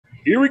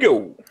Here we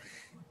go.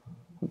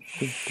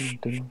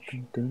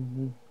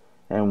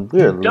 And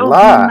we're Don't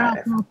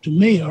live. Don't up to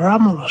me, or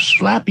I'm gonna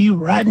slap you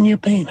right in your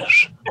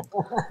penis.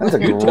 That's a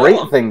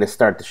great thing to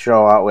start the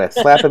show out with.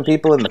 Slapping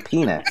people in the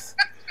penis.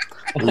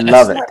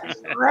 Love it.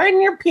 Right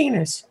in your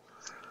penis.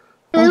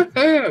 What's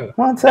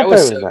That up,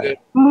 was so everybody?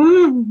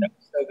 good. That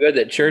was so good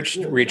that Church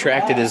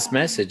retracted his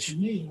message.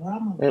 It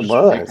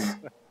was.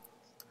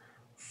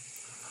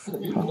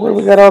 What do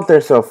we got out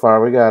there so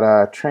far? We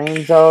got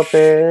Trains out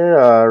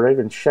there.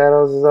 Raven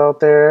Shadows is out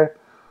there.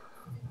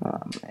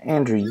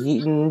 Andrew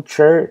Yeaton,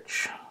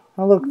 Church.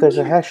 Oh, look, there's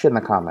a hash in the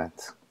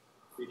comments.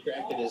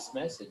 Retracted his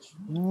message.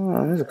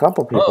 Oh, there's a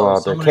couple people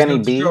out there. Kenny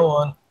B.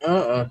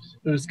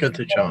 Who's got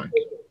the show on?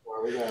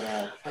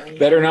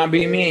 Better not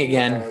be me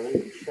again.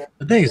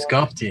 I think it's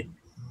Gofty.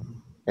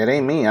 It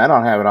ain't me. I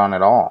don't have it on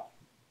at all.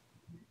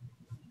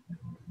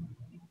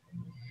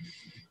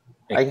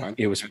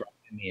 It was probably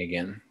me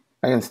again.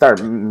 I can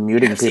start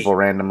muting people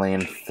randomly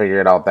and figure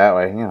it out that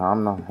way. You know,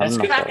 I'm not.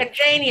 Fucking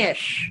genius.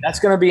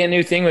 That's gonna be a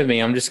new thing with me.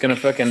 I'm just gonna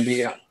fucking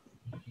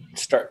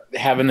start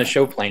having the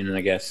show playing,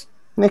 I guess.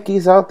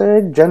 Nikki's out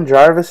there. Jen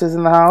Jarvis is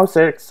in the house.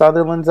 Eric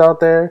Sutherland's out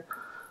there.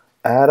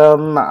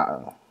 Adam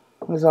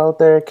is out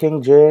there.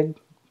 King Jig.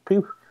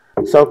 Pew.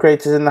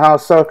 Socrates is in the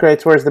house.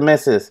 Socrates, where's the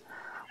missus?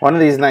 One of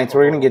these nights,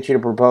 we're going to get you to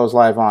propose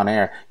live on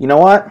air. You know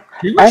what?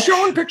 He was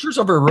showing pictures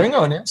of her ring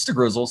on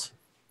Instagrizzles.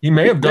 He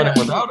may have done it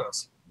without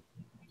us.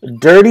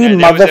 Dirty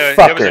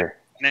motherfucker.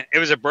 It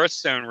was a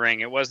birthstone ring.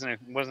 It wasn't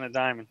a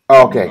diamond.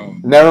 Okay,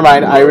 never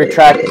mind. I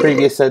retract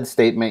previous said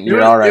statement.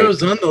 You're all right. It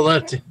was on the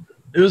left. It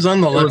was on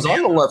the left. It was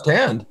on the left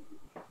hand.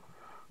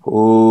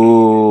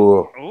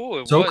 Ooh. Ooh,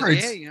 it So was.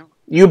 crazy. Yeah, you know.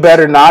 You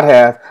better not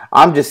have.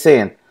 I'm just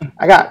saying.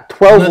 I got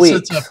 12 Unless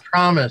weeks. it's a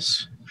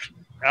promise.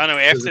 I don't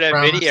know. Was After it that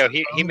promise? video,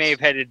 he may have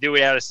had to do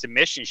it out of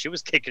submission. She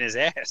was kicking his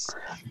ass.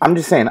 I'm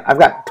just saying. I've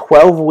got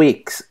 12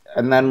 weeks,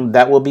 and then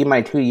that will be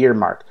my 2-year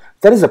mark.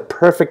 That is a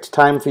perfect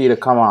time for you to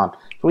come on.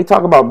 Can we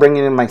talk about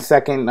bringing in my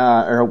second,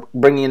 or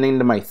bringing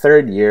into my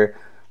 3rd year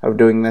of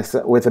doing this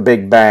with a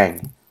big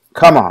bang?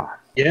 Come on.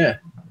 Yeah.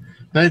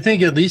 But I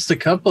think at least a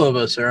couple of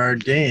us are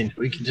ordained.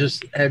 We could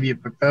just have you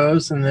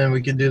propose, and then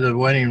we could do the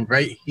wedding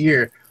right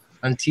here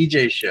on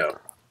TJ's show.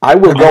 I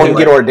will go and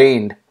get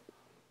ordained.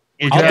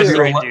 He's I'll do it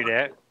right right. do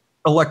that.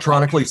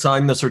 Electronically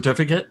sign the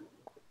certificate.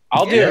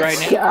 I'll do it right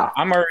now. Yeah.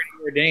 I'm already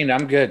ordained.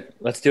 I'm good.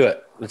 Let's do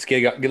it. Let's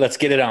get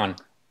it on.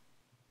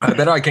 I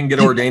bet I can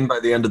get ordained by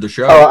the end of the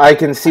show. Oh, I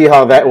can see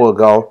how that will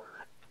go.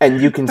 And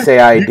you can say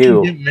I You can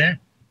do get married.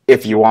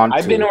 if you want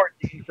I've to. been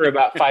ordained for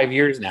about 5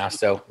 years now,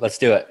 so let's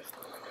do it.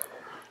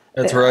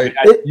 That's right.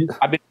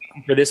 I've been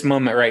waiting for this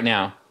moment right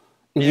now.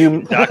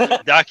 You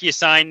Doc, you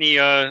sign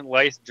the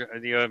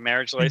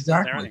marriage license. And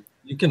Exactly. everything.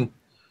 You can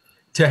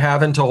to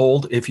have and to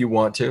hold if you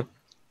want to.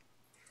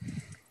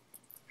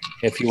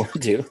 If you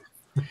want to.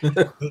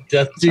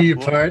 Death do your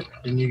part,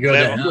 and you go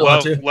to hell.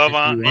 want to. Love,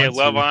 If you want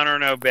love, to. honor,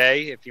 and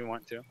obey if you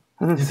want to.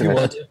 If you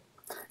want to.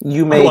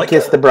 You may I like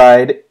kiss it. the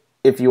bride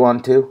if you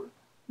want to.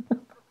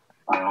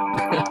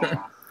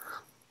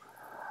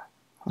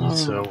 You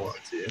so want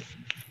to.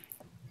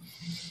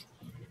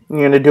 You're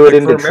going to do it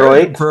in For a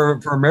Detroit? for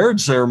a marriage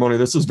ceremony,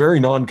 this is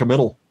very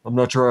non-committal. I'm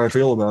not sure how I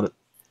feel about it.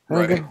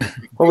 Okay.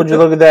 What would you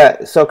look at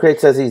that?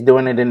 Socrates says he's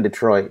doing it in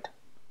Detroit.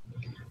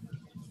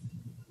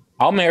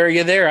 I'll marry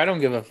you there. I don't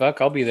give a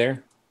fuck. I'll be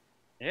there.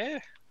 Yeah.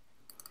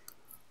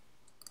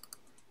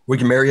 We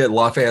can marry at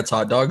Lafayette's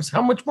Hot Dogs.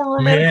 How much more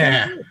romantic?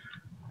 Yeah. can it be?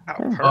 Oh,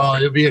 perfect. Oh,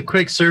 it'll be a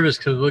quick service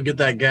because we'll get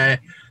that guy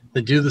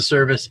to do the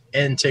service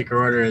and take our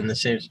order in the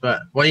same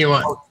spot. What do you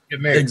want?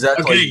 Get married.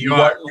 Exactly. Okay,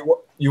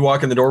 You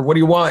walk in the door. What do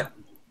you want?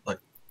 Like,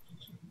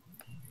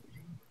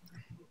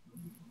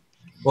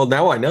 well,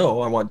 now I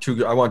know. I want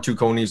two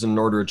conies and an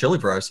order of chili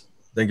fries.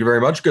 Thank you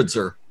very much, good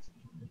sir.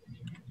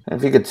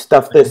 If you could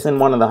stuff this in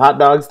one of the hot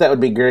dogs, that would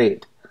be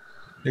great.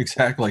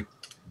 Exactly.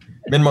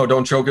 Minmo,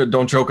 don't choke it.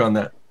 Don't choke on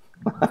that.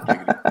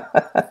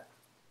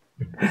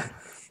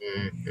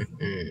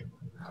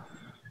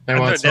 I I'm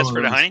want so some,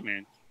 desperate of a those,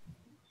 honeymoon.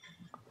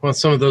 want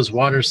some of those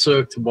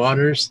water-soaked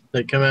waters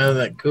that come out of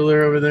that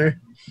cooler over there.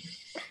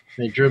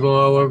 They dribble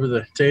all over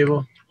the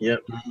table.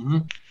 Yep. Mm-hmm.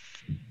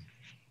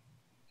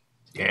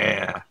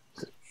 Yeah.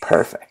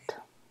 Perfect.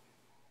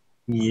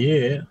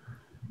 Yeah.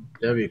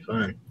 That'd be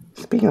fun.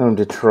 Speaking of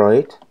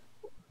Detroit,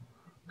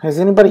 has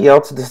anybody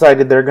else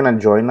decided they're going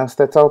to join us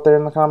that's out there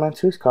in the comments?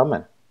 Who's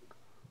coming?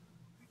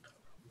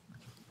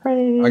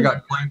 I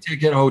got plane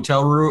ticket,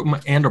 hotel room,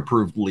 and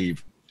approved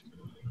leave.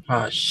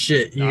 Oh,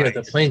 shit. You got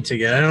the plane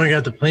ticket. I don't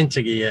got the plane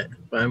ticket yet,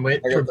 but I'm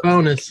waiting for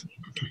bonus.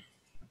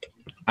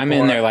 I'm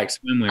in there like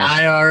swimwear.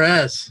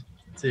 IRS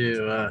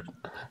to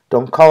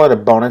Don't call it a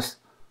bonus.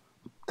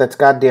 That's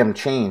goddamn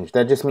change.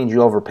 That just means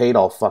you overpaid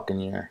all fucking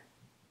year.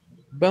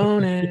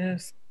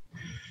 Bonus.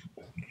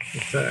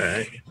 it's all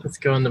right. Let's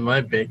go into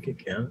my bank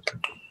account.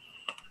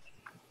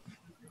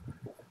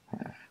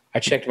 I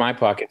checked my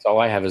pockets. All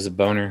I have is a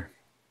boner.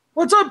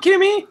 What's up,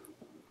 Kimmy?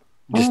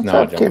 Just What's no,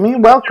 I up, don't. Kimmy?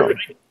 Welcome.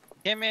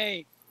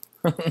 Kimmy.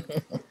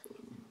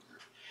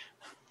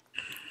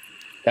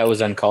 That was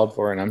uncalled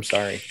for, and I'm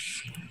sorry.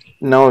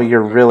 No,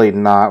 you're really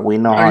not. We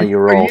know how you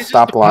roll.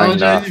 Stop lying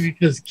to us.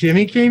 Because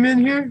Kimmy came in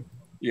here?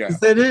 Yeah. Is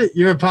that it?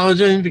 You're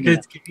apologizing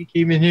because Kimmy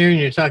came in here and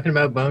you're talking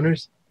about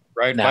boners?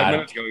 Right, Nah, 5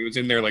 minutes ago he was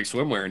in there like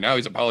swimwear. Now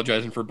he's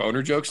apologizing for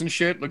boner jokes and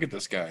shit. Look at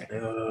this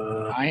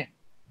guy.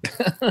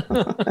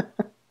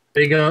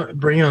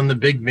 Bring on the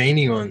big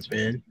veiny ones,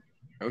 man.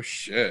 Oh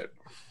shit.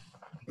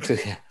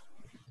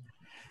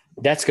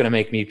 That's gonna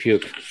make me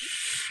puke.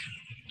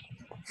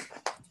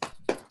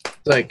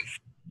 It's like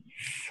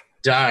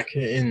Doc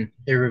and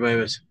everybody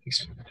was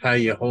how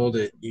you hold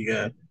it. You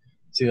gotta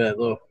see that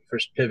little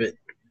first pivot.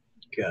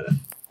 You gotta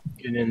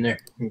get in there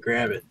and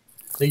grab it.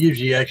 It gives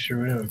you extra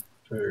room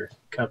for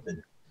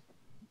cupping.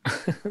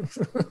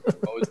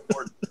 Always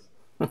important.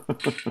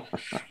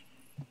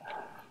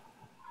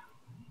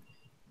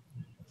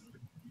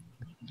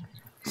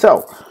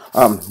 So,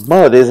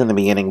 well, it is in the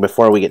beginning.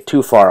 Before we get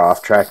too far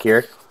off track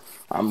here,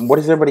 what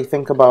does everybody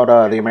think about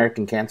the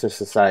American Cancer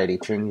Society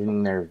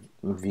changing their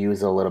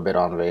views a little bit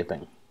on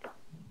vaping?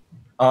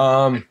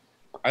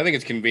 I think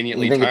it's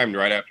conveniently timed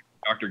right after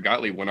Dr.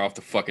 Gottlieb went off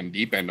the fucking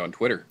deep end on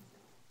Twitter.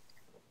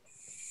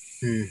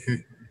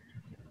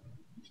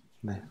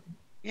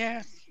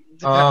 Yeah,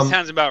 that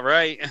sounds about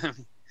right.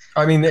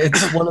 I mean,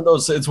 it's one of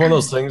those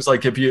things.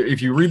 Like if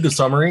you read the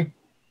summary,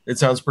 it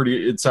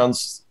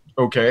sounds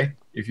okay.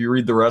 If you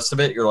read the rest of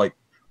it, you're like,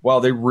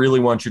 wow, they really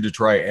want you to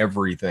try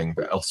everything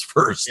else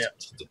first. Yeah.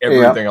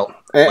 Everything else.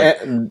 Like,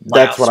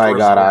 that's what I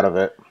got out of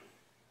it.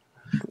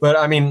 But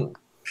I mean,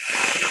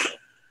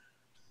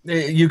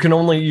 you can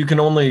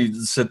only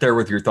sit there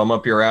with your thumb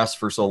up your ass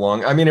for so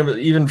long. I mean,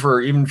 even for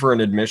an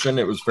admission,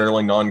 it was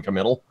fairly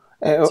non-committal.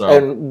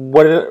 And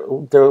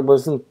there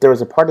was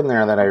a part in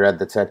there that I read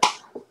that said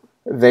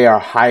they are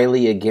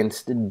highly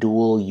against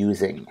dual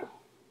using.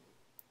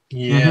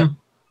 Yeah. Mm-hmm.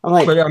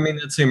 But I mean,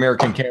 it's the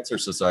American Cancer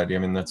Society. I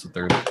mean, that's what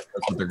they're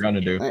gonna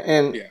do.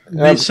 And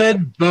they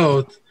said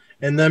both,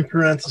 and then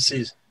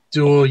parentheses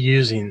dual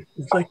using.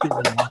 It's like they've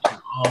been watching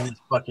all these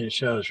fucking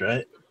shows,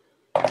 right?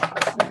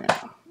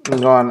 I'm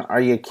going, are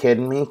you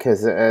kidding me?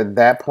 Because at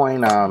that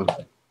point,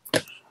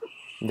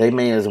 they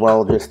may as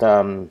well just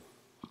tell them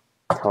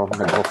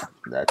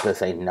to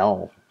say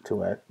no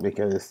to it,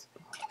 because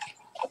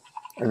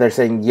they're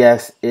saying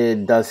yes,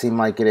 it does seem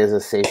like it is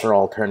a safer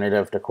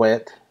alternative to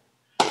quit.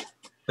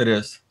 It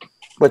is.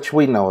 Which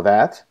we know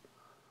that.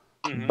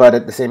 Mm-hmm. But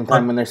at the same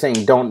time, when they're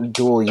saying don't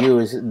dual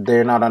use,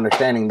 they're not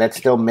understanding that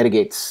still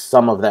mitigates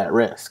some of that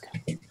risk.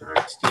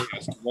 Still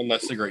one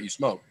less cigarette you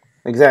smoke.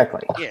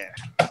 Exactly. Yeah.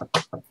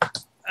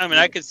 I mean,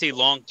 I could see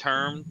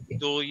long-term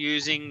dual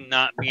using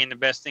not being the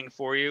best thing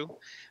for you,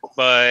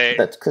 but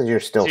that's because you're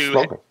still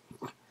smoking.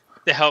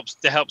 To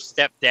help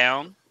step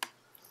down,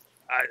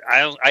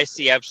 I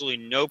see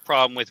absolutely no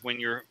problem with when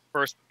you're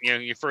first,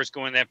 you first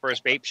go in that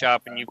first vape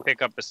shop and you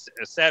pick up a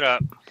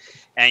setup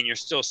and you're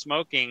still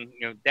smoking.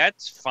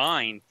 That's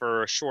fine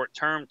for a short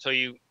term till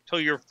your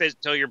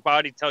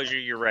body tells you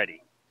you're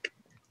ready.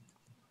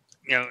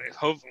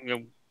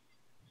 To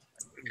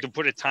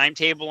put a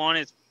timetable on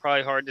it's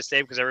probably hard to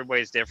say because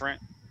everybody's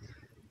different.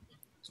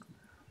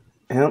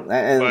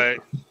 But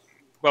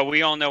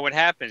we all know what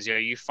happens.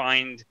 You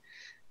find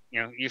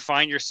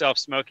yourself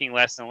smoking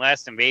less and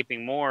less and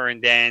vaping more,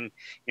 and then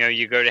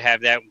you go to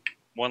have that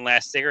one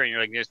last cigarette and you're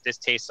like, this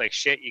tastes like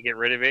shit. You get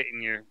rid of it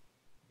and you're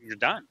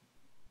done.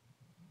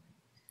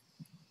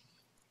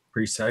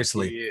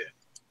 Precisely. Yeah.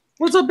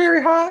 What's up,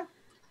 Barry Hot?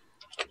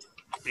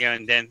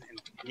 And then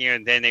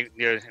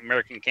the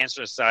American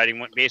Cancer Society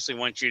basically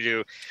wants you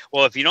to,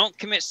 well, if you don't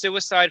commit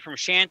suicide from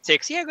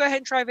Chantix, go ahead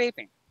and try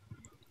vaping.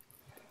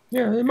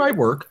 Yeah, it might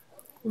work.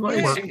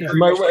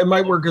 It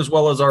might work as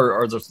well as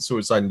our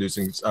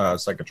suicide-inducing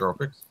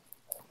psychotropics.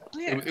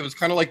 Yeah. It was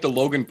kind of like the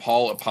Logan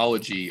Paul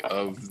apology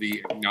of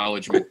the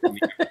acknowledgement from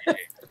the FDA.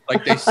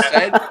 Like they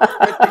said that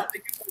they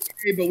think it's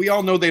okay, but we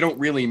all know they don't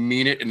really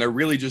mean it, and they're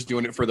really just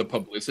doing it for the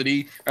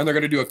publicity. And they're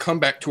going to do a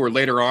comeback tour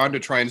later on to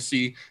try and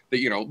see that,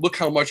 look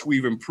how much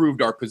we've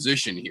improved our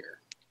position here.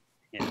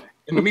 Yeah.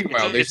 In the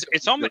meanwhile,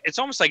 it's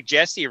almost like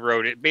Jesse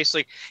wrote it.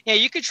 Basically,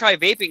 you could try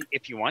vaping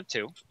if you want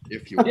to.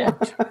 If you want. You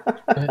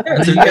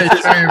gotta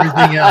try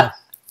everything else.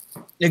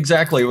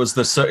 Exactly. It was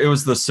the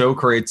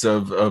Socrates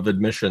of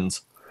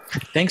admissions.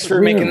 Thanks for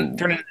turning it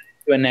into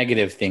a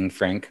negative thing,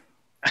 Frank.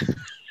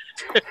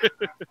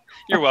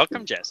 You're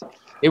welcome, Jesse.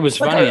 It was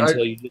funny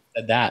until you just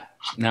said that.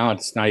 Now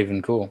it's not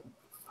even cool.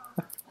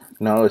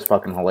 No, it was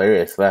fucking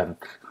hilarious then.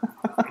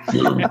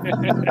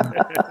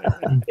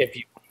 If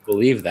you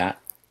believe that.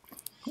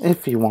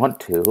 If you want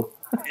to.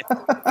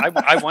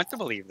 I want to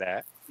believe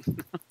that.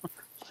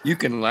 You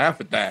can laugh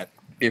at that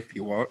if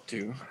you want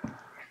to.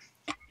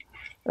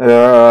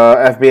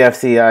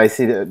 FBFC,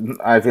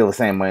 I feel the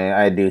same way.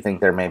 I do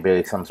think there may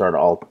be some sort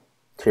of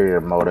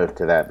ulterior motive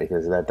to that,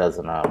 because that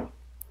doesn't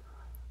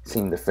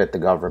seem to fit the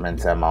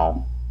government's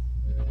MO.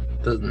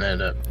 Doesn't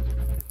add up.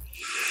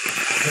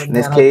 In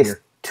this case,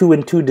 2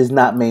 and 2 does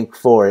not make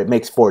 4. It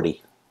makes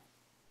 40.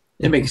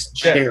 It makes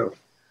 2.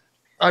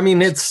 I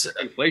mean, it's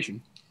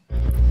inflation.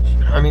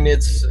 I mean,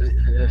 it's.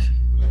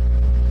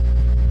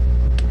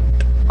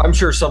 I'm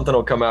sure something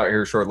will come out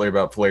here shortly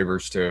about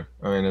flavors too.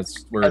 I mean,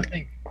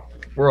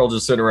 we're all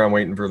just sitting around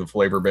waiting for the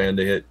flavor ban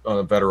to hit on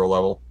a federal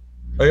level.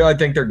 I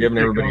think they're giving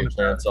everybody a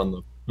chance on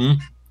the.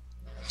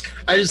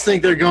 I just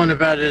think they're going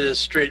about it as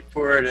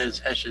straightforward as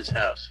Hesh's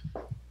house.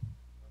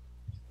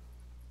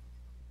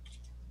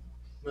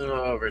 A little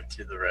over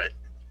to the right.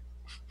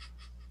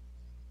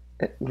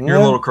 You're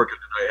a little crooked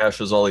tonight,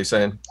 Hesh, is all he's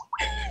saying.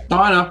 No,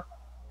 I know.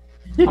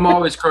 I'm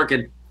always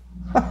crooked.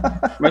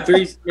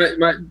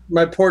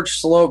 My porch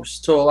slopes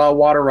to allow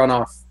water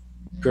runoff.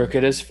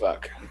 Crooked as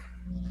fuck.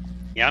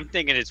 Yeah, I'm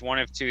thinking it's one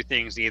of two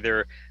things: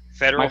 either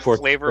federal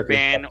flavor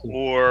ban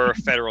or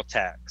federal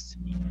tax,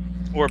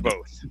 or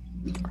both.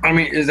 I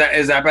mean, is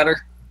that better?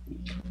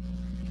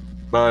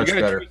 Much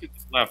better.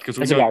 Left because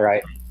That's about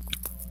right.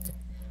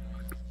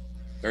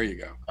 There you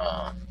go.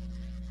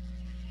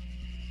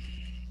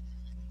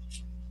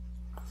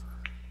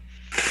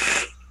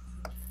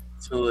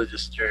 It's a little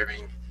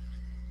disturbing.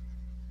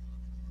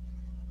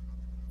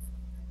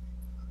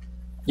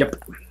 Yep.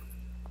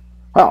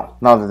 Well,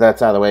 now that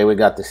that's out of the way, we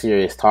got the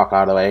serious talk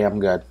out of the way. I'm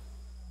good.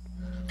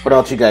 What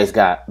else you guys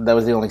got? That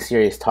was the only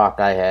serious talk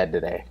I had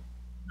today.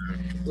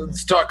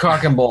 Let's talk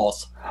cock and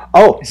balls.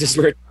 Oh, Is this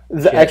where?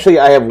 actually,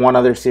 I have one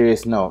other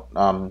serious note.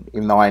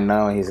 Even though I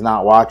know he's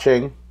not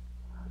watching,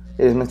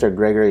 it is Mr.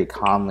 Gregory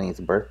Conley's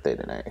birthday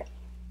today.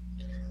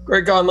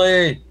 Greg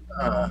Conley.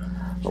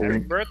 Happy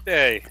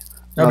birthday!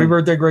 Happy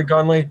birthday, Greg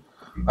Conley.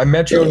 I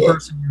met you in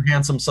person, you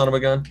handsome son of a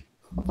gun.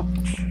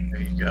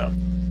 There you go.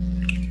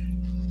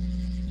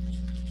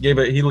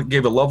 He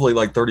gave a lovely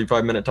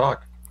 35-minute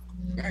talk.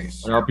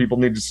 Nice. And our people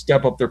need to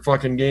step up their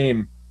fucking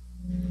game.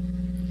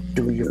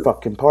 Do your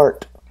fucking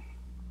part.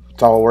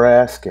 That's all we're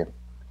asking.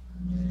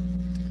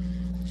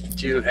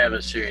 Do you have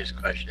a serious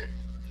question?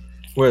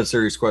 We have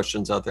serious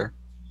questions out there.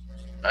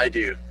 I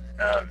do.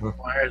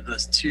 Why are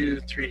those two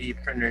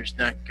 3D printers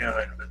not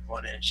going with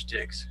 1-inch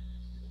sticks?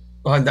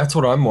 That's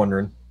what I'm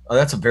wondering.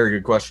 That's a very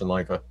good question,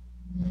 Lifa.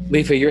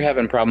 Leafa, you're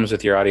having problems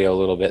with your audio a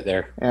little bit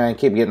there, And I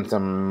keep getting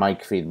some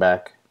mic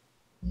feedback.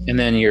 and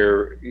then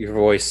your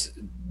voice,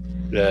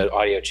 the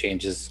audio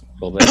changes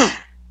a little bit.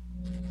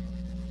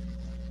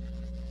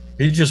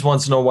 He just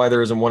wants to know why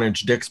there isn't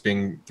 1-inch dicks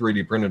being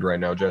 3D printed right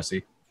now,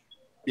 Jesse.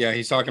 Yeah,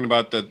 he's talking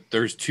about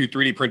there's two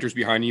 3D printers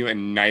behind you,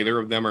 and neither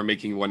of them are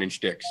making 1-inch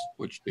dicks.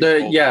 Which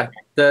The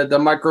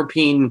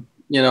micropene,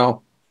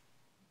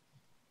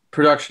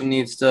 production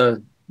needs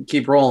to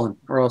keep rolling,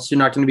 or else you're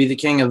not going to be the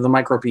king of the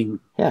micropene.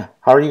 Yeah.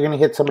 How are you going to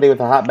hit somebody with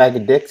a hot bag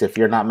of dicks if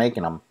you're not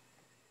making them?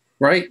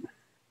 Right?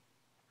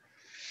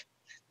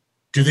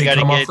 Do they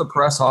come off the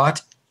press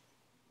hot?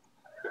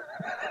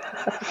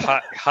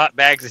 Hot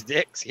bags of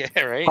dicks, yeah,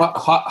 right.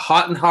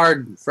 Hot and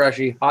hard,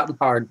 Freshie. Hot and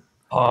hard.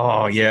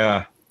 Oh,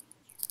 yeah.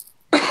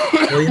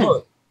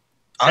 Well,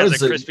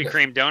 Sounds like Krispy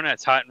Kreme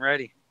donuts, hot and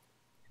ready.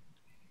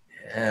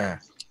 Yeah.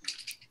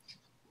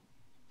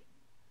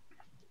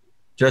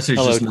 Jesse's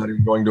just not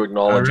even going to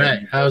acknowledge All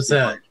right. it. How's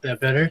that? That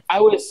better?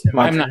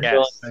 I'm not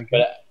Yes. feeling,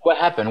 but what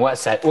happened?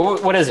 What's that?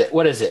 What is it?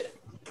 What is it?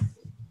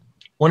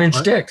 1-inch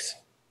What? dicks.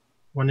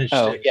 1-inch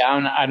Oh, sticks. yeah,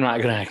 I'm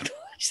not going to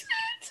acknowledge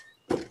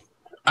that.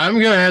 I'm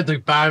going to have to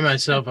buy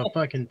myself a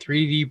fucking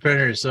 3D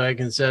printer so I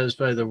can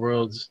satisfy the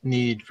world's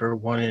need for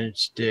 1-inch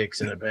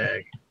sticks in a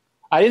bag.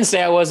 I didn't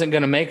say I wasn't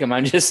going to make them.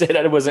 I just said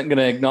I wasn't going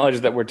to acknowledge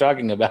that we're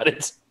talking about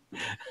it.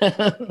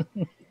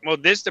 Well,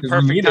 this is the 'Cause we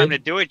perfect need time it.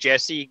 to do it,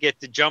 Jesse. You get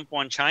to jump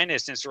on China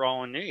since we're all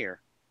on New Year.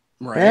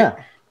 Right.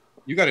 Yeah.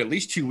 You got at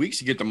least 2 weeks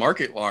to get the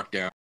market locked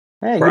down.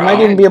 Hey, you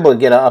might even be able to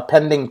get a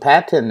pending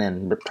patent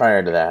in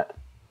prior to that.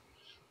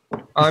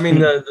 I mean,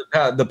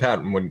 the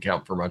patent wouldn't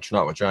count for much,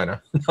 not with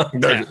China.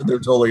 they're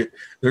totally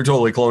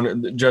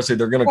cloning. Jesse,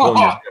 they're going to clone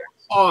you.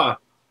 Oh,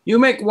 you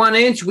make 1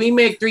 inch, we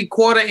make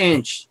 3/4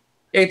 inch.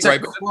 It's Right,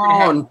 a but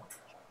clone.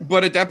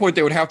 But at that point,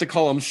 they would have to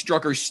call them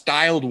Strucker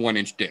styled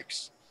 1-inch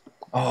dicks.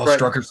 Oh, Right.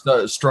 Strucker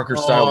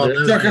style. dick.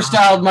 Trucker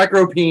styled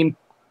micropene.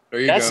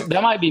 There you go.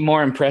 That might be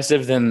more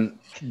impressive than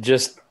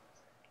just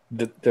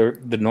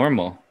the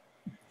normal,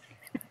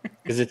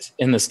 because it's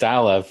in the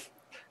style of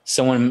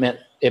someone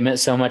it meant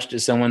so much to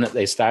someone that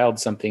they styled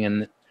something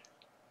in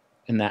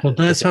that. Well,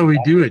 that's how we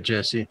do it,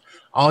 Jesse.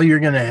 All you're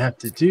going to have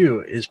to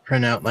do is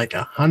print out like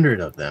 100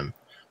 of them.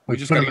 We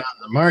just put them gotta- out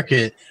in the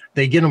market.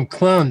 They get them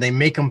cloned. They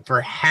make them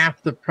for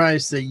half the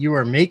price that you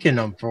are making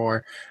them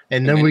for,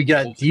 and then we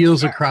got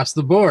deals across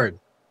the board.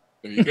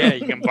 There you go. Yeah,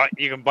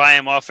 you can buy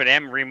them off of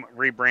them,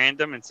 rebrand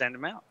them, and send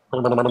them out.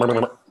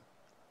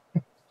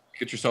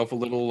 Get yourself a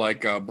little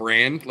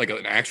brand, like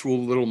an actual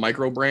little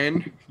micro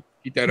brand.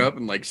 Heat that up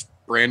and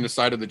brand the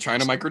side of the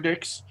China micro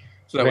dicks.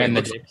 So that way Brand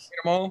it the looks like dicks. you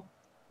get them all.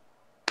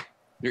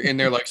 You're in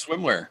there like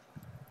swimwear.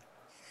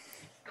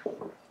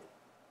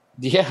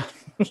 Yeah.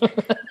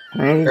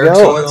 There you Eric's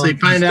go. Once they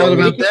find out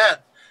about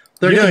that,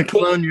 they're You going can to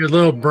clone your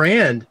little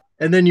brand,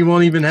 and then you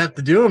won't even have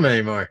to do them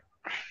anymore.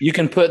 You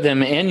can put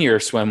them in your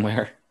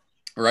swimwear.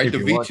 All right, If the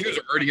you want V2s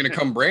are already going to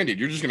come branded.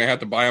 You're just going to have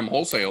to buy them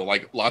wholesale,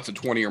 like lots of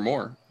 20 or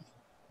more.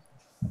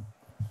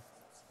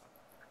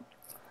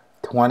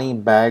 20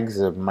 bags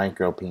of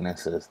micro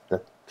penises.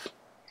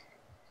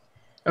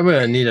 I'm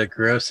gonna need a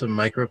gross and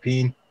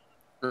micropene.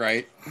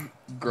 Right.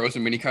 Gross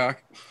and mini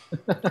cock.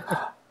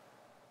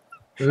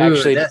 Ooh,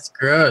 Actually- that's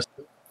gross.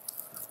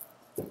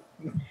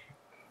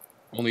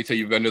 Only till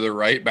you've been to the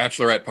right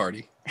bachelorette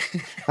party.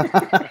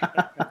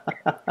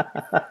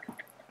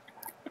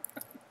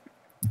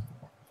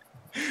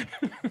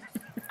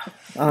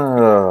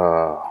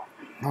 Oh.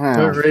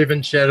 But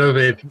Raven Shadow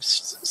Vape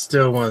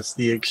still wants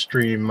the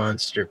extreme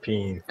monster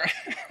peen.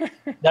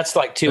 That's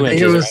like 2 I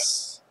think inches. it Right?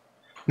 was,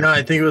 no,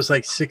 I think it was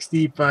like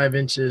 65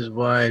 inches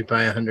wide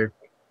by 100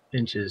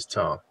 inches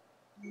tall.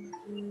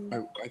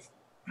 I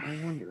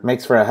wonder.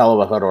 Makes for a hell of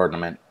a hood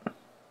ornament.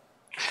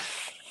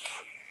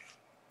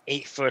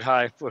 8 foot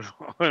high foot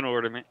an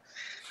ornament.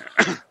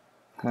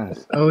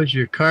 Oh, is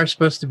your car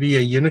supposed to be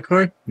a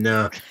unicorn?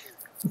 No,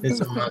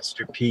 it's a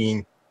monster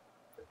peen.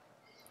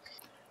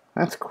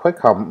 That's quick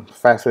how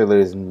fast we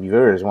lose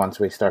viewers once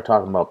we start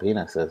talking about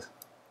penises.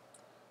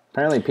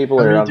 Apparently people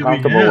How are many do we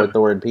uncomfortable have? with the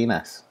word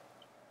penis.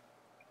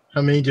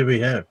 How many do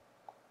we have?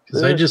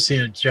 Because I just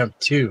seen it jump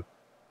 2.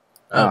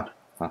 Oh.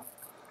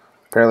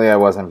 Apparently I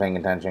wasn't paying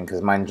attention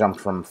because mine jumped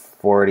from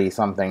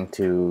 40-something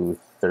to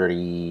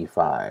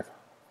 35.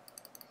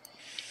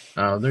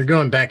 Oh, they're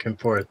going back and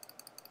forth.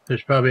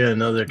 There's probably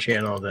another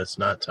channel that's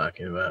not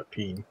talking about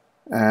peen.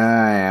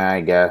 Yeah, I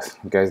guess.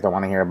 You guys don't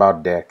want to hear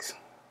about dicks.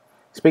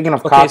 Speaking of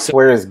Okay, cocks, so-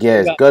 where is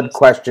Giz? Good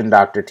question,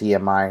 Dr.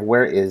 TMI.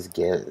 Where is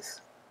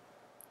Giz?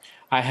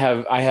 I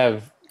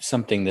have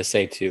something to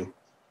say too.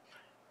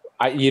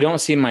 You don't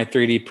see my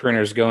 3D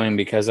printers going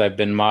because I've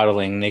been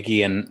modeling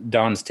Nikki and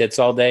Dawn's tits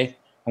all day.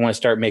 I want to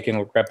start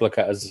making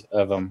replicas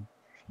of them.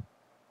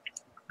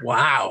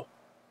 Wow.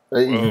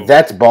 Whoa.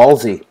 That's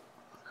ballsy.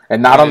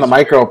 And not That on the is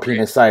micro very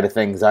penis side of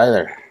things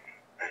either.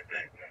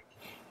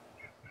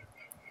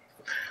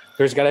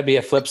 There's got to be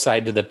a flip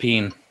side to the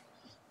peen.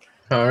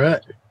 All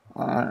right.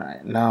 All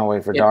right. Now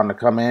wait for Yeah. Dawn to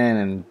come in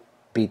and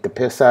beat the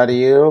piss out of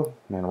you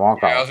and walk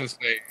Yeah, I was off. gonna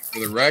say, for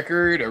the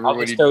record, I'll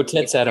everybody. just throw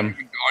tits at him.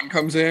 Dawn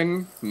comes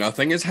in,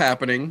 nothing is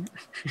happening.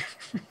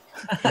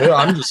 Yeah,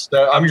 I'm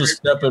just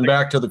stepping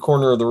back to the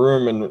corner of the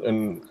room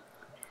and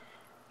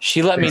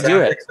She let me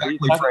do it. Exactly,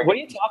 What are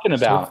you talking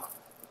about?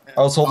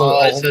 I was holding.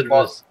 All I I'll said hold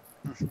was,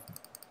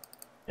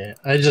 yeah,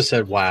 I just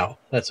said wow.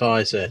 That's all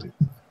I said.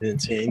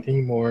 Didn't say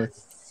anything more.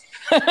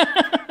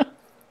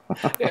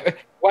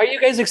 Why are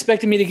you guys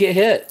expecting me to get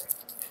hit?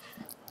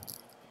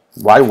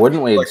 Why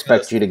wouldn't we Like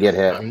expect this. you to get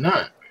hit? I'm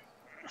not.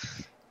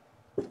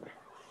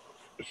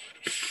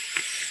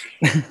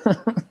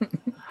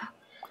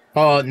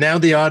 Oh, now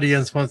the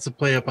audience wants to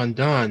play up on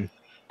Dawn.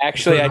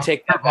 Actually, I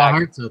take that Have our back.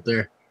 hearts out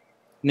there.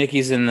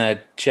 Nikki's in the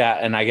chat,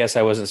 and I guess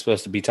I wasn't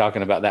supposed to be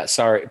talking about that.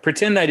 Sorry.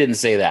 Pretend I didn't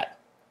say that.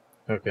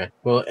 Okay,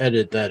 we'll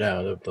edit that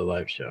out of the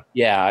live show.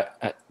 Yeah,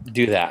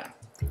 do that.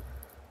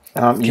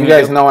 You Can we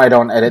guys go- know I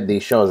don't edit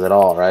these shows at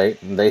all, right?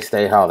 They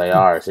stay how they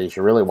are, so you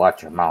should really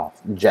watch your mouth,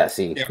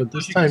 Jesse. Yeah, But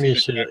this you time can you see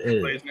should the chat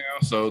edit. replays now,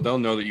 so they'll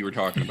know that you were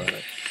talking about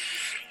it.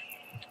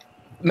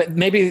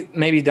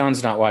 Maybe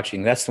Dawn's not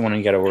watching. That's the one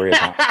you got to worry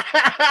about.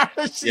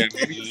 Yeah,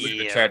 maybe just look at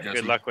the Yeah, chat, good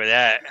Jesse. luck with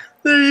that.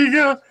 There you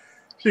go.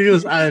 She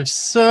goes, I'm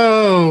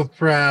so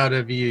proud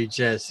of you,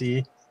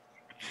 Jesse.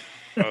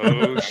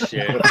 Oh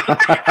shit!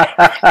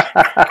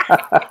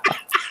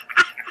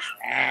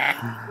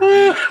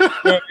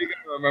 No, you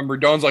gotta remember,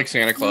 Dawn's like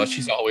Santa Claus.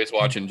 She's always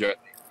watching Jet.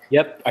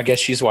 Yep, I guess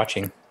she's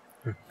watching.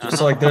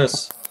 just like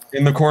this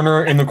in the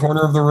corner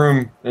of the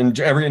room, and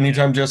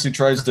anytime Jesse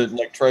tries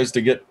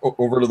to get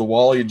over to the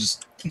wall, you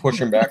just push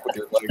him back with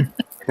your leg.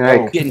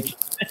 Like,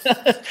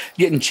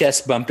 Getting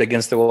chest bumped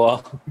against the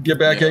wall. Get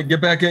back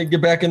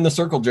in the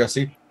circle,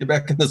 Jesse. Get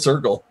back in the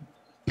circle.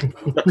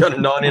 I've got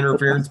a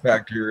non-interference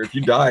pact here. If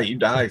you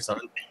die, son.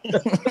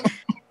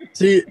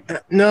 See,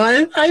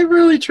 no, I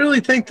really truly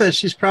think that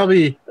she's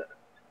probably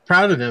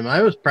proud of him.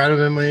 I was proud of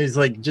him when he's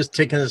like just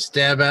taking a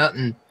stab out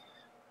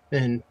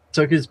and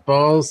took his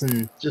balls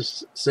and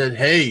just said,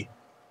 "Hey,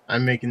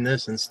 I'm making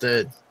this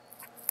instead."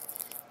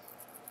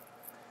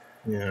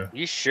 Yeah.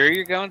 You sure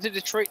you're going to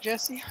Detroit,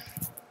 Jesse?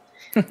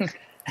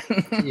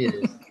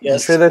 I'm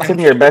sure that's in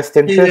your best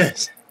interest.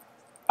 Yes.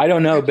 I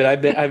don't know, but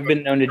I've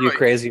been known to do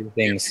crazier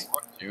things.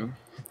 You.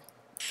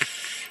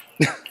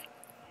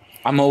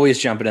 I'm always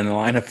jumping in the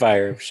line of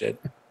fire of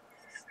shit.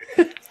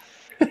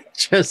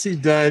 Jesse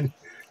died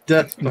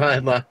death by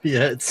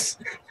Lafayette's.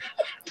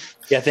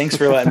 Yeah, thanks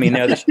for letting me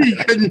know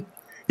that.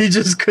 He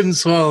just couldn't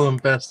swallow them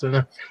fast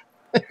enough.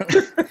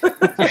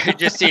 You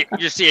just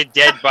see a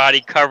dead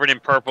body covered in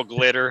purple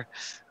glitter.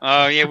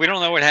 Oh yeah, we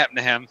don't know what happened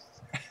to him.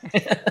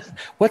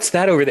 What's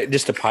that over there?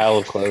 Just a pile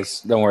of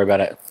clothes. Don't worry about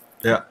it.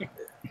 Yeah.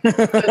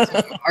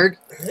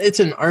 It's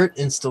an art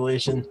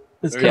installation.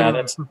 It's Yeah, covered in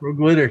that's- purple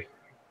glitter.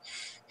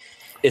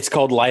 It's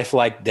called Life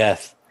Like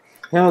Death.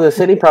 You know, the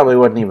city probably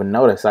wouldn't even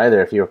notice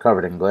either if you were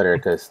covered in glitter,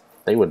 because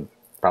they would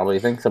probably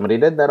think somebody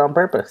did that on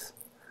purpose.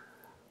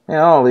 You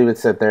know, leave it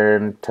sit there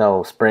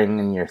until spring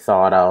and you're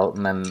thawed out,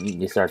 and then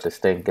you start to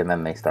stink, and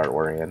then they start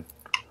worrying.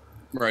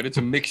 Right, it's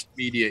a mixed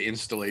media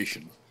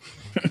installation.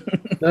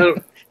 No,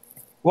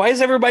 Why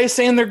is everybody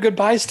saying their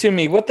goodbyes to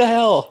me? What the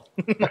hell?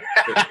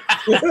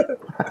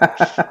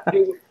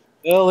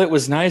 Well, it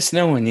was nice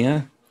knowing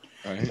you.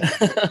 Right.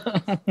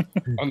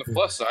 On the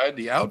plus side,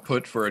 the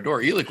output for a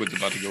door Eliquid's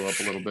about to go up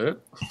a little bit.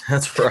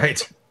 That's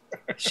right.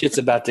 Shit's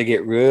about to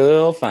get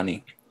real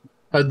funny.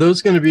 Are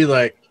those going to be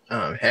like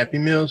Happy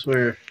Meals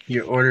where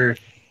you order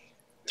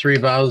 3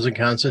 bottles of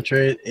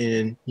concentrate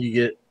and you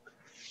get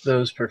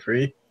those for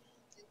free?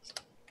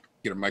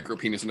 Get a micro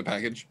penis in the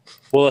package.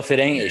 Well, if it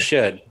ain't, it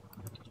should.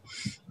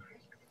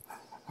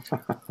 See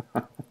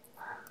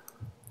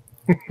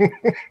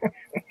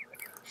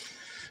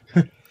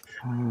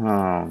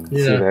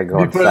that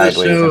going sideways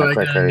in a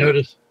quick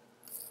hurry.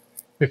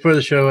 Before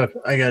the show,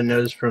 I got a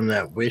notice from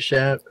that Wish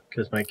app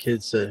because my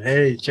kids said,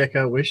 "Hey, check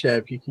out Wish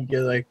app. You can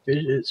get like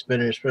fidget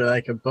spinners for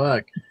like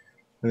 $1,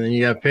 and then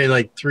you got to pay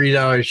like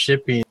 $3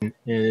 shipping, and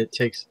it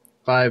takes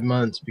 5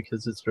 months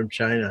because it's from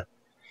China."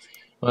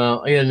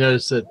 Well, I got to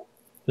notice that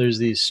there's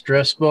these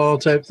stress ball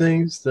type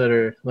things that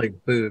are like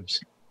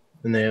boobs,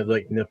 and they have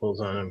like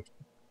nipples on them.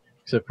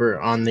 Except for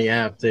on the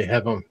app, they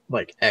have them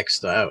like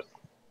X'd out,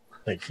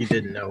 like he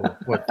didn't know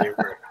what they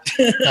were.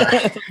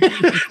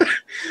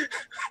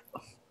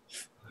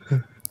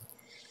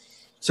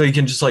 So you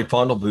can just like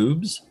fondle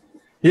boobs?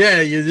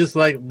 Yeah, you just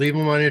like leave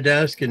them on your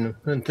desk, and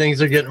when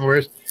things are getting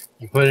worse,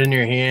 you put it in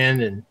your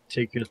hand and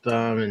take your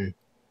thumb and.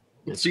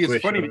 See,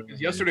 it's funny because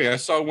yesterday I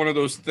saw one of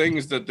those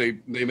things that they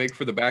make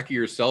for the back of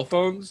your cell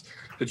phones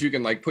that you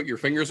can like put your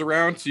fingers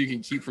around so you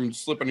can keep from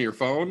slipping on your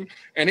phone,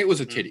 and it was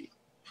a titty.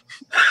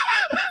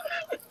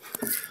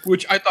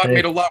 Which I thought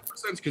made a lot more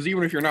sense because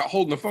even if you're not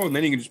holding the phone,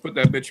 then you can just put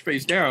that bitch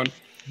face down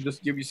and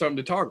just give you something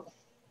to toggle.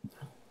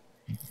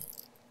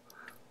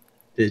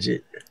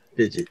 Fidget.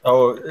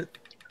 Oh,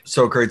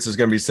 Socrates is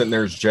going to be sitting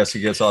there as Jesse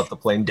gets off the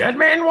plane. Dead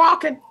man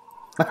walking.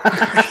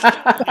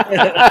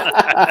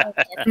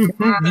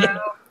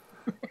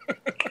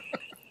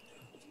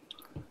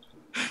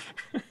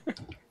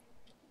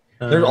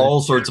 There's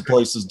all sorts of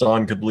places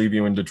Don could leave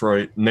you in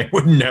Detroit, and they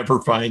would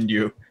never find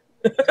you.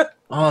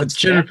 Oh,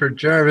 Jennifer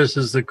Jarvis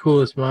is the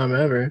coolest mom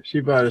ever. She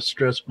bought a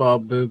stress ball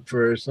boob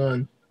for her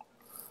son.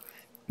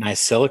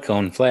 Nice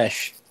silicone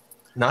flesh.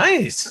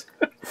 Nice.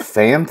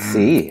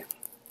 Fancy.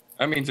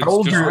 I mean, how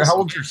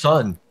old's your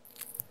son?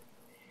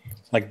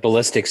 Like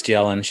ballistics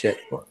gel and shit.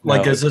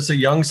 Like, is this a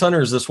young son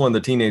or is this one of the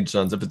teenage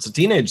sons? If it's a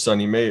teenage son,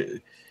 he may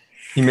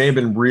have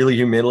been really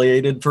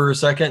humiliated for a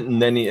second,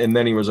 and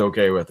then he was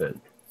okay with it.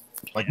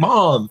 Like,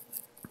 Mom,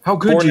 how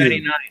could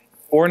you?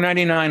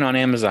 $4.99 on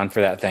Amazon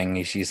for that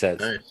thing. She says.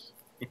 Nice.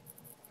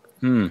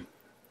 You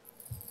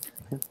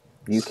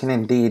can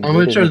indeed. How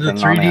much are the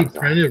 3D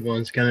printed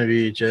ones going to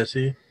be,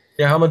 Jesse?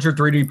 Yeah, how much are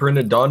 3D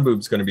printed Don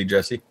boobs going to be,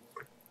 Jesse?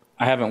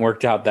 I haven't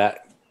worked out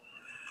that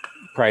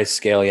price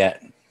scale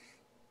yet.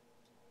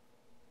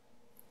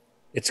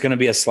 It's going to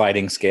be a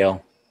sliding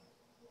scale.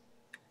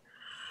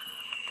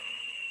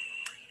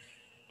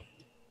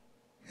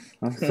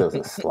 So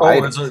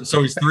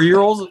he's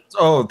 3-year-old?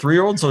 Oh,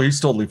 3-year-old? So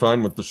he's totally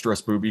fine with the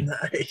stress booby.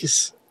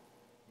 Nice.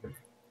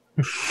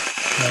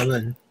 Well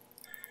then,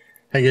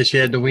 I guess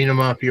you had to wean him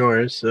off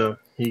yours, so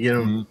you get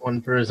him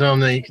one for his own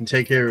that you can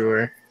take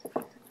everywhere.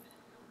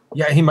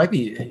 Yeah, he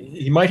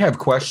might have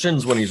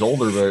questions when he's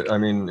older, but I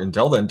mean,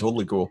 until then,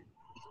 totally cool.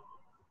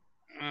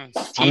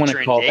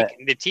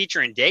 The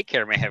teacher in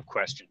daycare may have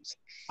questions.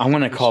 I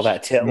want to call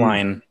that tit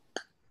line.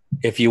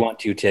 If you want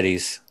 2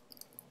 titties.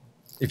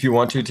 If you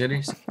want 2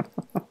 titties?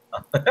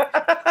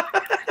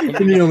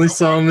 And you only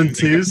saw them in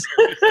 2s?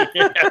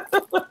 Yeah.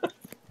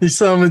 You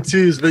saw them in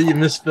 2s, but you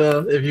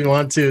misspelled if you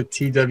want to,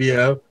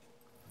 TWO.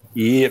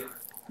 Yep.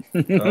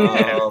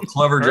 Oh,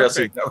 clever,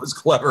 Jesse. That was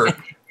clever.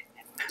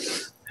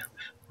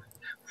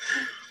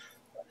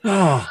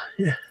 Oh,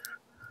 yeah.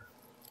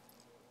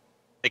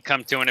 They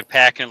come to in a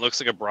pack and it looks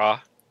like a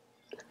bra.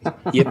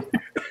 Yep.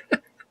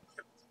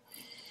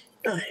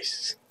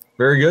 Nice.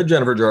 Very good,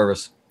 Jennifer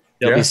Jarvis.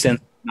 They'll be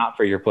sent not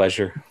for your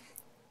pleasure.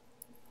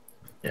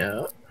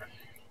 Yeah.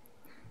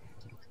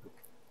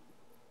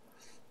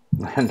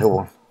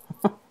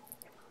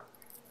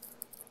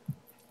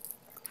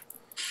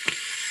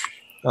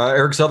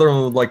 Eric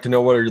Sutherland would like to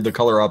know what are the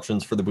color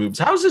options for the boobs.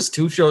 How's this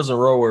 2 shows in a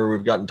row where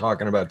we've gotten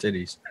talking about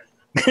titties?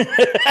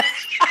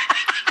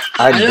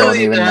 I don't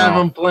even have know.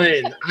 them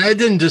playing. I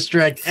didn't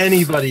distract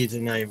anybody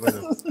tonight with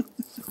them.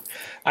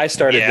 I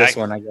started this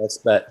one, I guess,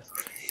 but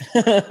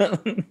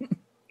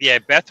yeah,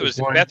 Beth was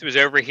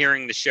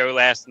overhearing the show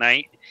last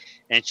night,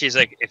 and she's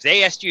like, "If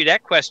they asked you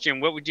that question,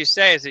 what would you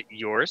say? Is it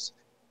yours?"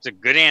 It's a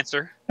good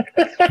answer.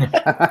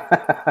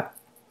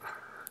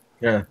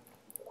 Yeah.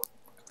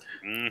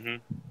 Mm-hmm.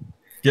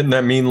 Getting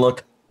that mean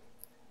look.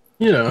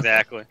 You know.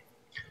 Exactly.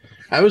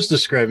 I was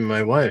describing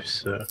my wife,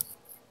 so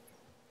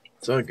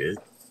it's all good.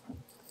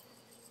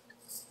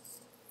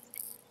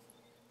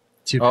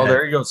 Oh,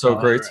 there you go. So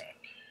great.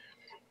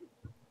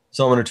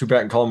 Someone a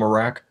 2-pack and call him a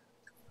rack.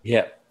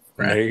 Yep.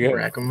 There you go.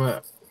 Rack them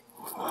up.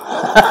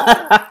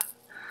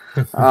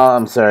 Oh,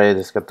 I'm sorry. I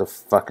just got the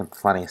fucking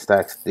funniest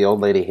text. The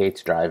old lady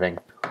hates driving,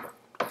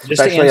 Just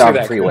especially to on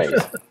answer that freeways.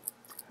 question,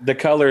 the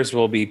colors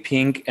will be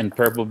pink and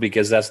purple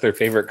because that's their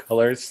favorite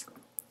colors.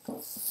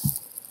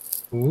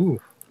 Ooh,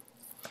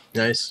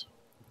 nice.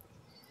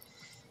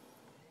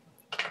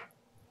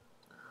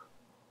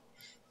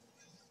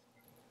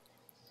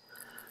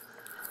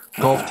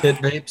 Golf tit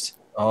vapes.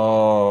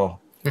 Oh,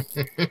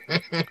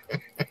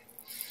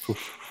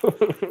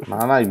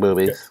 I like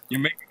boobies. You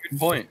make a good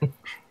point.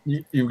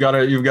 you've got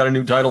a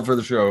new title for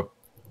the show.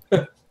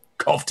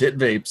 Golf tit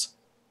vapes.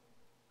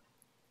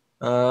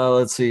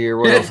 Let's see here.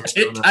 What else?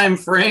 Tit time,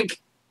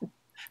 Frank.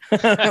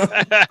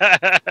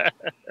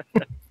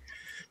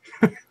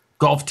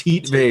 Golf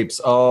teat vapes.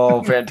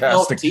 Oh,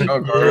 fantastic.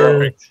 Golf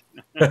show,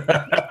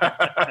 Carl.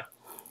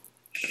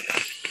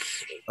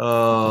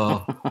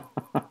 Oh,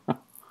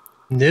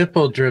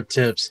 Nipple drip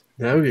tips.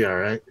 That would be all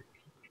right.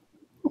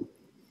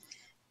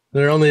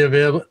 They're only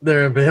available.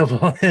 They're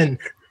available in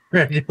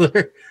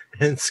regular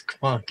and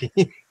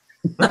squonky.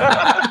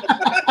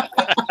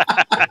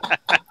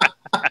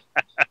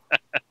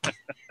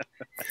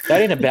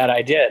 That ain't a bad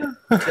idea.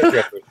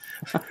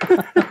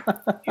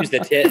 Use the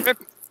tit.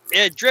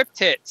 Yeah, drip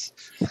tits.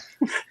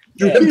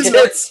 Yeah,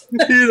 Tits.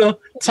 You know,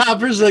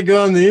 toppers that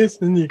go on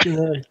these, and you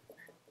can.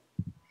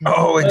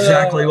 oh,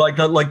 exactly. Like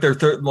they're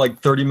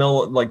 30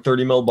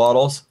 mil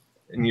bottles,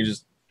 and you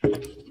just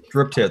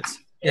drip tits.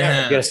 You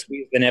gotta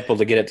squeeze the nipple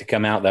to get it to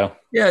come out, though.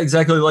 Yeah,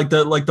 exactly. Like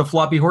the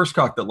floppy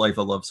horsecock that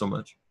Lifa loves so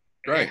much.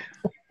 Right.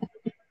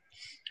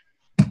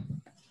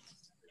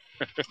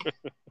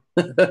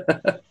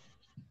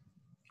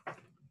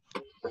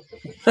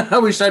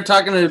 We start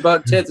talking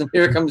about tits, and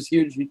here comes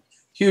huge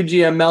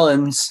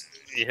melons.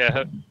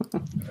 Yeah.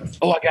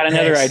 Oh, I got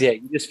another Nice. idea.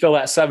 You just fill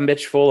that son of a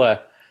bitch full of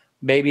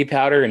baby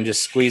powder and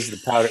just squeeze the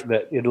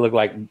powder. It'll look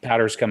like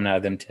powder's coming out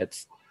of them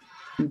tits.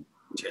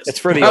 It's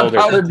for the older.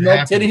 Powdered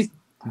milk titties.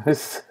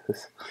 Is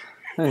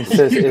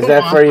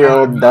that for your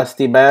old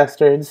dusty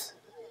bastards?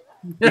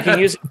 You can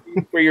use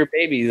it for your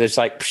baby. That's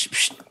like, psh,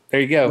 psh, there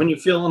you go. When you're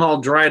feeling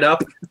all dried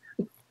up.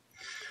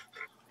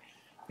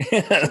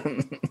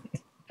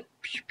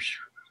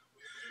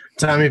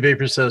 Tommy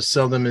Vapor says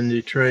sell them in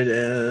Detroit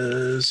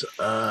as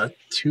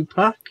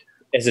Tupac.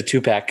 As a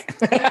 2-pack.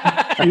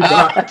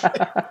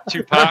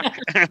 Tupac.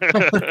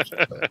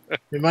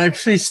 It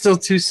might be still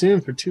too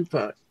soon for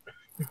Tupac.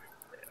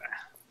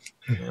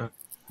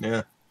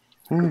 Yeah.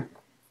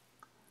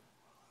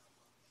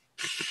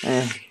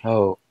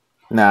 Oh.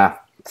 Nah,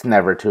 it's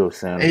never too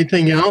soon.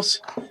 Anything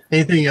else?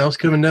 Anything else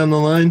coming down the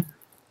line?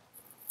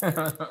 Hey,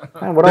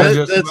 what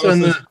else? That's on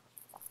the.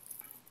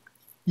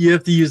 You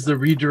have to use the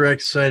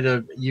redirect site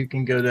of you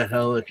can go to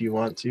hell if you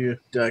want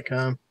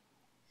to.com.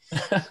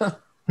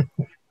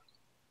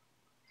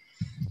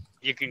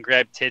 You can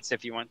grab tits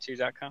if you want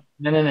to.com.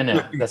 No.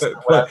 That's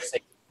not what I was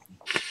saying.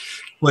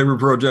 Flavor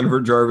Pro Jennifer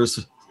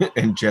Jarvis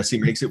and Jesse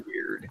makes it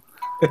weird.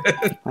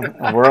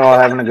 We're all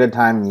having a good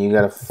time, and you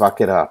gotta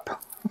fuck it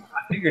up.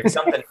 I figured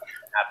something would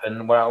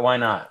happen. Well, why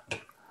not?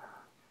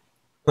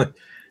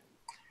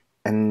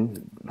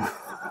 And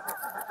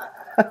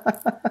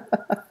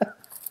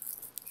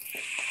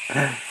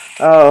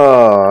oh,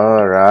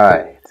 all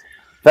right,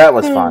 that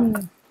was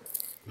fun.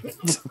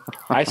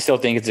 I still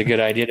think it's a good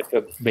idea to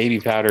put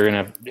baby powder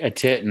in a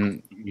tit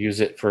and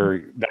use it for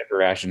diaper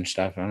rash and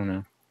stuff. I don't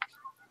know.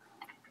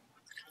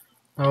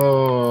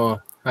 Oh,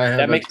 I have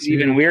That makes it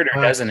even weirder,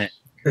 doesn't it?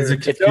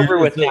 It's over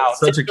with now.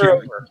 Such a Tits are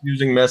over.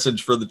 confusing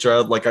message for the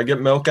child. Like I get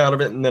milk out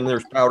of it, and then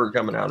there's powder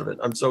coming out of it.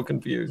 I'm so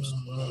confused.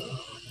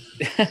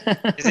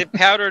 Is it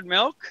powdered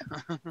milk?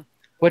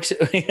 What's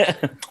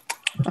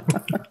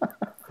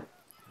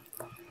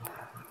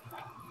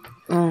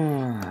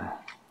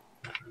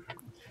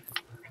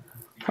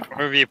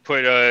Or if you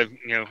put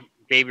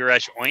baby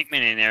rash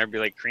ointment in there, it'd be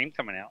like cream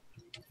coming out.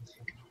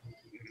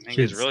 I think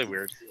it's really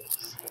weird.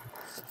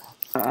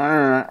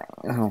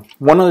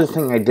 One other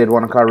thing I did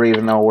want to cover,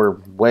 even though we're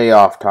way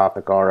off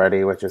topic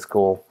already, which is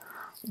cool.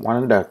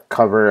 Wanted to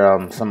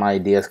cover some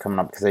ideas coming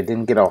up because I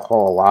didn't get a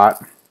whole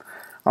lot.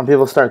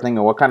 People start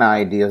thinking, what kind of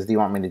ideas do you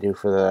want me to do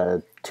for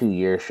the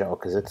 2-year show?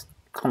 Because it's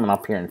coming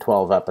up here in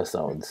 12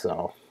 episodes,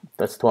 so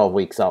that's 12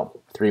 weeks out,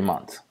 3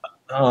 months.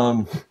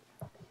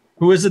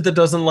 Who is it that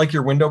doesn't like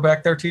your window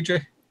back there,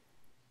 TJ?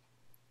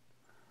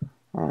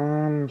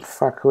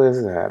 Fuck, who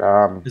is that?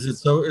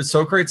 Is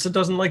Socrates that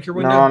doesn't like your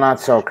window? No, not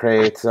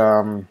Socrates.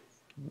 Was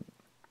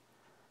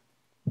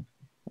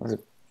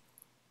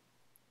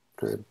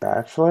it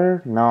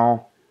Bachelor?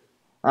 No.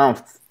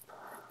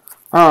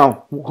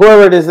 Oh,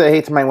 whoever it is that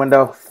hates my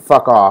window,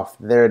 fuck off.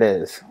 There it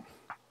is.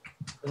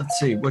 Let's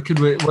see. What could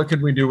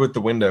we do with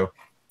the window?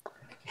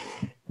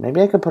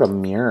 Maybe I could put a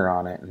mirror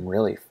on it and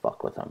really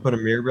fuck with them. Put a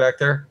mirror back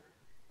there?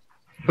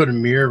 Put a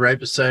mirror right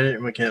beside it,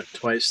 and we can have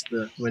twice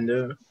the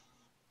window.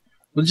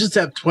 We'll just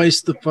have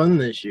twice the fun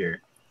this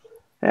year.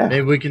 Yeah.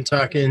 Maybe we can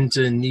talk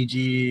into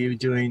Niji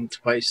doing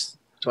twice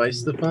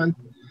the fun.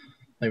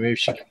 Like maybe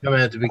she can come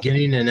at the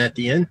beginning and at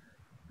the end.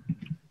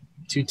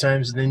 2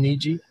 times the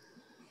Niji.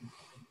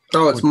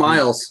 Oh, it's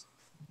Miles.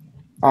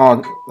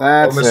 Oh,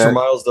 that's Mr. it.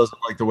 Miles doesn't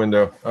like the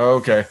window. Oh,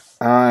 okay.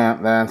 Oh, yeah,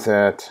 that's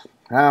it.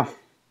 Well,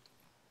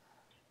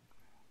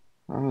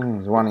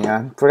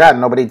 I forgot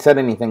nobody said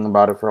anything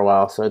about it for a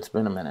while, so it's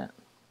been a minute.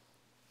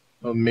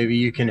 Well, maybe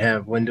you can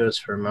have windows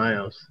for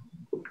Miles.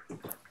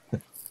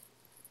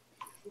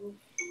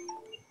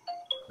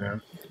 Yeah.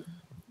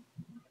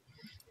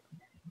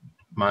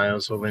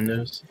 Miles with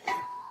windows.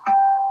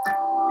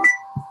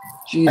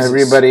 Jesus.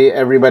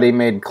 Everybody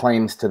made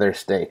claims to their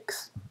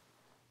steaks.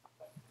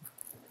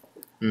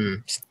 Hmm.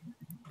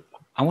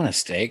 I want a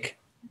steak.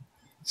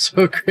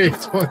 So great.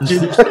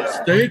 Did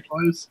steak?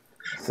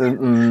 So,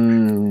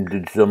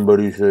 did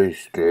somebody say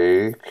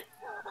steak?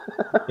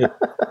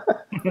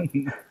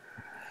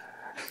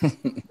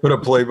 Put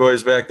up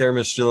Playboys back there,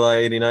 Miss July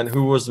 89.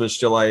 Who was Miss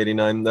July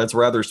 89? That's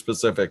rather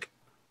specific.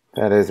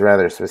 That is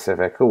rather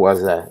specific. Who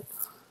was that?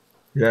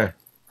 Yeah.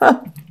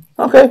 Huh.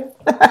 Okay.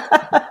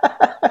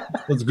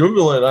 Let's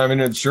Google it. I mean,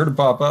 it's sure to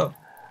pop up.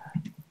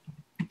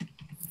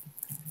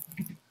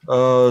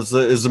 Is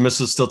the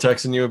missus still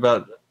texting you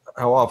about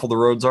how awful the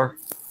roads are?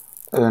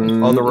 On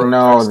the road?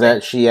 No,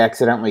 that she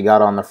accidentally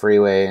got on the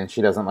freeway and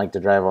she doesn't like to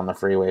drive on the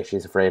freeway.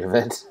 She's afraid of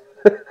it.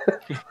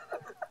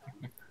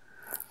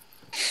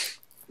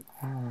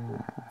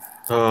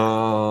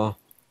 Well,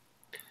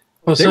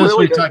 They since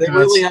really, we talked they about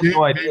really have steak,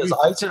 no ideas.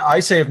 I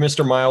say if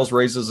Mr. Miles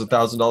raises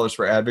 $1,000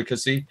 for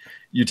advocacy,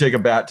 you take a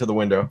bat to the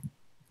window.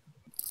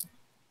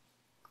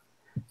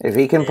 If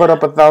he can put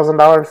up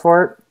 $1,000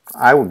 for it,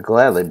 I would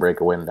gladly break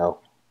a window.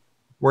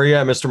 Where you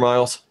at, Mr.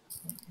 Miles?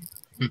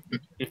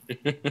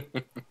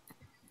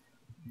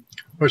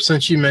 or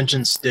since you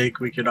mentioned steak,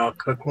 we could all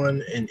cook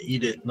one and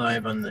eat it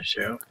live on the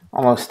show.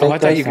 Oh, steak I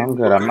thought does you sound could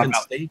good. I'm talk not,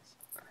 about steaks?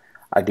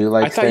 I do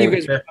like I thought steak. you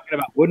guys were talking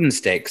about wooden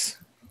steaks.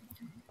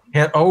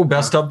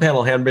 Best tub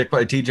panel, hand baked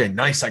by TJ.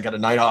 Nice. I got a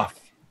night off.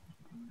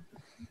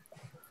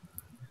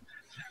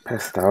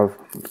 Pissed off.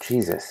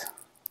 Jesus.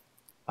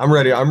 I'm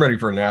ready. I'm ready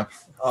for a nap.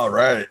 All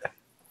right.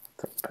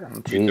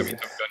 Jesus.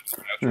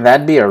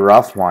 That'd be a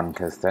rough one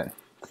because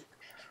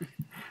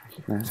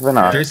there's been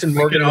a Jason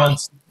Morgan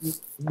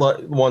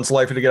wants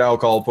Life to get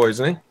alcohol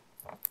poisoning.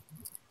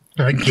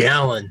 A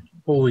gallon.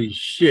 Holy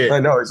shit. I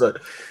know. It's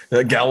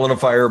a gallon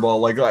of Fireball.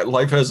 Like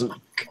Life hasn't,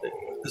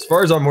 as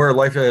far as I'm aware,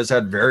 Life has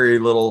had very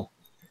little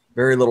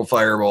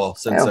Fireball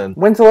since then.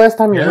 When's the last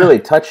time you really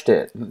touched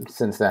it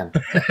since then?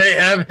 I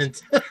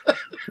haven't.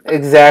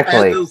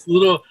 Exactly.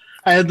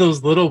 I had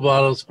those little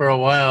bottles for a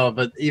while,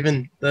 but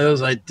even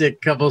those, I did a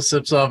couple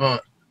sips off them.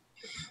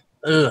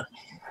 Ugh.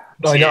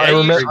 I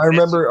know.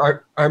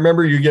 I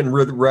remember you getting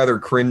rather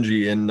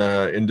cringy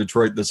in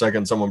Detroit the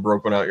second someone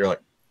broke one out. You're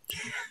like,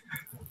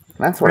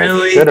 that's what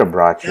I should have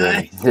brought you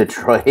in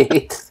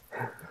Detroit.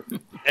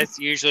 That's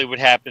usually what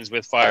happens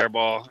with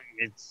Fireball.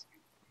 It's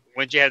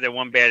once you have that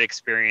one bad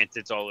experience,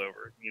 it's all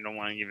over. You don't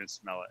want to even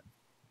smell it.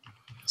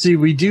 See,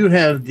 we do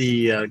have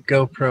the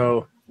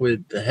GoPro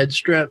with the head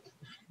strap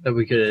that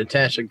we could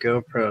attach a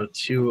GoPro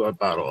to a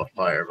bottle of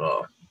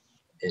Fireball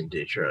in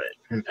Detroit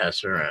and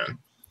pass it around.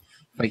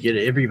 Like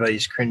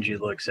everybody's cringy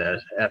looks at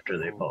after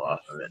they pull off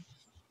of it.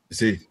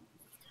 see,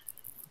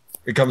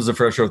 it comes to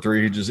Fresh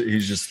 03. He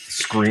just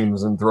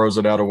screams and throws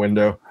it out a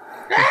window.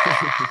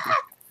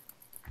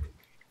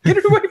 Get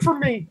it away from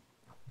me.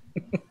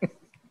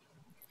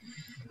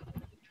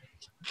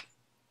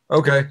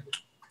 Okay.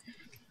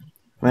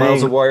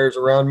 Miles of wires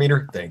around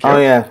meter. Thank you. Oh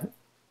yeah.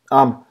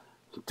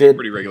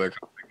 Pretty regular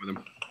contact with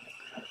him.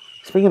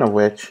 Speaking of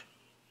which,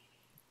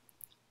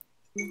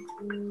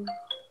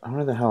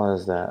 where the hell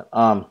is that?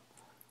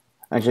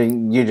 Actually,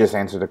 you just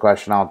answered the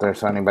question out there,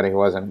 so anybody who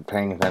wasn't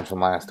paying attention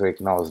last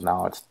week knows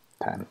now it's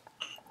 10.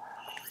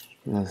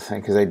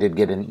 Because I did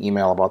get an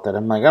email about that.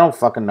 I'm like, I don't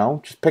fucking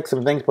know. Just pick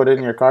some things, put it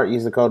in your cart,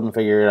 use the code, and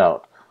figure it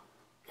out.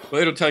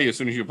 Well, it'll tell you as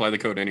soon as you apply the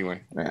code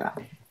anyway. Yeah.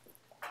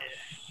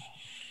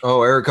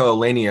 Oh, Erica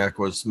Laniak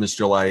was Miss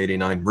July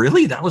 89.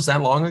 Really? That was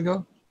that long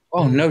ago?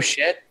 Oh, no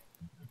shit.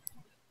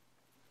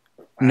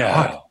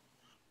 No.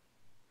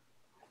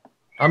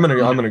 I'm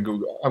gonna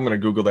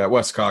Google that.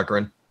 Wes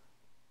Cochran.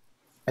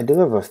 I do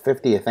have a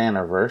 50th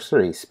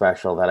anniversary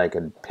special that I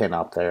could pin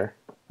up there.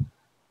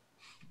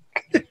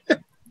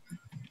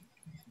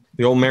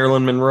 The old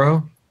Marilyn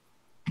Monroe.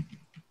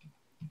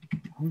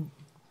 I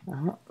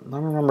don't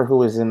remember who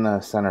was in the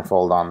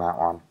centerfold on that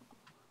one.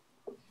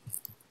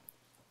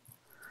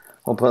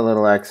 We'll put a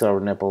little X over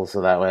nipples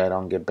so that way I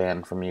don't get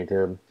banned from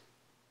YouTube.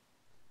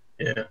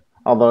 Yeah.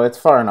 Although it's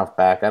far enough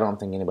back, I don't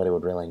think anybody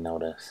would really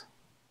notice.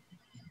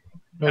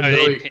 Well,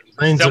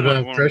 Someone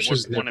about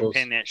precious want to nipples.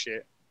 pin that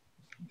shit.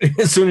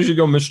 As soon as you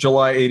go Miss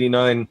July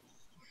 89,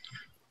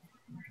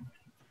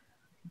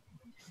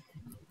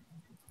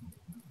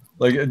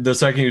 like the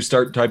second you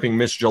start typing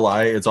Miss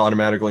July, it's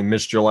automatically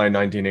Miss July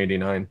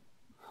 1989.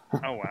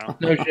 Oh wow.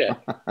 No shit.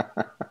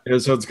 Yeah,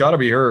 so it's got to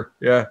be her.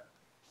 Yeah,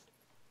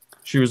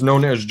 she was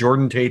known as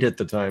Jordan Tate at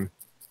the time.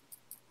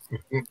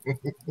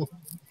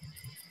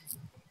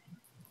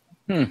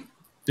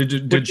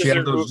 Did she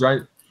have those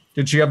giant?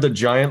 Did she have the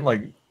giant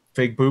like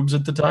fake boobs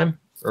at the time,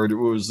 or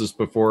was this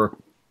before?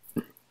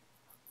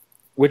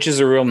 Which is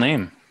her real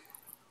name?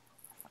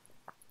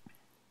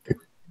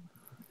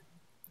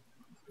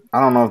 I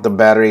don't know if the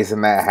batteries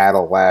in that hat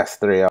will last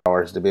 3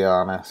 hours, to be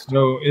honest.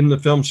 No, in the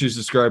film she's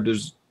described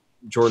as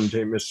Jordan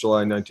Tate, Miss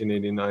July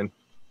 1989.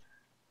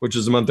 which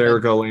is the month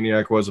Erica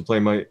Laniak was a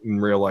playmate in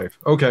real life.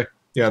 Okay.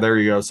 Yeah, there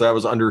you go. So that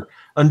was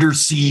Under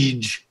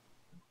Siege.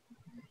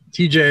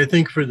 TJ, I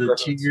think for the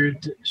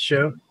tiered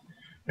show,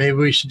 maybe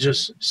we should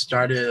just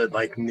start it at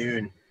like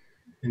noon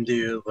and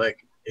do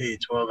like a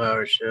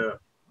 12-hour show.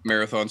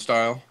 Marathon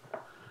style.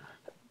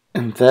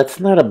 And that's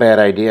not a bad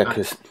idea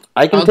because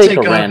I'll take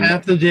off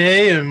half the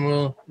day and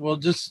we'll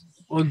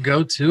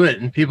go to it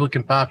and people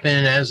can pop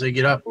in as they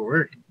get off of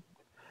work.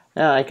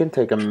 Yeah, I can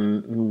take a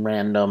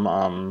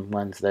random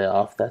Wednesday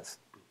off. That'd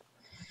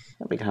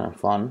be kind of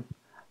fun.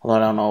 Although I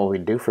don't know what we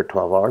do for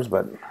 12 hours,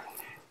 but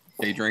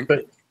Day drink.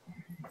 But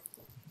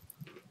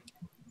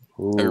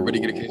everybody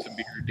get a case of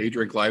beer. Day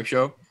drink live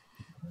show.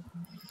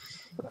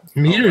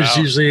 Meter's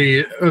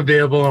usually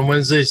available on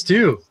Wednesdays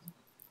too.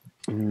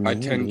 I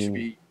tend to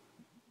be.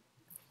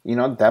 You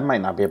know, that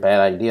might not be a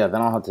bad idea.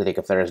 Then I'll have to take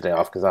a Thursday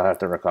off because I'll have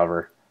to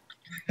recover.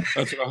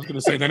 That's what I was going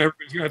to say. Then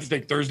everybody's going to have to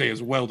take Thursday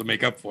as well to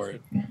make up for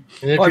it. And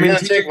if you're going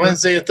to take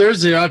Wednesday or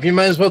Thursday off, you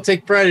might as well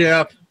take Friday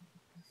off.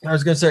 I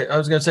was gonna say,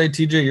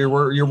 TJ,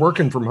 you're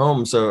working from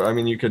home, so I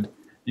mean, you could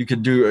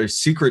do a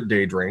secret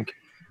day drink,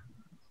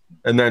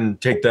 and then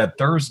take that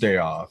Thursday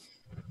off.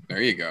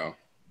 There you go.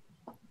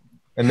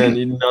 And then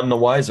you're none the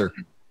wiser.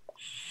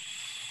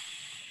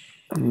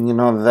 You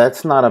know,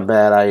 that's not a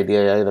bad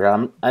idea either.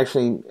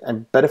 I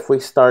bet if we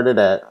started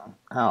at,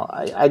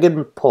 I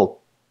could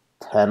pull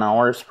 10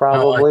 hours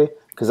probably,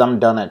 because I'm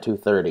done at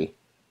 2:30.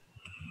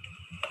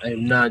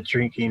 I'm not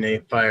drinking a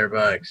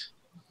firebox.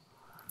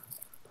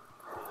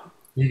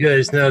 You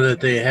guys know that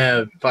they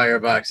have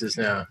fireboxes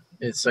now.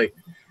 It's like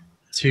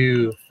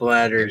 2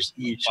 bladders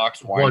each,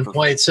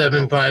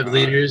 1.75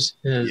 liters,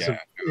 and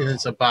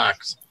it's a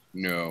box.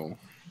 No.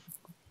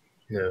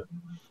 No.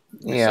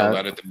 They sell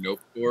that at the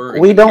Nope store.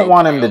 We don't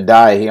want him to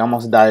die. He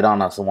almost died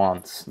on us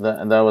once.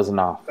 That was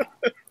enough.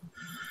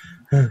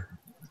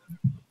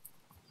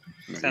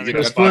 Sounds like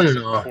a box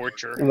of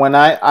torture. When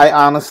I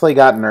honestly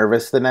got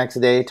nervous the next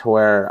day to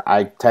where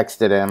I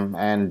texted him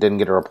and didn't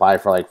get a reply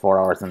for like 4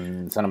 hours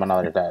and sent him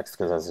another text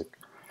because I was like,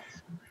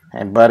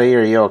 "Hey buddy,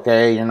 are you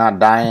okay? You're not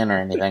dying or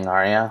anything,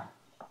 are you?"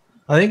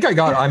 I think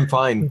I'm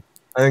fine.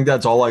 I think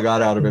that's all I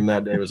got out of him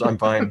that day was I'm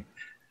fine.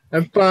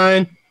 I'm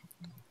fine.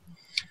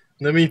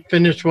 Let me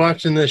finish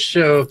watching this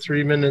show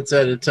 3 minutes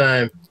at a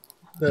time.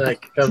 Then I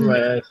can cover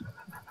my eyes.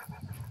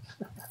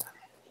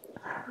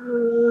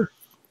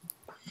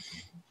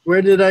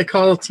 Where did I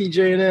call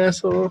TJ an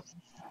asshole?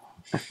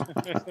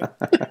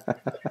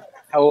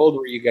 How old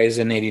were you guys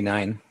in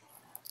 '89?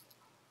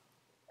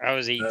 I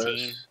was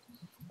 18.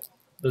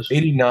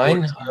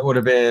 89? I would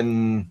have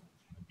been.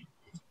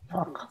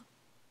 Fuck.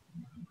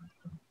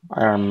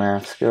 Iron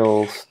Man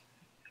skills.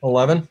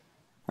 11.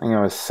 I think it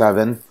was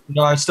 7.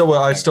 No, I still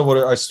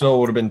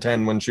would have been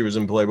 10 when she was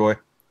in Playboy.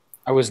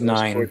 I was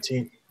 9.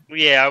 14.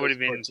 Yeah, I would have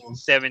been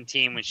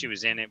 17 when she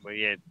was in it, but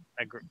yeah,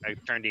 I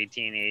turned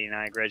 18 in '89.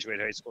 I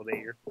graduated high school that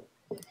year.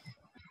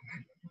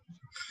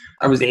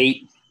 I was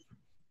 8.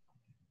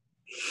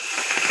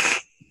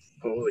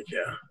 Holy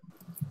cow.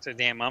 So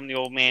damn, I'm the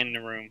old man in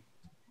the room.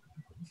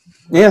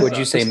 Yeah. Would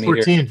you say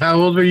 14? How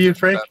old were you,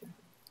 Frank?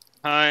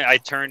 I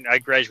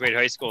graduated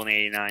high school in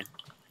 '89.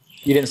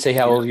 You didn't say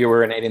how old you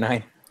were in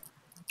 '89.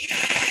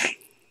 Yeah,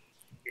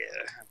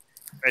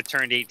 I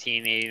turned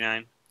 18 in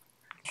 '89.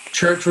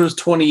 Church was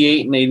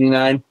 28 in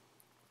 '89.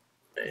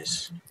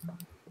 Nice.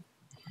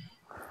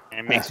 And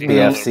it makes me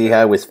BFC,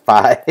 I was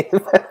 5.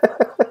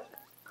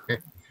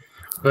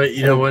 But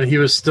you know what he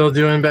was still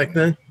doing back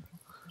then?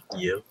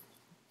 Yep.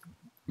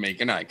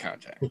 Making eye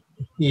contact.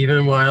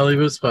 Even while he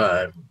was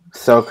 5.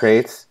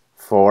 Socrates,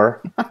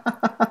 4.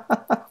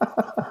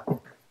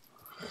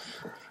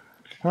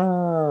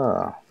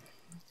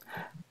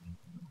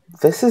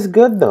 This is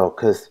good though,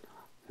 because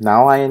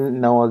now I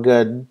know a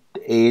good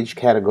age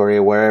category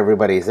where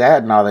everybody's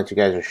at now that you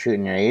guys are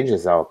shooting your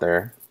ages out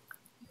there.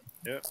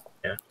 Yeah.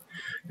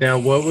 Now,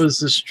 what was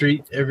the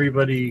street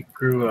everybody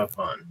grew up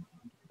on?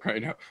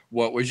 Right now,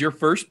 what was your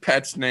first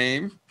pet's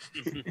name?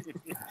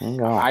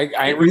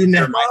 I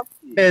remember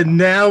and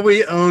now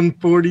we own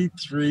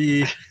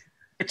 43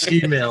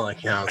 Gmail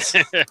accounts.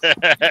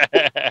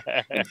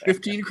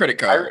 15 credit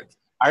cards.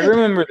 I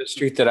remember the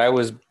street that I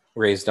was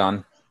raised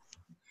on.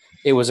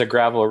 It was a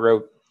gravel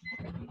road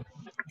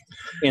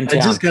in town.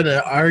 I just got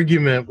an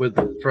argument with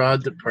the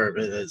fraud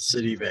department at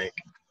Citibank.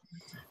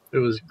 It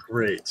was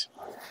great.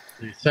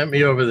 They sent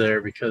me over there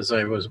because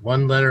I was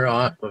one letter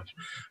off of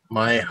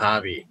my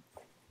hobby.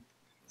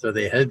 So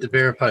they had to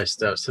verify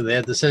stuff. So they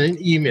had to send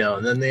an email,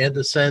 and then they had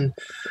to send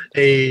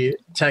a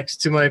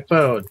text to my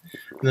phone.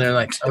 And they're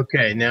like,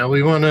 okay, now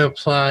we want to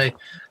apply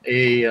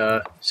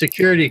a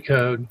security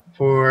code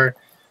for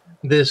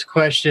this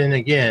question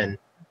again.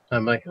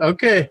 I'm like,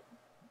 okay.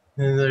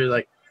 And they're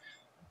like,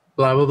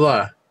 blah, blah,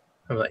 blah.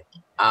 I'm like,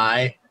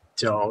 I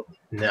don't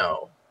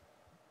know.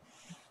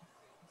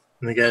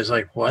 And the guy's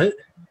like, what?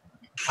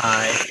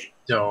 I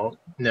don't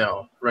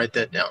know. Write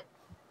that down.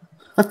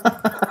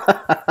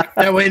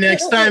 That way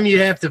next time you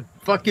have to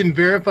fucking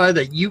verify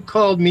that you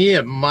called me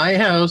at my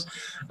house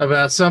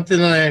about something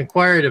that I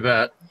inquired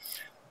about.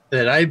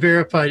 that I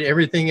verified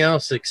everything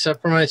else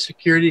except for my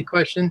security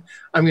question,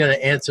 I'm going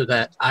to answer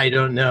that I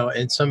don't know.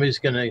 And somebody's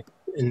going to,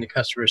 in the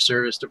customer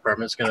service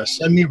department, is going to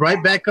send me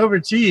right back over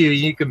to you.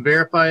 You can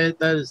verify it.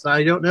 That is,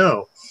 I don't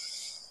know.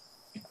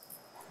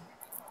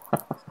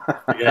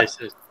 Guys,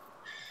 it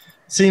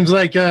seems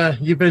like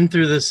you've been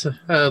through this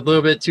a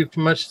little bit too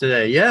much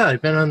today. Yeah,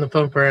 I've been on the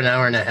phone for an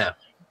hour and a half.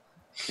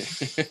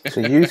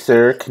 So you,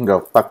 sir, can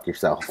go fuck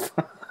yourself.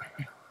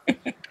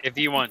 If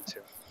you want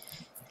to.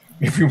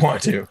 If you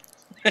want to.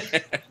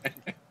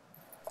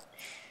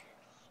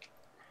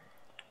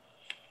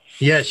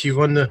 Yes, you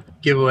won the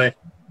giveaway.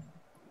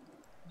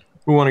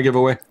 Who want to give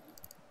away?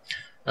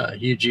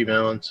 Huge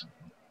melons.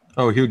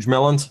 Oh, huge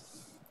melons?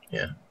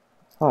 Yeah.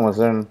 Oh, was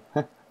there?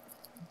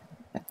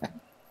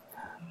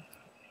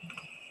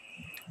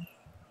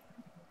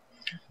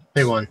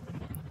 They won.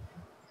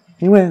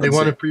 You win. They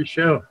won a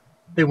pre-show.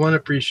 They won a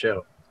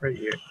pre-show right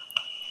here.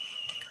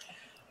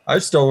 I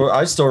still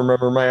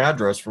remember my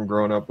address from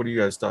growing up. What are you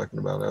guys talking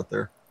about out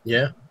there?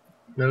 Yeah,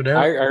 no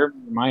doubt. I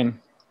remember mine.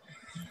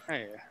 Oh,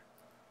 yeah.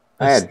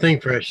 That's the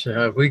thing, Fresh.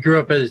 We grew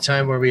up at a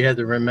time where we had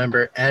to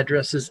remember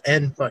addresses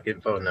and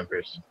fucking phone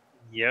numbers.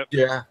 Yep.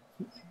 Yeah.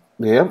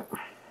 Yep.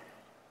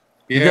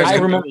 Yeah, I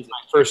remember my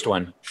first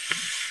one.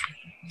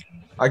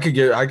 I could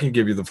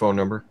give you the phone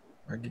number.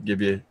 I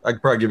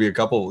could probably give you a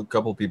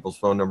couple people's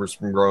phone numbers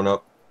from growing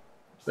up.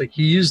 Like,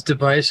 you use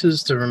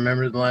devices to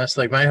remember the last,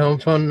 like my home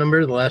phone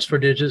number, the last 4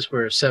 digits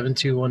were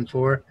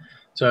 7214.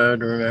 So I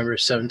would remember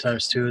 7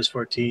 times 2 is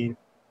 14.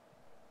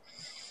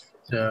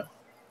 So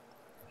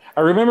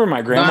I remember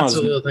my grandma's lots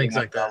of little things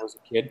like that. I was a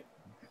kid.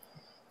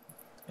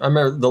 I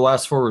remember the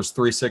last 4 was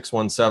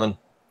 3617.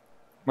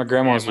 My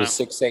grandma's was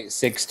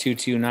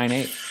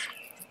 6862298.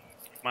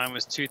 Mine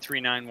was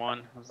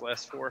 2391. Was the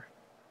last 4.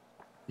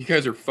 You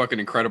guys are fucking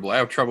incredible. I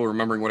have trouble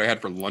remembering what I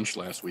had for lunch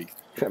last week.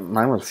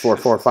 Mine was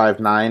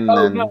 4459. Oh,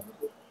 Then no.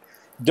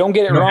 Don't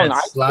get it wrong. I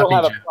still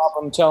have a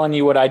problem telling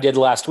you what I did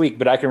last week,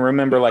 but I can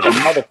remember like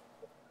another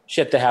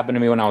shit that happened to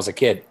me when I was a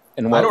kid.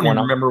 And I don't even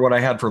remember what I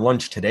had for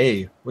lunch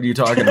today. What are you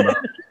talking about?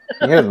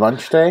 you had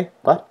lunch day?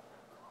 What?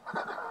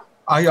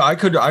 I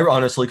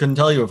honestly couldn't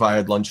tell you if I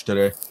had lunch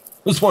today. It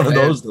was one of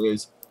those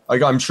days.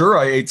 Like, I'm sure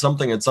I ate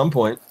something at some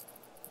point.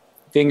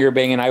 Finger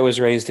banging. I was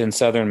raised in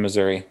southern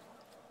Missouri.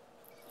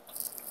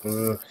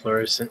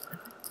 Fluorescent.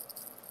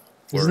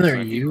 Isn't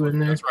there you in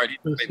there? That's right.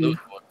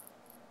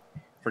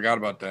 Forgot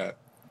about that.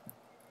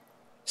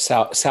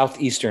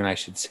 Southeastern, I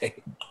should say.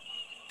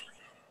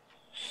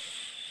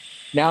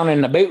 Down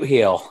in the boot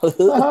hill.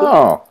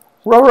 Oh,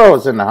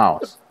 Roro's in the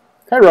house.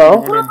 Hey,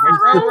 Ro.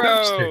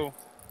 Roro!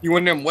 You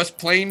one of them West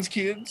Plains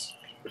kids?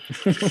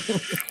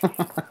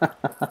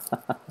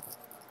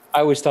 I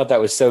always thought that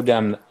was so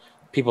dumb.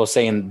 People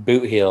saying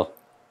boot hill.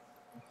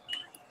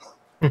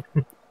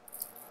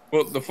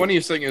 Well, the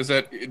funniest thing is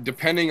that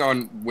depending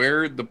on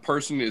where the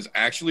person is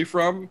actually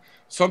from,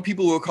 some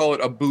people will call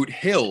it a boot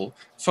hill.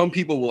 Some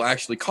people will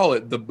actually call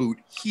it the boot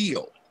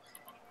heel.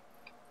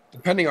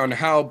 Depending on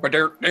how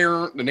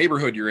the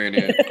neighborhood you're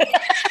in.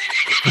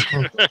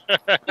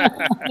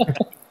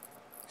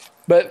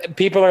 But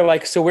people are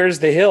like, so where's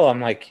the hill?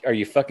 I'm like, are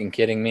you fucking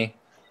kidding me?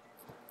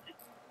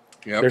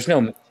 Yep.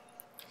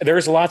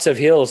 There's lots of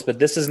hills, but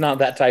this is not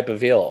that type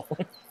of hill.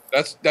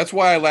 That's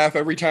why I laugh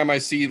every time I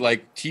see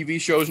like TV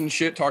shows and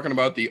shit talking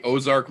about the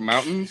Ozark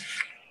Mountains.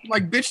 I'm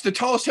like, bitch, the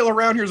tallest hill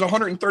around here is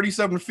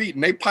 137 feet,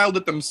 and they piled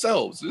it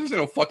themselves. There's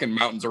no fucking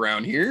mountains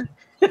around here.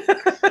 I've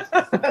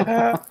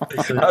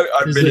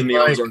been in the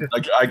Ozark.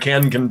 I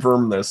can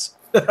confirm this.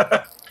 Is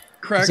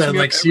that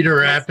like Cedar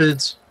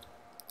Rapids?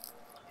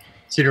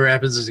 Cedar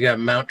Rapids has got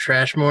Mount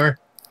Trashmore.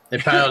 They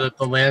piled up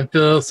the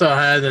landfill so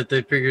high that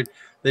they figured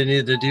they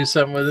needed to do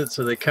something with it,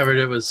 so they covered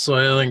it with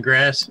soil and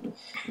grass.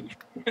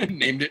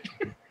 Named it.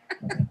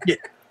 Yeah.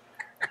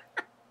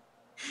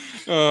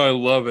 Oh, I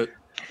love it.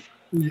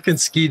 You can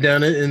ski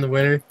down it in the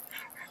winter.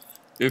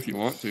 If you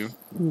want to.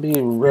 Be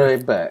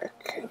right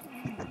back.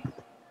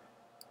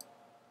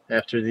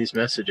 After these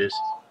messages.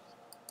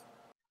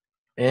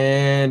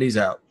 And he's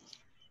out.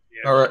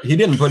 Yeah. All right. He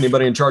didn't put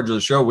anybody in charge of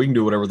the show. We can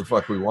do whatever the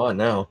fuck we want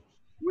now.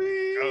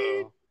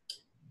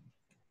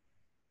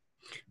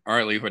 All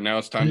right, Leaf, but now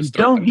it's time to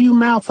start. Don't you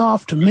mouth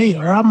off to me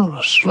or I'm going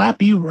to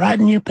slap you right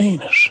in your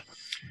penis.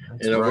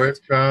 And a word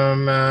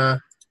from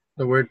the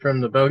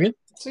Bogan.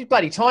 She's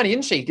bloody tiny,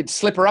 isn't she? You could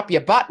slip her up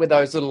your butt with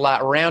those little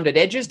rounded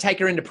edges, take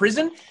her into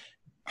prison,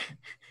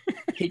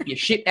 keep your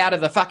shit out of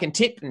the fucking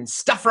tip and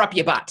stuff her up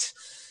your butt.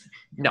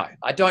 No,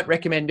 I don't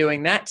recommend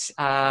doing that.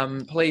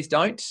 Please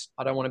don't.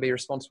 I don't want to be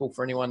responsible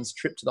for anyone's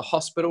trip to the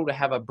hospital to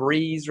have a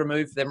breeze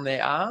removed from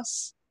their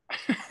ass.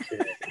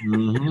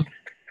 Mm-hmm.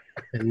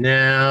 And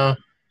now,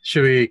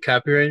 should we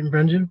copyright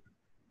infringe him?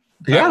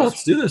 Yeah,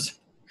 let's do this.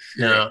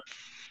 No,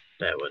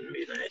 that wouldn't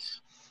be nice.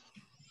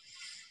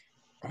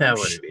 That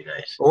wouldn't be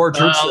nice. Or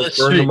church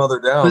burn the mother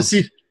down.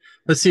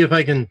 Let's see if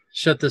I can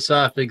shut this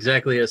off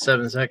exactly at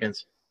 7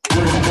 seconds.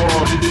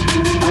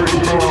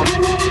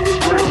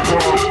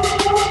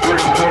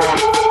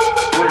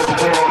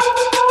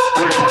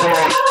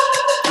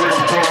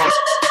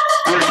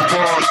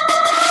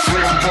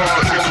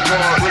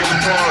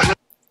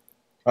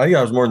 I think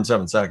that was more than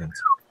 7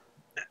 seconds.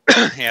 Yeah,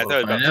 I thought it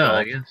was about I know,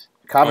 I 12. guess.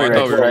 Copyright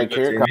thought we were strike.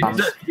 doing Here good. it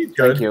comes. He's Thank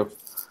good. you.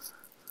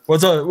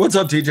 What's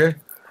up, TJ?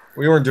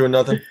 We weren't doing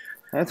nothing.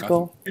 That's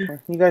cool.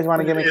 You guys want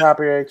to give me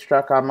copyright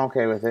struck? I'm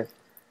okay with it.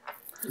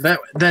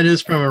 That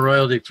is from a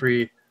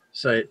royalty-free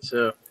site,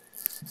 so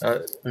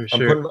I'm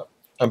sure.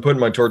 I'm putting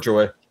my torch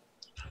away.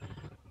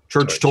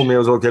 Church told me I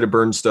was okay to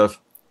burn stuff.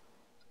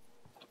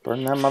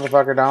 Burn that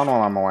motherfucker down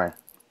while I'm away.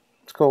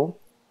 It's cool.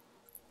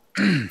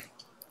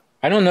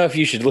 I don't know if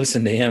you should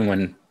listen to him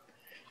when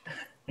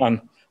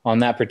on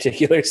that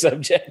particular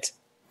subject.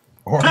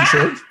 Orange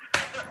church?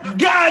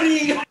 Got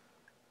him!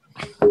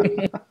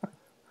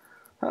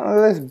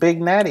 Oh, this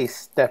big natty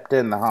stepped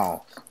in the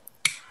house.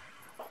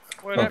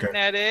 What Okay. up,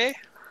 Natty?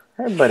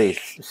 Everybody's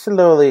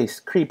slowly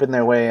creeping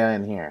their way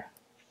in here.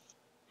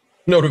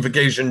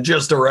 Notification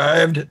just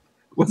arrived.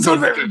 What's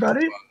up,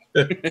 everybody?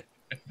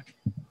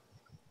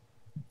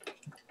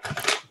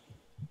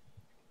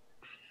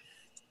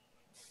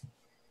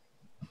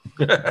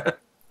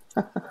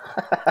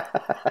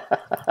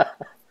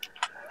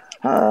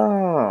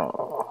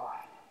 Oh.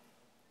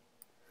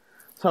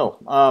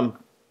 So,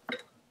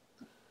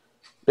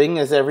 being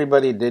as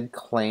everybody did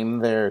claim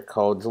their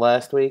codes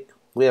last week,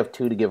 we have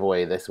 2 to give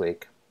away this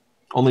week.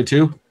 Only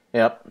 2?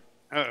 Yep.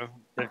 Uh-oh.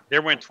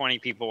 There went 20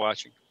 people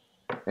watching.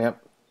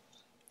 Yep.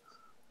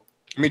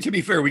 I mean, to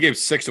be fair, we gave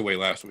 6 away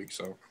last week,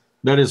 so.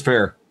 That is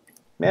fair.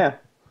 Yeah.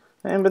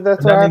 But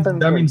that's And what that, means, happens.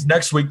 that means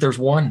next week there's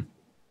 1.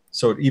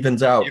 So it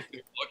evens out If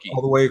they're lucky.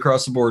 all the way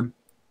across the board.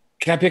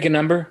 Can I pick a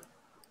number?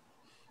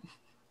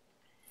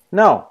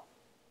 No.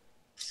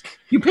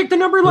 You picked the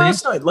number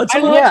last night. Let's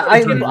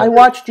I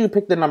watched you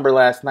pick the number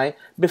last night.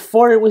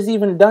 Before it was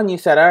even done, you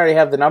said, I already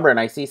have the number, and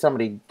I see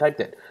somebody typed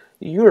it.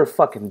 You're a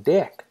fucking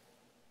dick.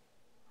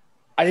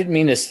 I didn't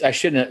mean this. I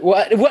shouldn't have.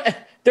 What?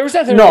 There was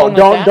nothing No, wrong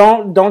with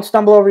that. don't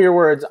stumble over your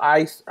words.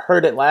 I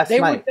heard it last They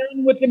night. were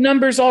done with the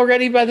numbers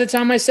already by the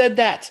time I said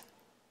that.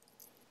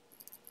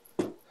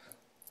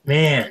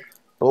 Man.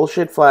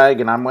 Bullshit flag,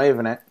 and I'm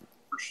waving it.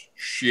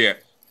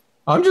 Shit.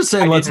 I'm just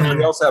saying, let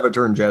somebody else have a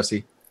turn,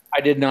 Jesse. I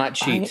did not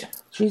cheat.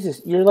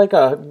 Jesus, you're like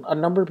a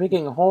number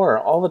picking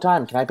whore all the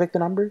time. Can I pick the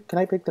number? Can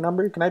I pick the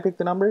number? Can I pick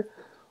the number?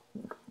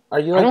 Are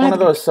you like one of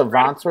those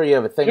savants where you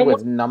have a thing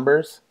with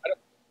numbers?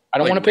 I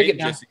don't want to pick it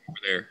now. Jesse over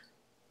there.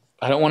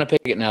 I don't want to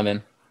pick it now.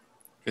 Then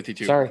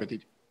 52. Sorry.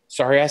 52.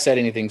 Sorry, I said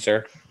anything,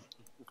 sir.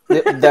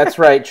 That's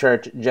right,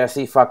 Church.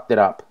 Jesse fucked it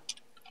up.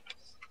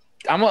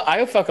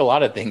 I fuck a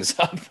lot of things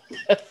up.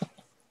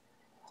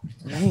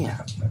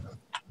 Man.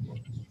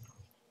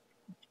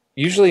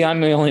 Usually, I'm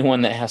the only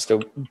one that has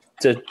to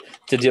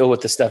deal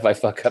with the stuff I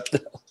fuck up.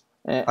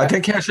 Though. I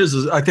think Hash is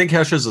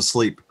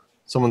asleep.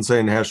 Someone's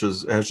saying Hash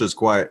is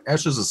quiet.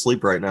 Hash is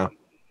asleep right now.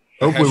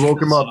 Oh, we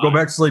woke him up. Go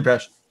back to sleep,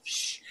 Hash.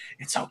 Shh,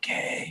 it's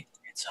okay.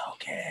 It's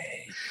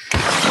okay.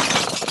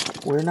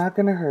 We're not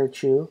gonna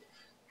hurt you.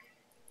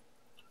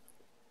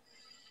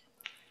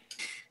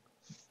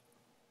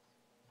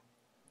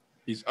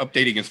 He's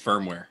updating his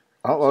firmware.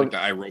 Oh, well, It's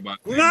like the iRobot.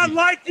 We're not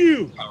like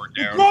you. Powered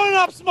down.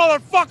 Grown-ups,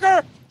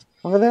 motherfucker.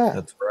 look at that.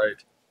 That's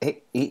right.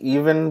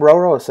 Even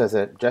Roro says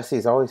it.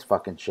 Jesse's always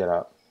fucking shit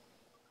up.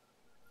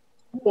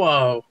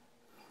 Whoa.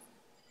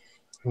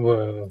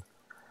 Whoa.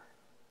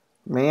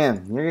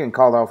 Man, you're getting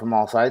called out from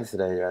all sides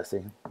today,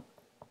 Jesse.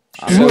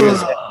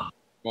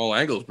 All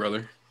angles,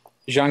 brother.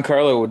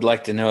 Giancarlo would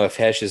like to know if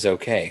Hesh is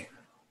okay.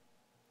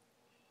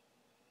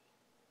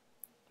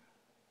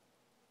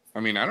 I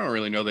mean, I don't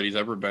really know that he's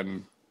ever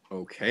been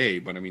okay,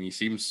 but I mean, he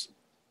seems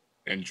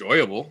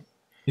enjoyable.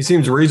 He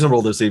seems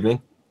reasonable this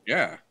evening.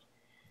 Yeah.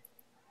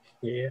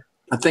 Yeah.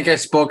 I think I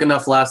spoke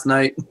enough last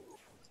night.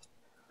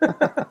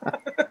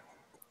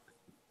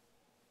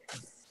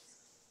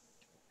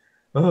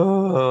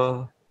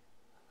 Uh,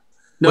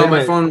 No, Wait a my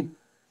minute. phone,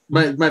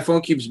 my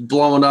phone keeps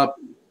blowing up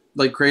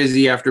like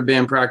crazy after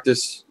band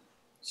practice,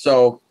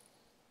 so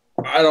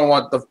I don't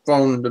want the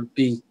phone to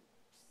be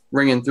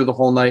ringing through the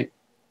whole night.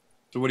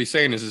 So what he's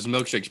saying is his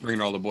milkshake's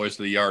bringing all the boys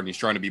to the yard, and he's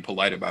trying to be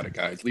polite about it,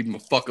 guys. Leave him the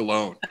fuck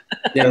alone.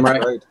 Damn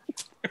that's right.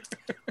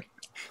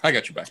 I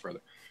got your back,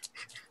 brother.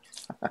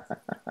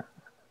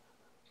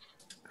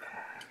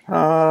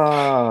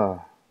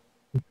 Oh.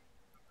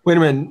 Wait a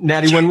minute,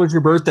 Natty. When was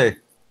your birthday?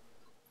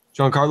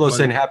 Giancarlo's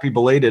saying happy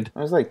belated. It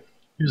was like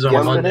He was on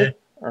yesterday Monday.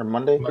 or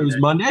Monday? It was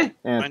Monday.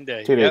 Yeah,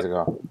 Monday, 2 days yep.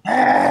 ago.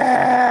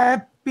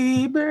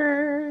 Happy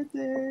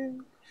birthday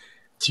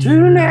To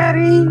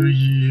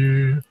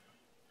you.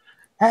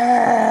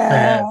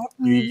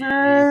 Happy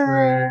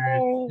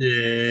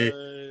birthday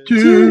to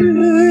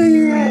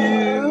you.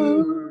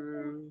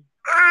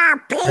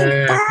 Happy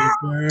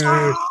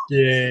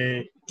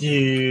birthday,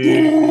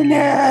 dear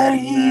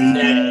Natty.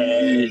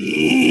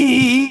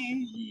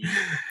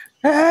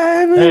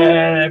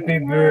 Happy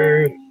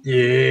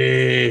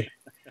birthday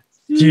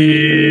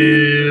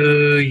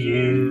to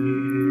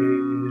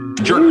you.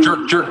 Jerk,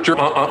 jerk, jerk, jerk.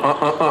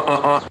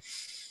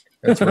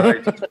 That's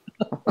right.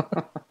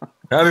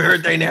 Happy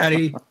birthday,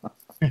 Natty.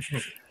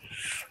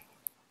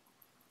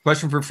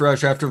 Question for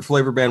Fresh: after the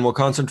flavor ban, will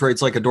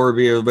concentrates like Adore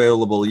be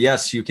available?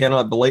 Yes, you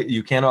cannot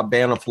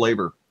ban a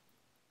flavor.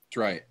 That's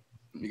right.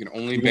 You can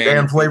only You can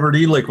ban flavored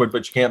e-liquid,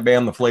 but you can't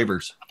ban the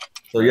flavors.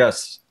 So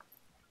yes.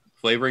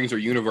 Flavorings are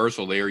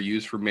universal. They are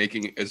used for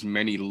making as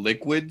many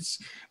liquids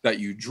that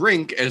you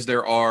drink as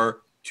there are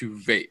to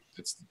vape.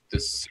 It's the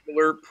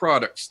similar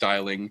product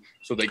styling,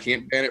 so they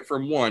can't ban it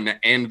from one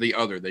and the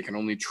other. They can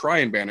only try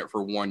and ban it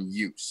for one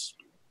use.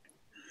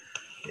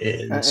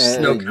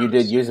 You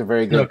did use a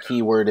very good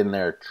keyword in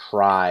there,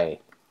 try.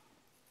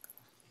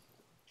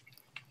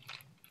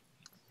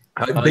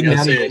 Big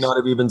Natty may not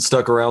have even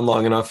stuck around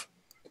long enough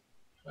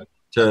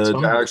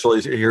to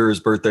actually hear his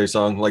birthday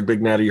song. Like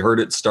Big Natty heard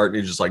it start and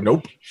he's just like,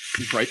 nope.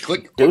 Right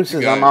click.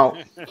 Deuces, I'm out.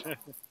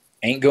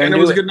 Ain't going and to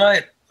it was it. a good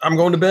night. I'm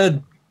going to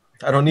bed.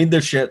 I don't need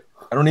this shit.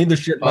 I don't need this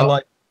shit in my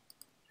life.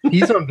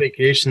 He's on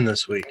vacation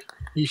this week.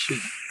 He should.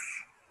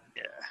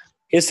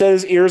 It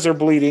says ears are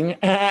bleeding.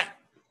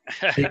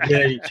 Big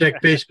Daddy,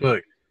 check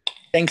Facebook.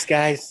 Thanks,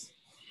 guys.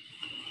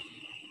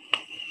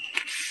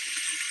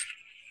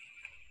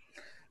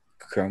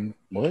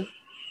 What?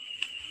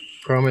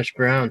 Chromish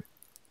brown.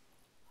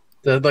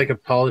 Is that like a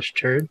polished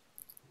turd?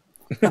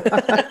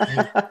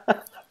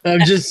 I'm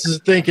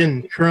just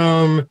thinking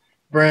chrome,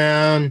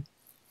 brown.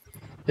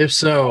 If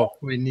so,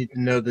 we need to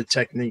know the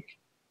technique.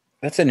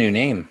 That's a new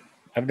name.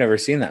 I've never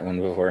seen that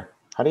one before.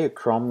 How do you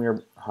chrome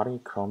your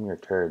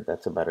turd?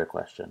 That's a better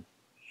question.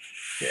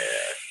 Yeah.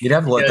 You'd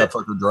have to let that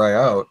fucker dry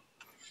out.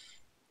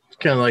 It's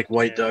kind of like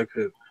white dog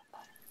poop.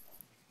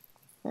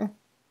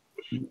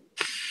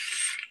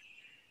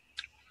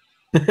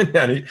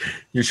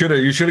 You should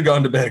have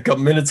gone to bed a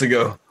couple minutes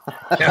ago.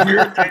 Happy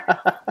birthday.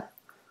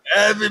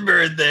 Happy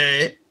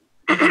birthday.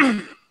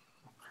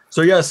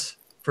 So yes,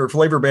 for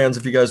flavor bans,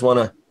 if you guys want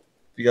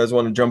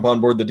to jump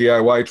on board the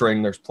DIY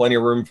train, there's plenty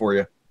of room for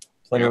you.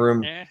 Plenty of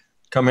room. Yeah.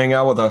 Come hang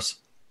out with us.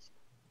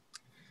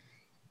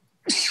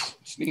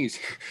 Sneeze.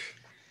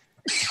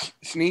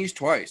 Sneeze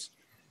twice.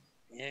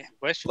 Yeah.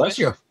 Bless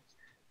you.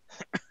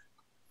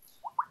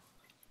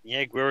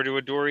 Yeah, go over to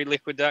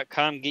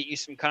adoreliquid.com, get you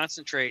some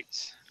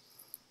concentrates.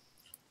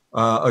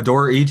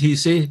 Adore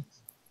ETC.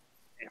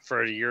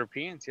 For the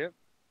Europeans, yep.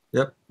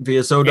 Yep.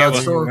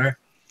 VSO.store.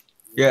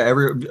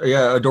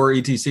 Adore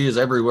ETC is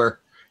everywhere.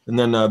 And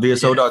then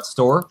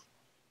VSO.store.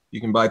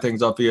 You can buy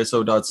things off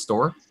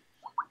VSO.store.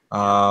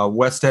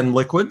 West End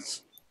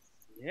Liquids.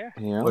 Yeah.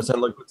 West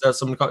End Liquids has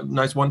some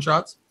nice one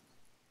shots.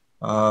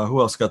 Who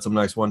else got some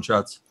nice one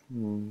shots?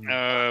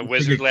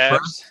 Wizard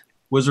Labs.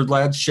 Wizard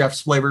Labs,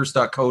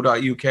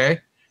 chefsflavors.co.uk.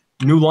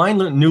 New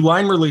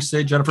line release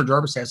today. Jennifer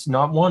Jarvis has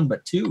not one,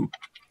 but two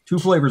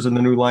flavors in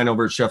the new line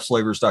over at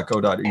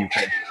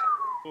chefsflavors.co.uk.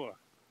 Cool.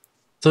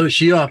 So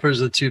she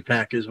offers a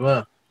 2-pack as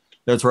well.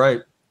 That's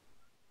right.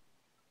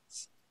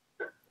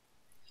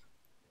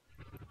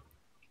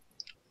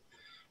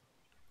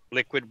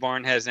 Liquid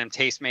Barn has them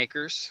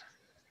tastemakers.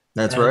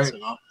 That's right.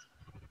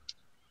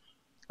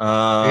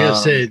 I gotta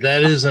say,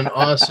 that is an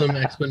awesome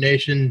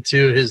explanation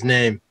to his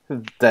name.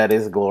 That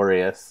is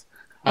glorious.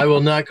 I will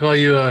not call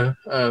you a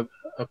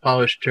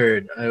polished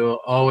turd. I will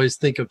always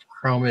think of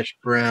chromish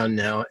brown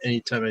now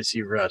anytime I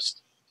see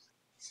rust.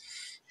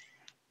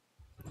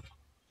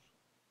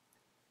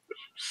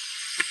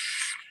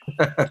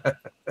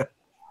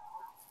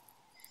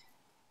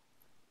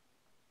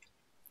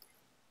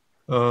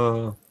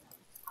 uh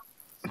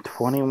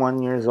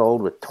 21 years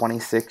old with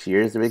 26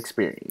 years of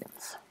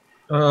experience.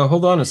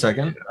 Hold on a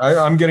second.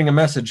 I'm getting a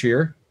message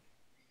here.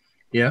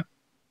 Yeah.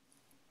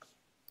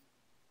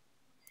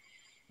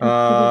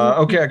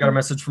 Okay, I got a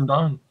message from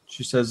Dawn.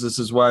 She says, this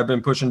is why I've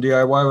been pushing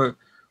DIY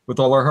with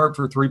all our heart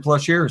for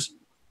 3+ years.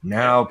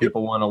 Now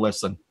people want to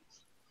listen.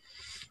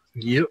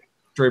 Yep.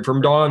 Straight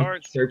from Dawn.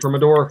 Straight from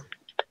Adore.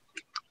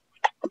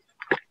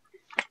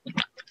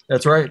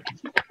 That's right.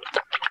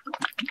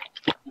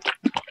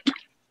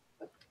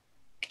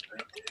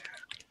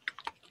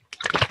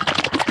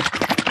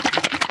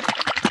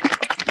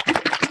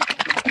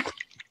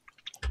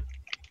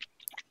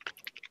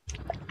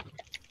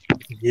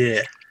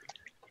 Yeah.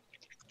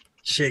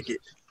 Shake it.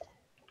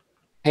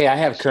 Hey, I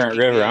have Current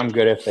River. I'm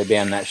good if they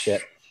ban that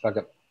shit. Fuck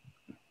it.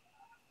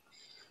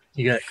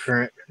 You got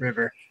Current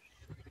River.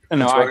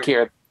 No, I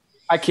care.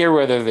 I care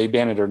whether they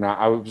ban it or not.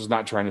 I was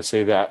not trying to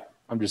say that.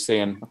 I'm just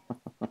saying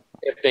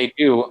if they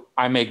do,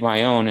 I make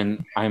my own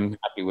and I'm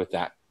happy with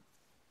that.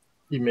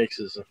 He makes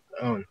his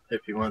own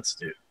if he wants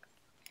to.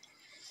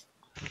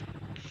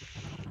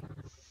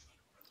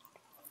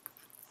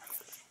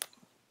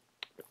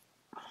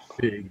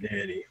 Big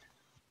Daddy.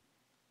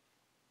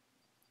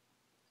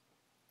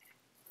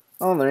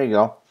 Oh, there you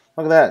go.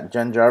 Look at that.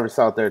 Jen Jarvis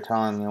out there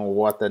telling you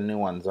what the new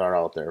ones are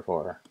out there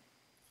for.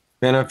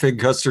 Banana Fig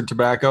Custard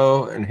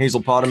Tobacco and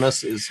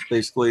Hazelpotamus is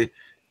basically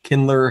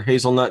Kindler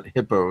Hazelnut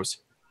Hippos.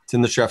 It's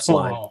in the chef's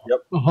line. Yep.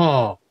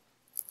 Oh.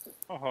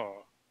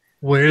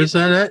 Where is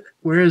that at?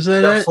 Where is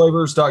that at?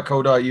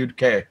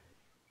 Chefsflavors.co.uk.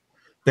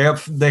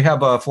 They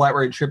have flat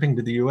rate shipping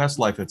to the U.S.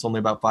 Life. It's only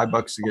about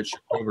 $5 to get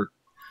shipped over.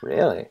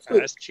 Really? Oh,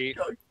 that's cheap.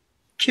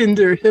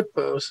 Kinder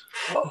Hippos.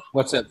 Oh.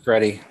 What's up,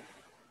 Freddie?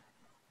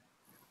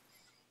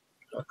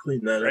 I'll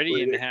clean that Ready up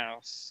in later. the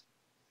house.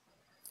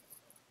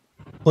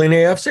 Clean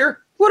AF's here.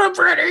 What up,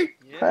 Freddie?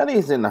 Yeah.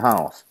 Freddie's in the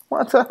house.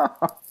 What's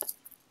up?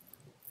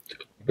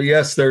 But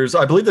yes,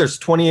 I believe there's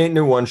 28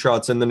 new one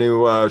shots in the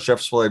new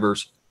Chef's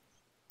Flavors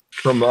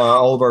from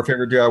all of our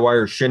favorite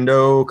DIYers: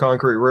 Shindo,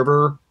 Concrete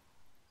River,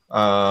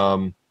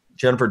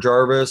 Jennifer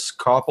Jarvis,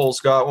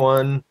 Koppel's got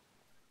one.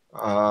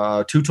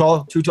 Too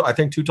Tall. I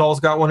think Too Tall's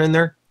got one in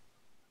there.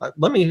 I'm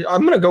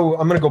gonna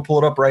go pull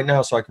it up right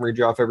now so I can read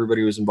you off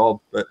everybody who's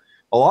involved. But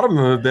a lot of them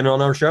have been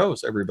on our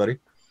shows. Everybody.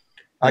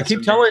 I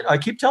keep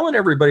telling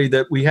everybody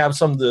that we have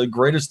some of the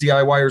greatest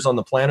DIYers on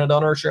the planet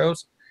on our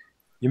shows.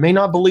 You may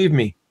not believe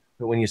me,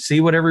 but when you see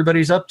what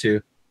everybody's up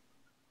to,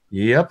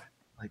 yep,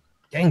 like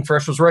dang,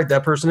 Fresh was right.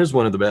 That person is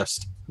one of the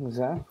best.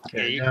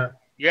 Exactly. Yeah,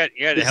 you had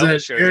a Is hell of a that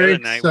show the other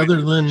Eric night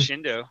Sutherland? with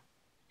Shindo.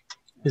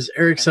 Is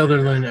Eric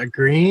Sutherland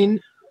agreeing,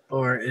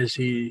 or is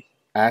he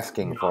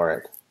Asking for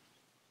it.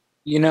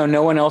 You know,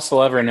 no one else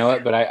will ever know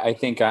it, but I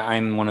think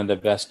I'm one of the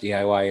best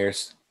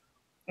DIYers.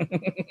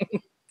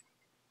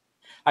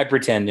 I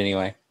pretend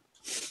anyway.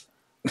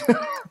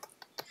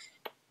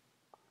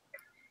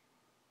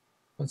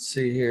 Let's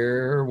see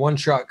here. One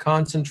shot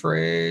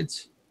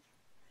concentrates.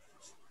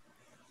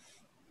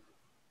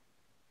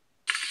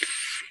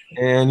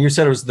 And you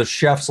said it was the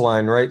chef's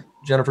line, right,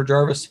 Jennifer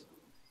Jarvis?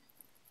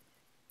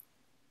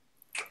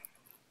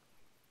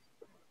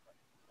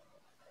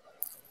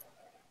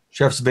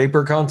 Chef's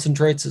Vapor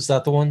concentrates, is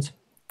that the ones?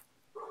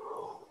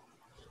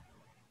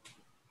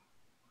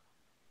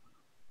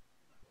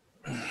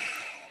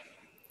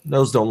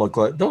 Those don't look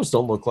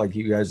like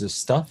you guys'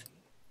 stuff.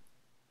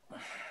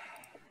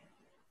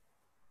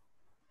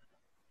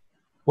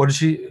 What did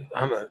she?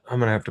 I'm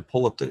gonna have to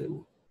pull up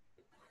the.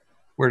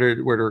 Where did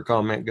her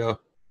comment go?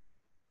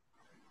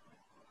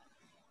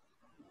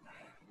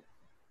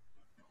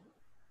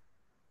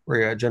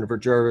 Where you at, Jennifer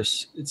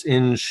Jarvis? It's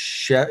in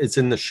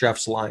the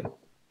chef's line.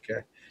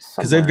 Okay,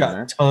 because they've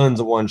got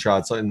tons of one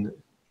shots in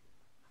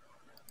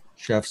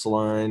chef's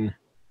line.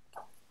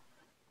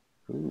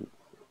 Ooh.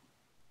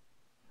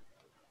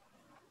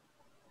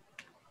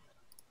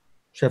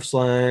 Chef's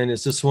line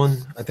is this one?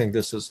 I think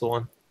this is the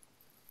one.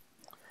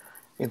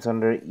 It's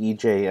under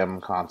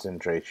EJM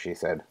concentrate, she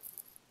said.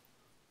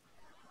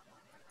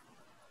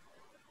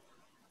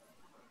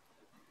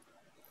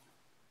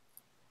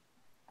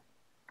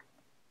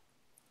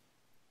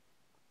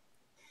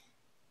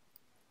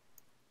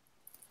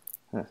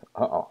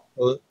 Uh-oh.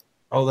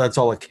 Oh, that's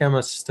all a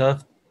chemist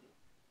stuff.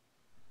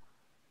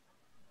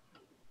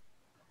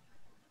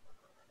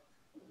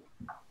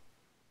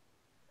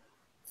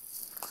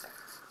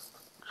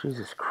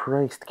 Jesus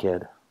Christ,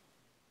 kid.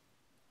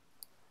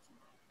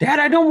 Dad,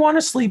 I don't want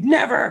to sleep.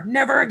 Never.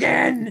 Never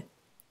again.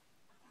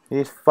 He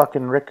just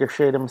fucking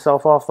ricocheted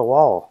himself off the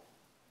wall.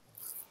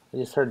 I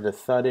just heard the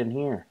thud in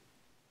here.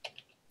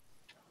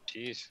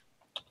 Jeez.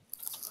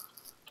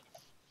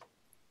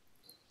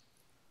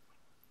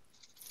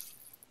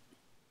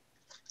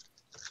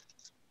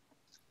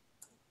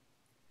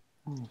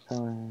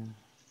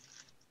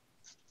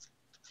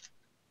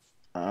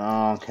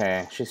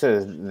 Okay, she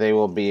says they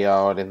will be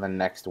out in the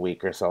next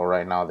week or so.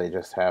 Right now, they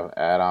just have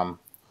Adam,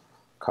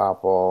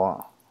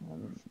 Koppel,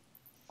 and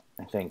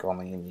I think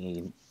only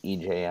need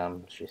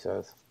EJM, she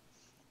says.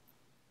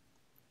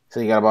 So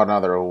you got about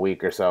another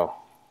week or so.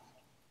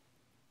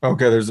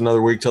 Okay, there's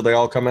another week till they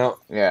all come out?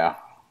 Yeah.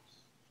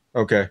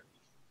 Okay.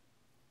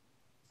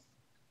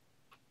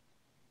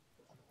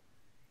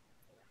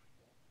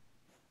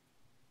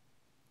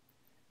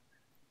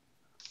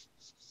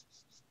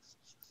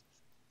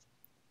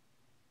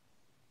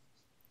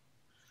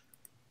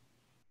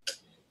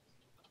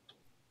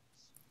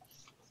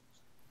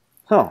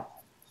 Huh.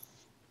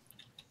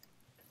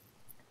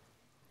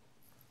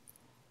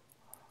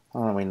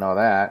 Well, we know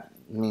that.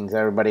 It means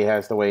everybody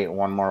has to wait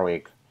one more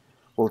week.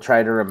 We'll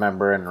try to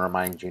remember and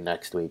remind you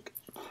next week.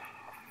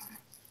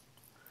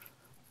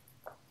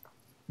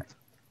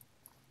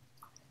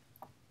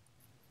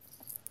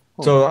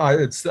 So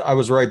I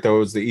was right though. It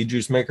was the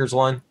e-juice makers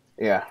line.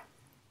 Yeah.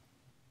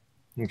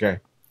 Okay.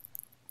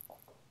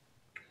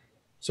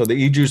 So the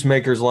e-juice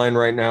makers line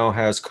right now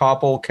has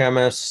Koppel,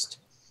 Chemist.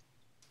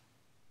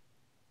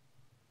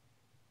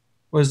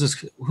 What is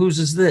this? Whose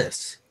is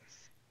this?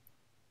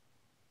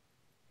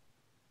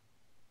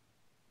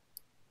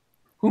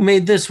 Who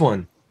made this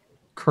one?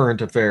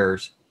 Current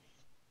Affairs.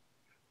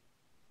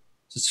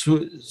 It's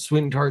a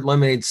sweet and tart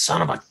lemonade.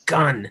 Son of a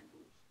gun.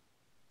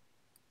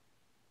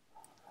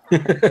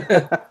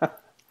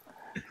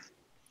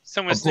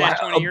 Someone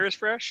snatched one of yours,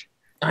 Fresh?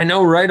 I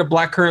know, right? A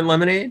blackcurrant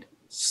lemonade?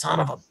 Son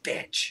of a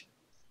bitch.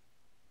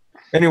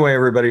 Anyway,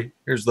 everybody,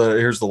 here's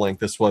the link.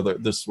 This is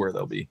where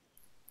they'll be.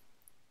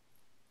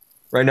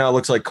 Right now, it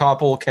looks like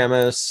Koppel,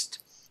 Chemist,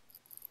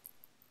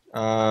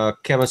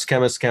 Chemist,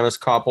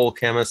 Koppel,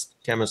 Chemist,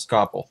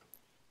 Koppel.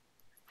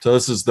 So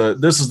this is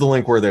the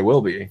link where they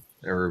will be,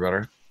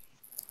 everybody.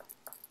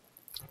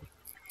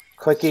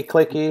 Clicky,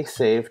 clicky,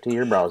 save to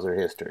your browser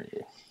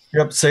history.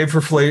 Yep, save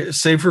for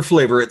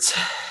favorites.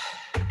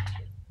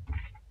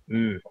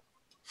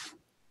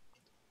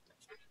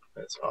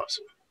 That's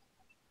awesome.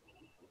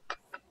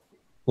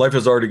 Life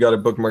has already got a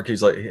bookmark.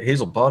 He's like,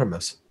 Hazel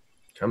Bottomus,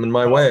 coming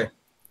my way.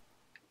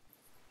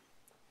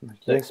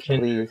 Yes,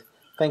 please.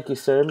 Thank you,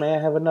 sir. May I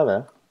have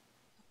another?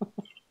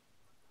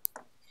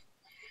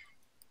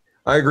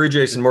 I agree,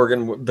 Jason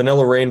Morgan.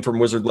 Vanilla Rain from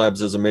Wizard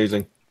Labs is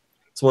amazing.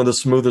 It's one of the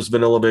smoothest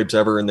vanilla vapes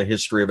ever in the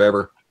history of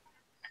ever.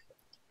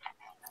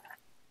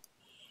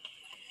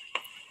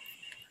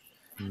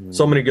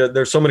 So many good.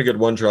 There's so many good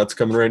one shots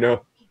coming right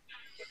now.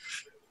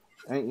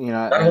 You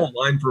know,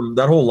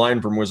 that whole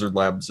line from Wizard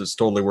Labs is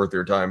totally worth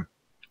your time,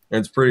 and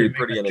it's pretty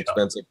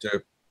inexpensive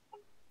too.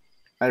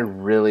 I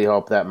really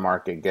hope that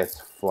market gets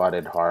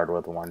flooded hard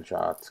with one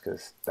shots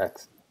because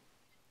that's.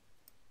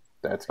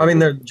 I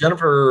mean,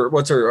 Jennifer,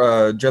 what's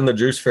her Jen the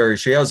Juice Fairy?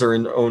 She has her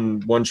own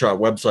one shot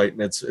website,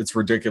 and it's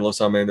ridiculous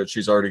how many that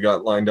she's already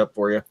got lined up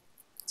for you.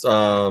 It's,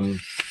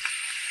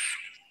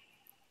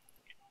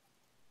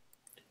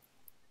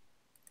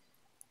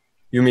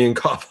 Yumi and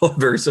Koppel,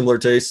 very similar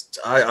taste.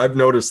 I've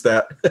noticed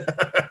that.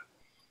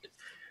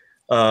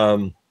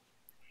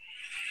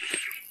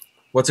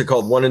 What's it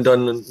called? One and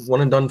done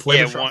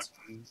flavor shots?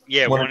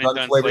 One and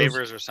done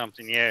flavors or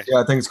something. Yeah. Yeah,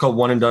 I think it's called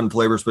One and Done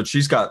Flavors, but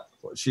she's got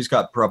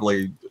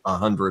probably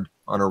 100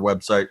 on her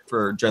website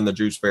for Jen the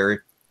Juice Fairy.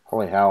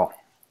 Holy hell.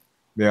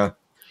 Yeah.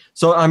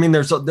 So I mean,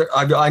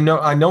 I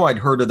know I'd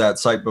heard of that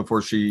site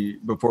before she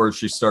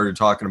started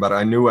talking about it.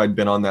 I knew I'd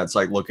been on that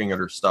site looking at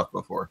her stuff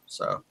before.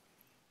 So,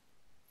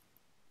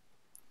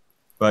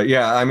 but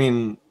yeah, I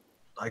mean,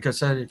 like I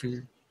said,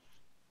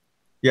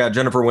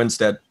 Jennifer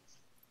Winstead,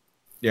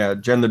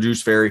 Jen the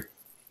Juice Fairy.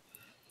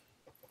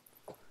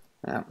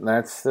 Yeah,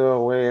 that's the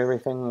way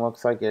everything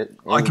looks like it.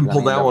 I can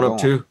pull that one up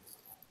too.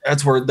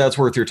 That's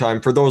worth your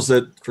time for those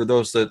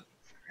that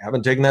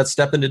haven't taken that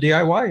step into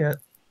DIY yet.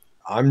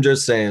 I'm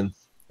just saying.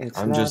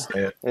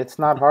 It's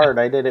not hard.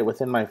 I did it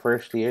within my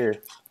first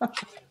year.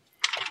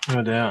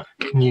 No doubt.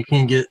 You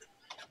can get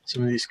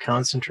some of these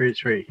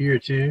concentrates right here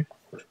too.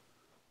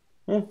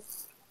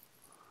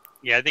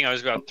 Yeah, I think I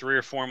was about 3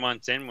 or 4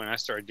 months in when I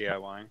started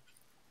DIYing.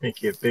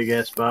 Make you a big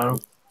ass bottle.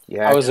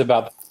 Yeah, I was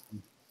about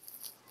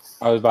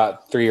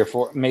 3 or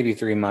 4, maybe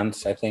 3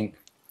 months, I think.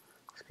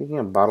 Speaking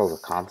of bottles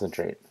of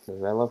concentrate,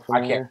 does that look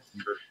familiar? I can't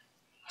remember.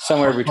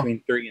 Somewhere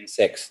between 3 and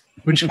 6.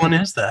 Which one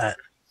is that?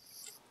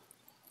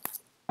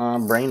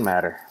 Brain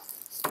matter.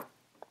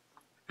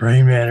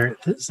 Brain matter.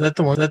 Is that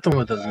the one?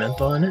 With the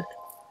menthol in it?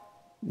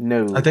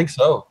 No, I think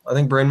so. I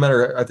think brain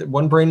matter.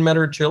 One brain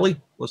matter chili,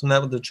 wasn't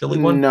that with the chili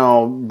one?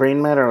 No,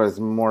 brain matter was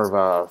more of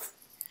a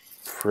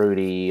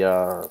fruity.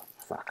 Yeah.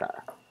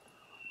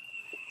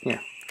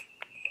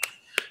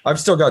 I've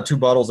still got 2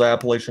 bottles of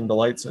Appalachian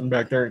Delights in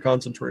back there in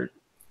concentrate.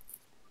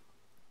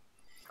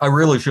 I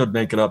really should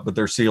make it up, but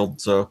they're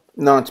sealed. So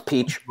no, it's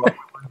peach.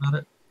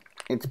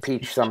 It's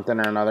peach something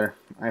or another.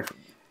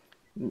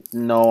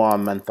 No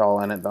menthol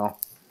in it though.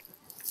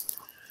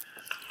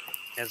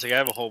 Yeah, it's like I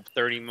have a whole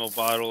 30 ml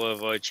bottle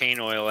of chain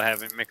oil I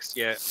haven't mixed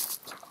yet.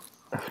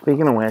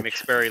 Speaking of which,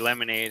 mixed berry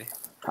lemonade.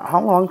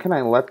 How long can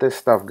I let this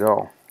stuff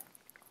go?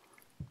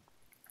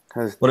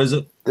 Because what is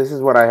it? This is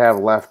what I have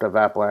left of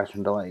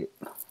Appalachian Delight.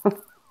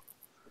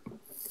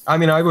 I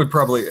mean, I would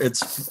probably.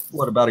 It's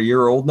about a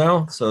year old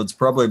now, so it's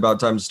probably about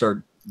time to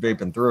start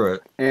vaping through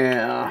it.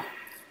 Yeah.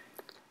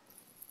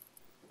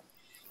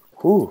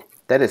 Ooh,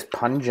 that is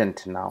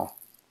pungent now.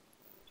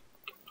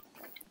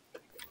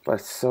 But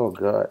it's so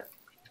good.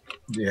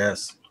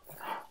 Yes.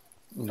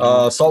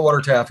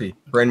 Saltwater taffy.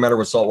 Brain matter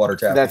with saltwater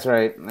taffy. That's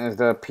right. There's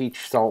the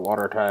peach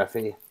saltwater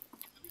taffy.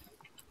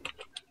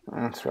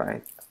 That's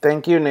right.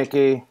 Thank you,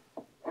 Nikki.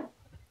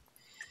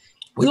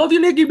 We love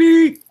you, Nikki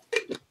B.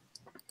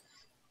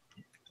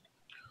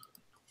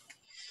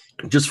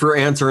 Just for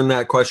answering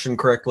that question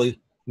correctly,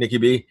 Nikki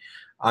B,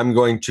 I'm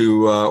going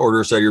to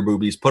order a set of your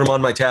boobies. Put them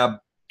on my tab.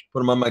 Put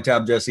them on my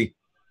tab, Jesse.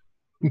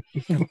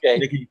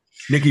 Okay.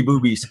 Nikki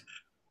boobies.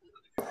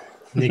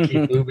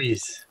 Nikki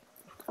boobies.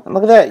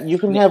 Look at that. You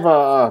can have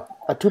a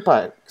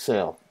 2-pack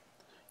sale.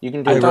 You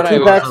can do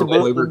 2 packs of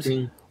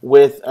boobies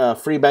with a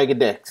free bag of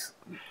dicks.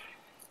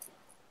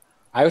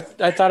 I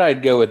thought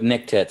I'd go with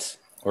Nick Tits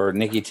or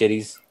Nikki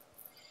Titties.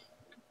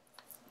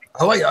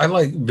 I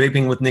like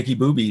vaping with Nikki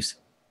boobies.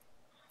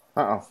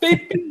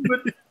 Vaping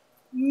with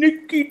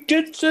Nikki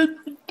Tits at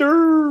the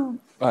door.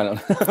 I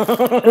don't know.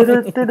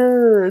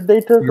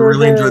 You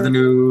really enjoy the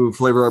new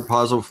Flavor Art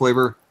Pozzo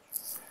flavor?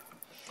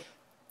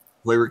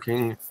 Flavor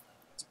King.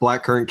 It's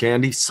blackcurrant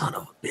candy. Son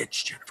of a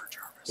bitch, Jennifer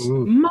Jarvis.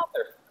 Ooh.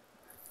 Mother.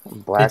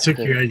 They took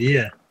your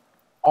idea.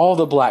 All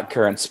the black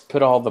currants.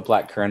 Put all the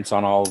black currants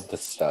on all the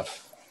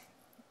stuff.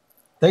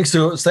 Thanks,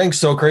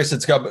 So Chris.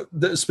 It's got.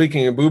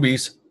 Speaking of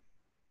boobies,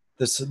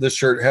 this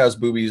shirt has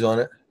boobies on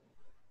it.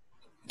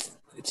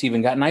 It's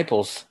even got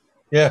nipples.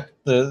 Yeah,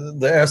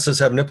 the S's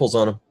have nipples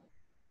on them.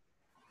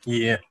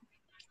 Yeah.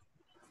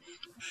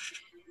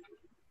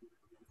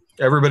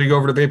 Everybody go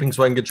over to Vaping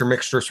Swag and get your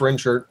Mixture Swing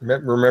shirt.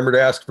 Remember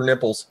to ask for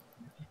nipples.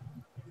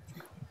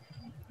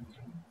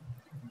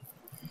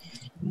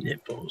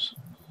 Nipples.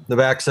 The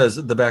back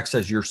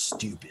says you're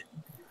stupid.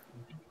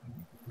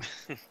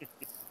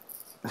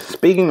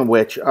 Speaking of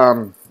which,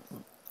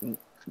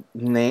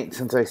 Nate,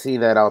 since I see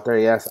that out there,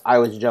 yes, I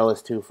was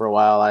jealous too for a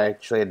while. I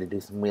actually had to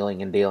do some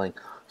wheeling and dealing.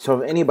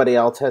 So if anybody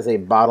else has a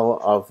bottle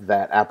of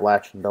that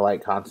Appalachian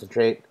Delight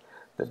concentrate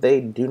that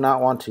they do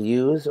not want to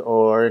use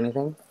or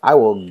anything, I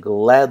will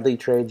gladly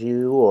trade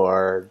you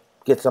or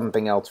get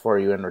something else for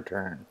you in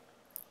return.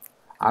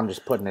 I'm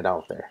just putting it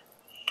out there.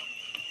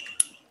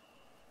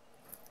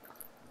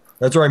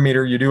 That's right,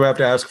 Meter. You do have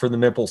to ask for the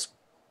nipples.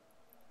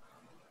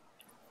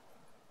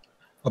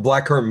 A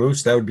blackcurrant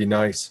mousse, that would be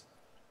nice.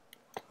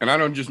 And I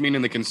don't just mean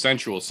in the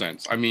consensual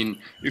sense. I mean,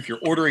 if you're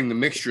ordering the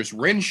Mixtress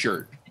Rin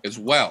shirt as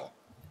well,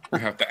 you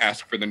have to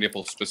ask for the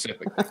nipple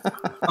specifically.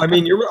 I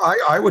mean,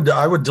 I would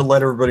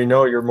let everybody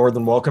know you're more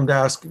than welcome to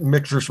ask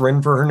Mixtress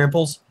Rin for her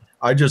nipples.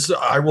 I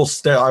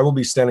will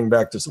be standing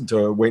back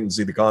to wait and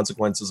see the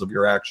consequences of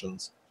your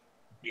actions.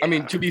 I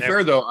mean, to be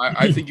fair though,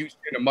 I think you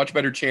stand a much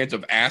better chance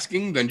of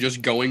asking than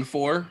just going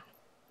for.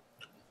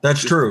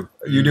 That's true.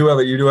 You do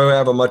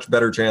have a much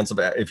better chance of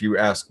if you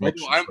ask.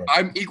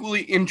 I'm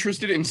equally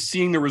interested in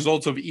seeing the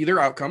results of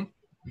either outcome.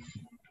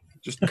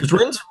 Just because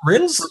Rin's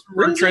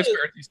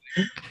transparency.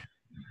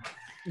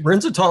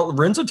 Rin's a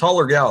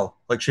taller gal.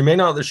 Like she may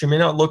not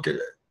look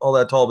all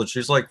that tall, but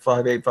she's like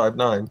 5'8",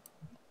 5'9".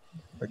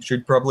 Like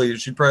she'd probably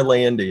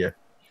lay into you.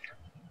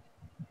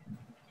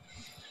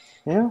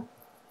 Yeah.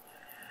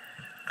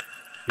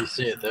 You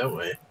see it that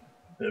way,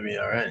 it'll be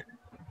all right.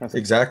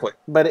 Exactly.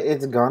 But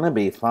it's gonna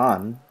be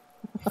fun.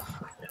 Yeah,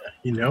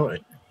 you know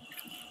it.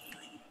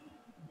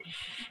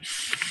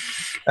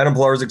 Adam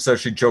Plarzik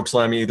says she'd choke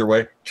slam you either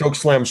way. Choke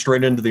slam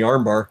straight into the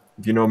armbar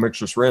if you know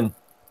Mixtress Rin.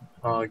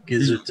 Oh,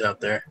 gizzards out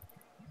there.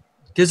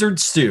 Gizzard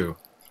stew.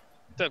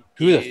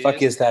 Who the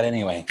fuck is that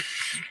anyway?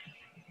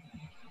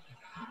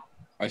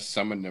 I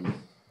summoned him.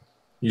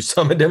 You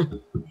summoned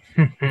him?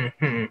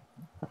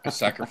 I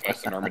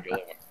sacrificed an armadillo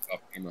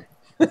off camera.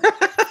 The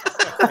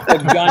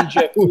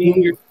ganja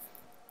finger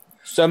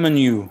summon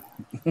you.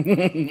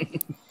 I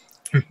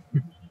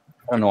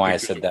don't know why I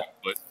said that.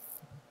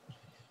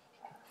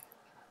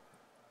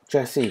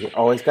 Jesse,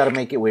 always got to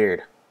make it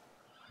weird.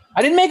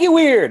 I didn't make it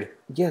weird.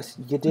 Yes,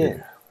 you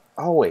did.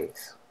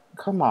 Always.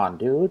 Come on,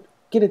 dude.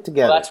 Get it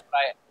together. Well,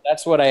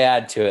 that's what I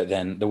add to it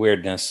then, the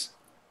weirdness.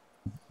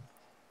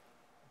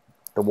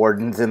 The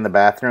warden's in the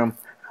bathroom.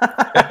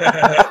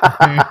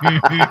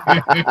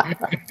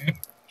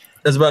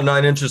 That's about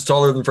 9 inches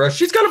taller than Fresh.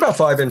 She's got about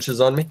 5 inches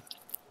on me.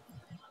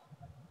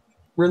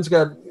 Rin's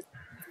got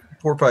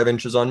 4 or 5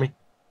 inches on me.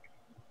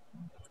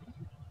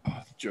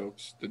 Oh,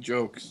 the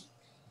jokes.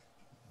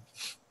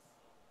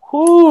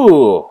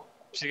 Whoo!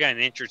 She got an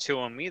inch or two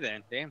on me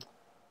then. Damn.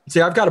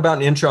 See, I've got about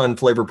an inch on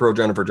Flavor Pro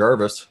Jennifer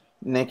Jarvis.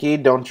 Nikki,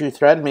 don't you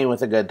threaten me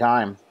with a good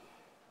time.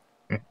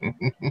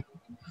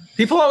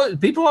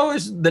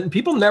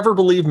 People never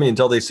believe me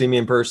until they see me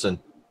in person.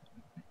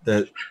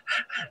 That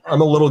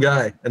I'm a little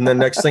guy, and then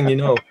next thing you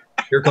know,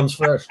 here comes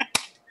Fresh,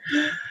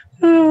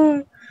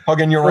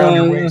 hugging you around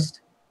your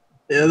waist.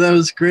 Yeah, that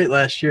was great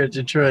last year at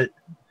Detroit.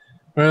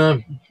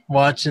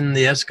 Watching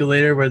the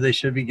escalator where they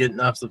should be getting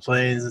off the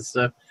planes and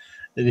stuff,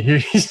 and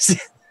here you see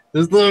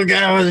this little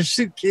guy with a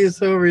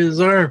suitcase over his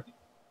arm.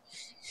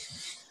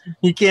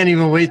 He can't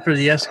even wait for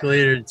the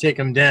escalator to take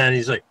him down.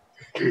 He's like,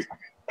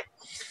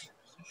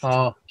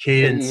 oh,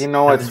 cadence. You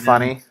know what's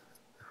funny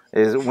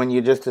is when you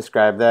just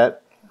described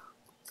that,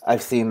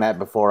 I've seen that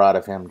before out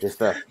of him. Just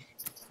with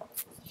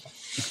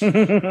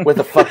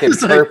a fucking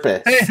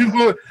purpose. Like,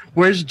 hey,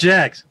 where's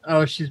Jax?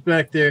 Oh, she's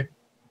back there.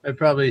 I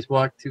probably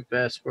walked too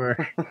fast for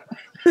her.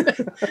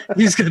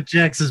 He's got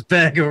Jax's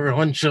bag over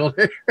one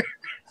shoulder.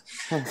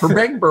 Her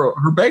bag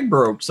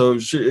broke, so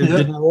it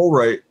didn't roll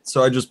right.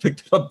 So I just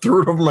picked it up,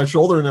 threw it over my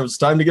shoulder, and it was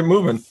time to get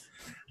moving.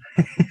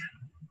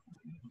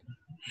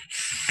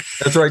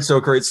 That's right,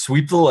 so great.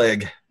 Sweep the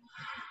leg.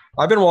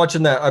 I've been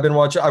watching that.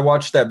 I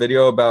watched that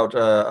video about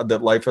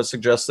that Life has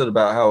suggested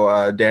about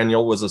how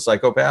Daniel was a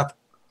psychopath.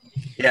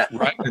 Yeah,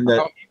 right. And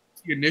that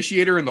the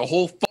initiator and the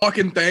whole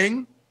fucking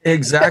thing.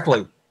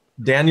 Exactly.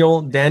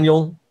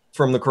 Daniel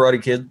from the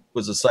Karate Kid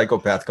was a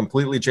psychopath.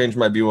 Completely changed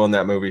my view on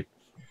that movie.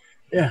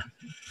 Yeah.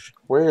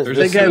 Where is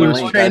this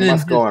link? I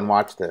must go and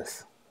watch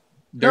this.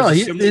 No,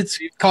 it's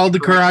called The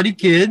Karate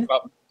Kid.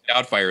 About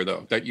Doubtfire,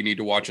 though, that you need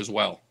to watch as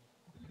well.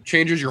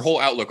 Changes your whole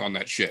outlook on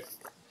that shit.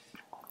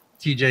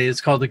 TJ,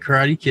 it's called The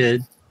Karate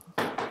Kid.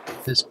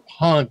 This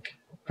punk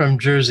from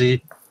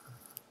Jersey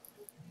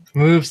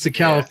moves to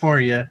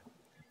California,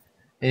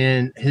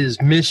 and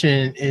his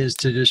mission is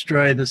to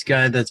destroy this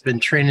guy that's been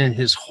training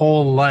his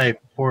whole life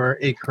for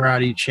a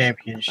karate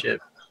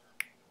championship.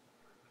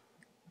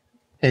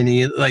 And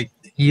he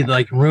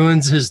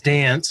ruins his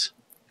dance.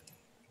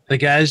 The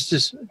guy's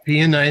just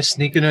being nice,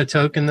 sneaking a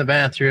toke in the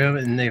bathroom,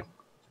 and they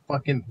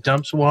fucking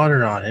dumps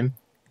water on him.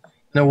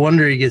 No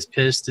wonder he gets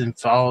pissed and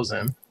follows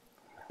him.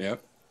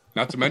 Yep.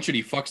 Not to mention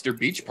he fucks their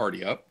beach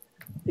party up.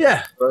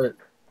 Yeah. Right.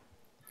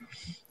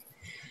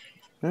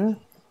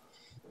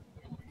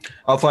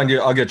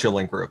 I'll get you a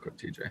link real quick,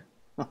 TJ.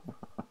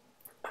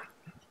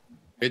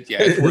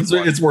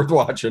 It's worth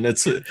watching.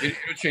 It'll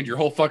change your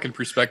whole fucking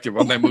perspective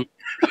on that movie.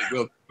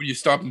 When you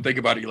stop and think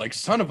about it, you're like,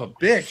 son of a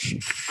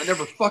bitch, I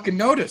never fucking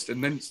noticed.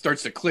 And then it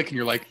starts to click, and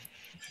you're like,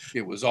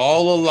 it was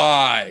all a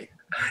lie.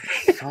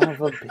 Son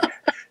of a bitch.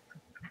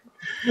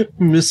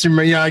 Mr.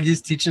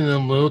 Miyagi's teaching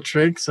them little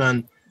tricks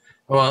on,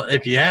 well,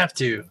 if you have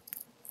to,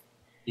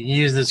 you can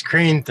use this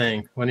crane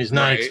thing when he's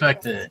not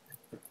expecting it.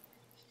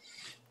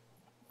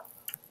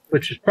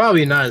 Which is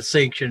probably not a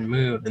sanctioned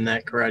move in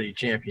that karate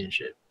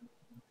championship.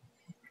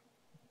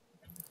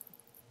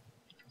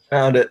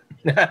 Found it.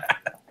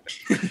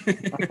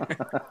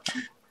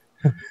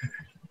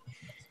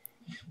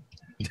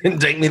 Didn't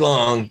take me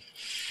long.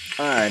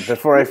 All right,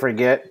 before I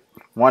forget,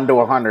 1 to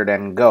 100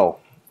 and go.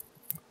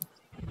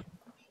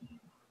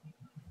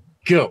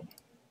 Go.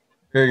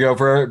 Here you go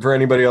for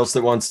anybody else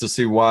that wants to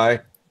see why.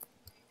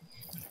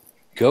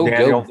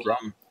 Daniel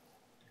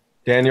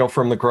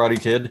from the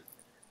Karate Kid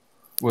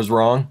was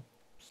wrong.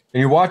 And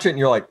you watch it and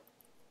you're like,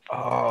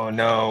 oh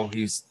no,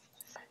 he's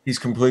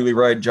completely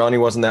right. Johnny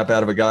wasn't that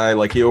bad of a guy.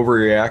 Like, he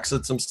overreacts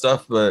at some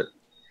stuff, but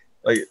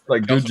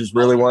like dude just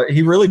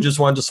really just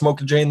wanted to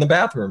smoke a J in the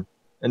bathroom.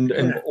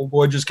 And old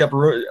boy just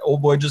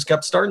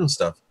kept starting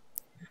stuff.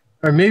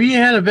 Or maybe he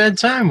had a bad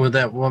time with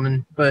that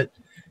woman, but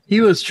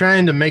he was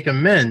trying to make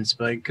amends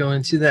by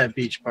going to that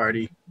beach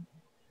party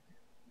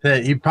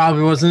that he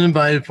probably wasn't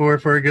invited for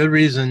a good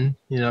reason.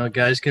 You know,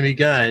 guys can be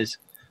guys.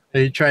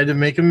 But he tried to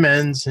make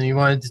amends, and he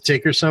wanted to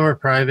take her somewhere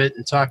private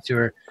and talk to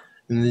her.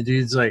 And the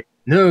dude's like,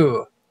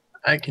 no,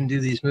 I can do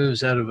these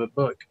moves out of a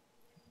book.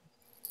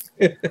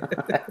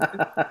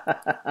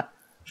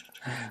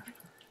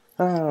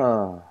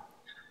 Oh.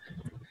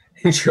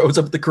 He shows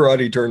up at the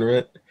karate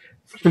tournament,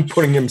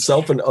 putting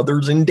himself and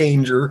others in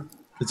danger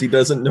because he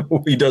doesn't know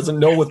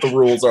what the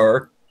rules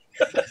are.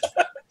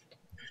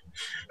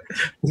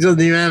 He doesn't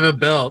even have a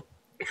belt.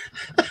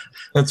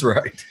 That's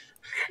right.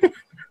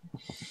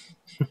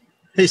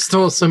 He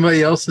stole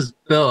somebody else's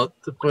belt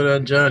to put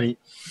on Johnny.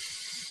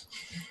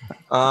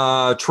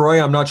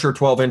 Troy, I'm not sure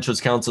 12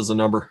 inches counts as a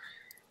number.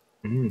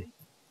 Either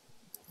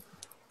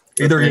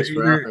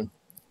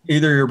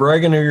you're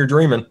bragging or you're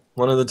dreaming.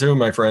 One of the two,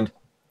 my friend.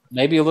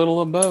 Maybe a little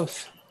of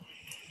both.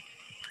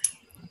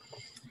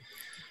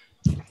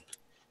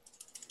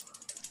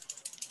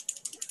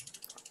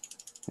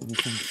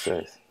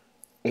 Says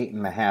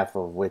 8.5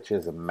 of which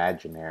is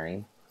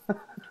imaginary.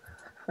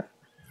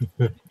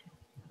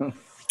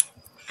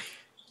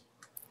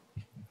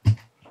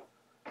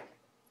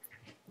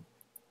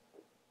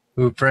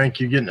 Ooh, Frank,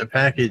 you're getting a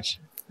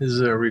package. Is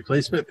it a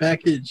replacement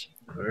package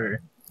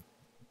or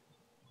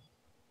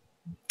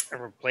A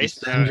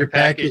replacement Send your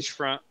package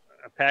from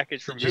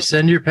did you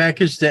send your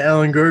package to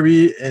Alan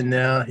Gorby and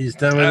now he's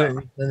done with it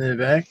and sending it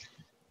back?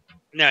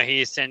 No,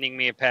 he is sending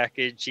me a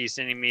package. He's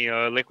sending me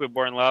a liquid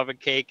born lava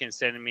cake and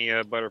sending me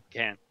a butter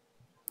pecan.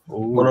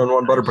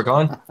 One-on-one butter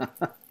pecan?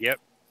 Yep.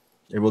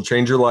 It will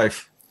change your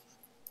life.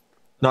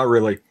 Not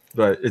really,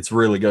 but it's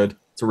really good.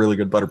 It's a really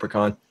good butter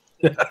pecan.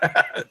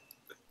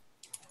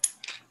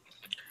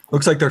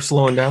 Looks like they're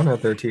slowing down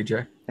out there,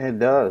 TJ. It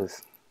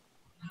does.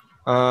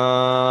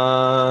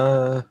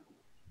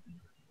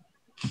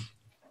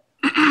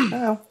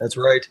 That's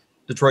right.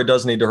 Detroit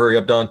does need to hurry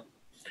up, Don.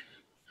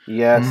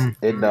 Yes,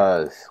 it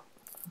does.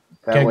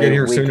 That Can't way get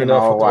here we soon can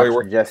enough all with the way watch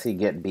we're- Jesse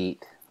get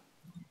beat.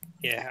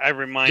 Yeah, I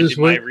reminded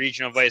my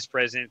regional vice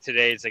president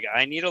today. It's like,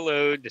 I need a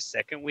load the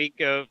second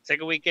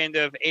weekend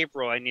of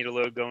April. I need a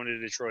load going to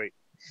Detroit.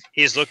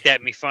 He's looked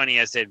at me funny.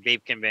 I said,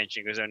 vape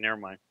convention. He goes, oh, never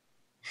mind.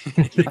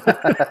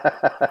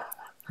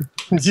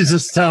 You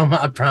just tell him,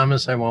 I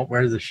promise I won't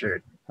wear the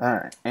shirt. All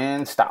right,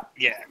 and stop.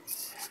 Yeah.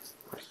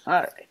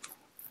 All right.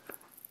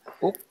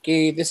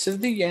 Okay, this is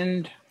the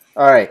end.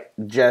 All right,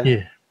 Jess.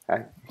 Yeah.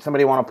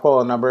 Somebody want to pull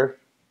a number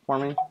for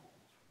me?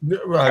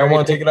 I don't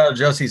want to take it out of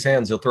Jesse's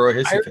hands. He'll throw a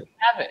hissy fit.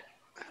 Have it.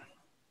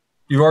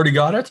 You've already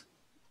got it?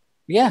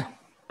 Yeah.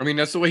 I mean,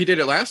 that's the way he did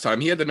it last time.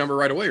 He had the number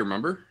right away,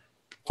 remember?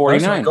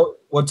 49.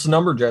 What's the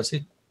number,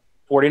 Jesse?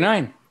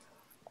 49.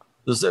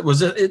 Isn't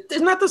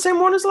that the same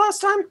one as last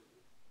time?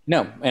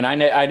 No, and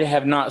I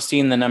have not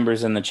seen the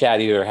numbers in the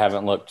chat either.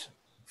 Haven't looked.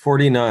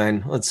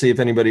 49. Let's see if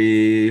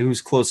anybody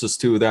who's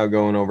closest to without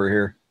going over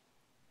here.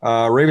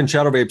 Raven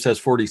Shadow Vapes has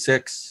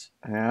 46.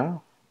 Yeah.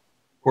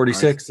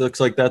 46. Nice. Looks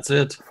like that's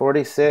it.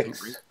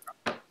 46.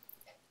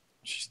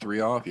 She's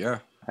 3 off, yeah.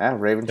 Yeah,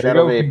 Raven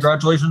Shadow Vapes.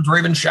 Congratulations,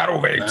 Raven Shadow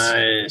Vapes.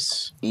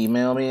 Nice.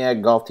 Email me at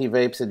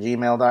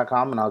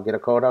golftvapes@gmail.com and I'll get a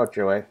code out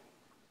your way.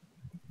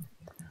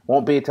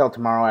 Won't be until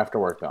tomorrow after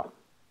work, though.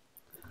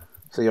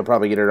 So you'll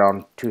probably get it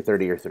around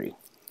 2:30 or 3.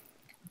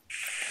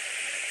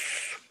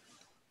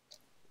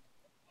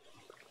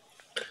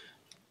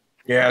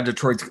 Yeah,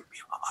 Detroit's going to be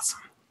awesome.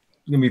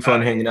 It's going to be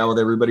fun hanging out with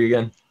everybody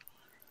again.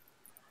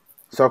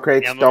 So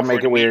crates, Yeah, don't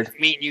make it weird.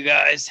 Meeting you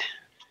guys.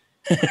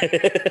 Where's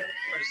that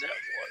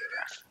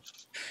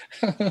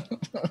water?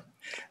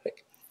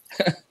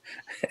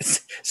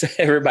 So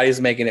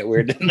everybody's making it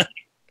weird tonight.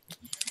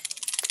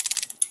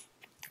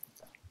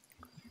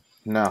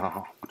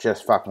 No,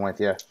 just fucking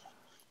with you.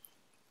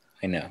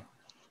 I know.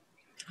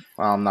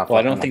 Well, I'm not Well,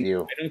 I fucking don't think with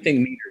you. I don't think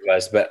Meter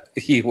was, but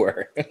you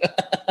were.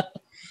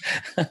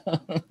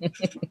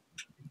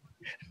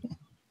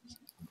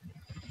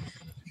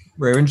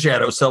 Raven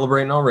Shadow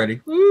celebrating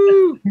already.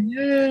 Woo!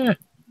 Yeah.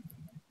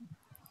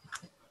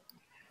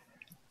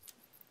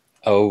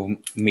 Oh,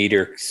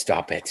 Meter,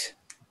 stop it.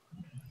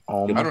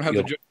 Oh, I don't have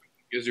You'll- the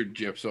gizzard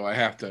jip, so I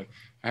have to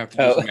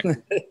Oh. just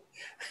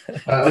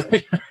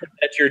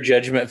That's your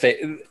judgment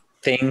thing.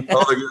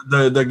 Oh,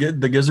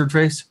 the gizzard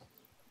face.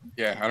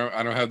 yeah,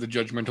 I don't have the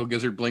judgmental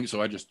gizzard blink,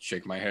 so I just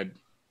shake my head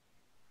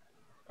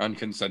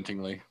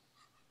unconsentingly.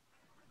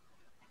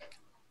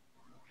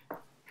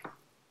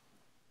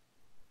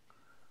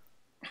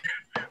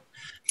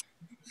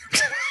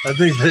 I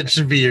think that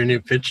should be your new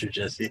picture,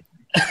 Jesse.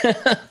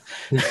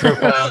 Your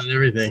profile and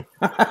everything.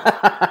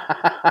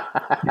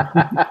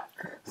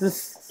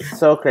 This is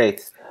so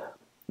great.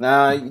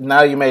 Now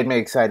you made me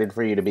excited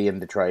for you to be in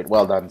Detroit.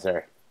 Well done,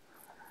 sir.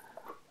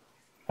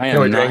 I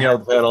No, am hang not.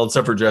 out the panel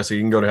except for Jesse.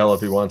 He can go to hell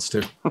if he wants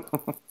to.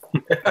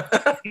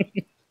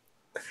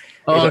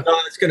 Oh,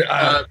 it's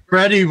gonna.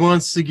 Freddie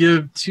wants to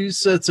give 2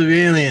 sets of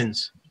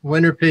aliens.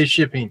 Winner pays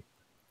shipping.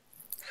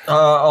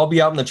 I'll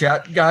be out in the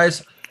chat,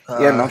 guys.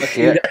 Yeah, no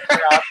shit.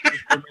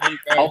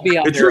 I'll be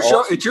on It's there your show.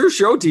 also. It's your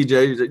show,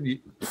 TJ.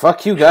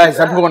 Fuck you guys.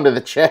 I'm going to the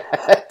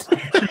chat.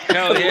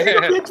 Hell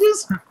yeah.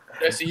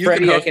 Jesse, you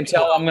Freddie, can I host can the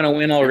tell call. I'm going to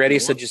win already,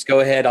 so just go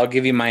ahead. I'll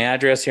give you my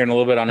address here in a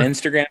little bit on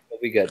Instagram. We'll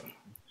be good.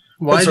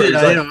 Why Sorry, did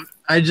sorry.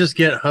 I just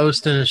get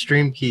host and a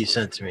stream key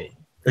sent to me?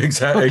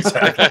 Exactly.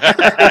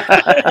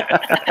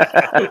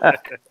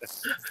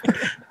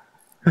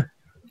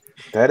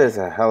 That is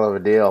a hell of a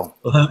deal.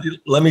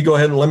 Let me go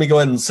ahead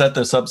and set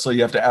this up so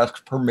you have to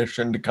ask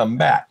permission to come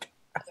back.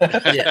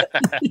 Yeah.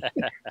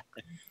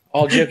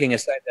 All joking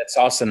aside, that's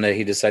awesome that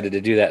he decided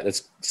to do that.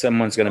 That's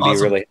someone's going to be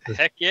Awesome. really.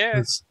 Heck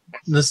yeah.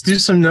 Let's do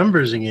some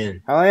numbers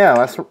again. Hell yeah,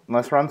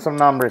 let's run some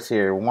numbers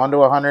here. 1 to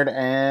 100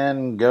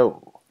 and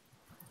go.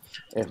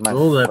 If my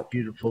Roll that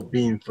beautiful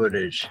beam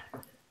footage.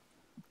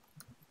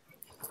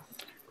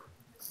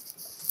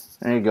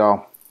 There you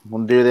go.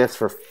 We'll do this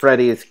for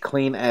Freddy's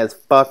clean as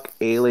fuck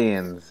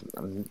aliens.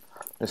 I'm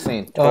just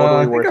saying, totally I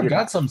think worth I've your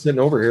got some sitting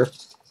over here.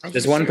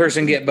 Does one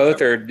person get both,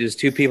 or does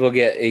 2 people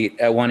get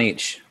one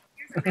each?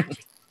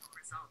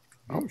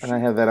 Oh, and I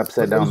have that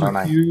upside down, don't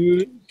I?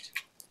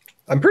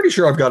 I'm pretty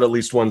sure I've got at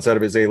least one set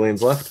of his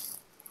aliens left.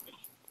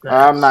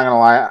 I'm not gonna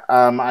lie.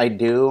 I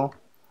do,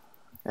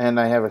 and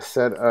I have a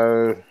set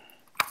of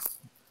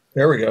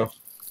There we go.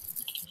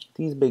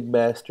 these big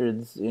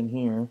bastards in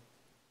here.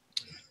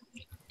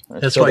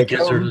 That's why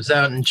Gizzard was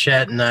out in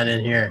chat and not in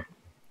here.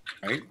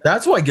 Right?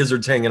 That's why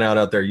Gizzard's hanging out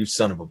out there. You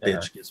son of a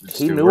bitch, Gizzard.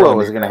 He knew what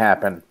was gonna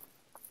happen.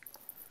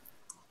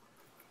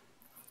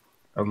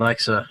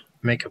 Alexa,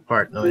 make a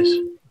part noise.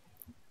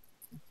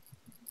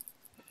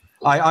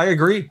 I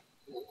agree.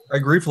 I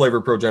agree,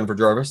 Flavor Pro Gen for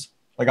Jarvis.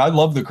 Like, I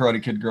love the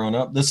Karate Kid growing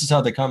up. This is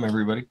how they come,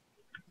 everybody.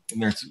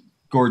 And there's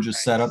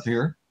gorgeous setup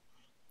here.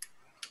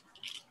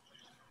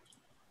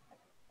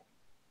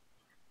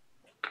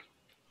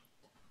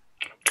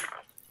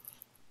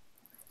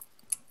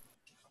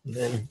 And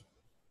then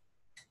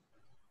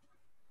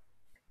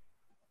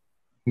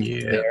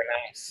Yeah. They're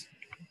nice.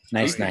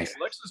 Nice, Did nice.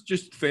 Alexis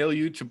just fail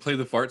you to play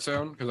the fart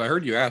sound? Because I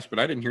heard you ask, but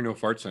I didn't hear no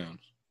fart sounds.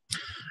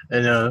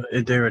 And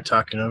they were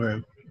talking over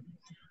him.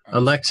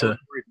 Alexa,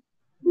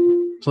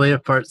 play a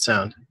fart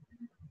sound.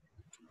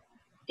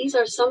 These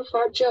are some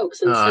fart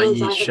jokes and Ah, sounds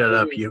you I have shut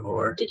up, heard. you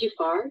whore. Did you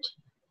fart?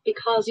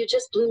 Because you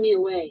just blew me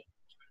away.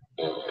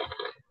 Do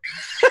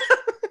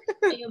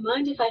you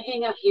mind if I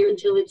hang out here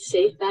until it's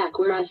safe back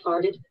where I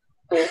farted?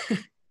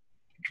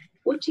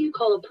 What do you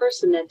call a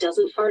person that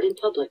doesn't fart in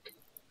public?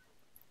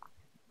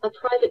 A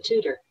private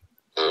tutor.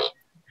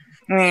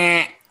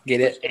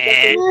 Get it?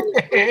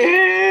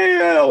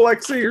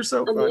 Alexa, you're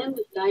so A funny. man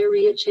with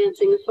diarrhea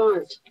chancing a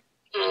fart.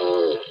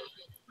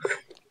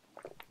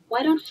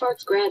 Why don't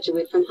farts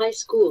graduate from high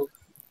school?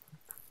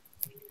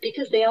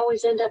 Because they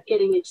always end up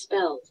getting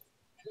expelled.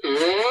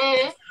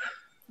 Would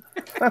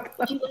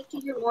you like to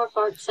hear more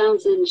fart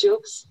sounds and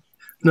jokes?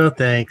 No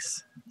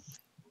thanks.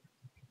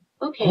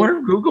 Okay. I wonder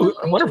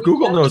if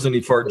Google knows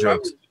any fart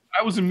jokes.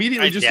 I was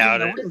immediately I just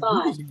doubt thinking, it. I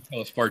wonder if Google's gonna tell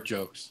us fart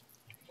jokes.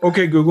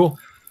 Okay, Google.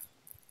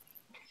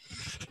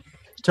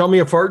 Tell me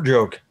a fart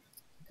joke.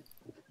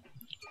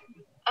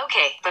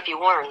 Okay, but be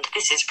warned,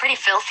 this is pretty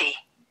filthy.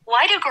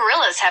 Why do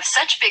gorillas have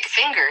such big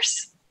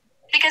fingers?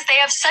 Because they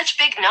have such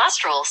big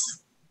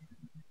nostrils.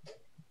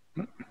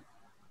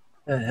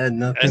 That had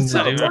nothing That's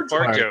not to even do a with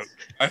fart farts. joke.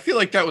 I feel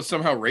like that was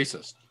somehow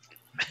racist.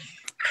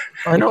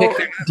 I know.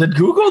 Did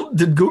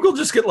Google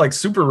just get like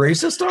super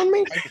racist on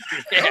me?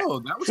 Oh,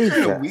 that was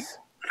kind of weak. Jesus.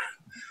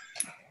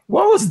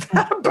 What was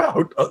that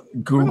about?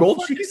 Google?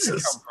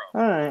 Jesus.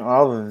 All right.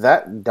 Well,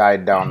 that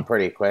died down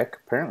pretty quick.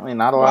 Apparently,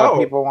 not a lot of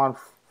Wow. people want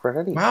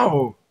Freddy.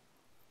 Wow.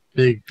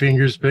 Big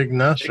fingers, big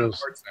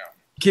nostrils.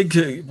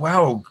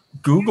 Wow.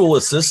 Google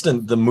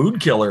Assistant, the mood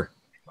killer.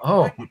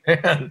 Oh,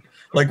 man.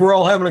 Like, we're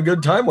all having a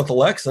good time with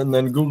Alexa, and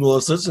then Google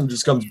Assistant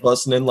just comes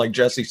busting in like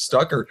Jesse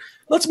Stucker.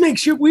 Let's make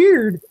shit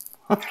weird.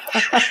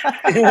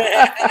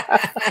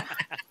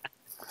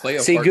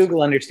 See,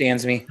 Google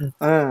understands me.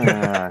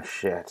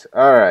 Shit.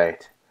 All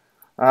right.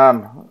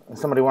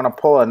 Somebody want to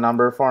pull a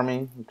number for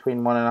me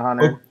between 1 and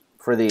 100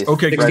 for these?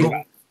 Okay,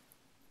 Google.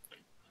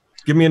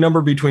 Give me a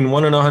number between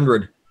 1 and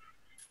 100.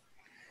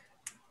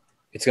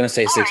 It's going to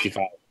say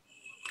 65.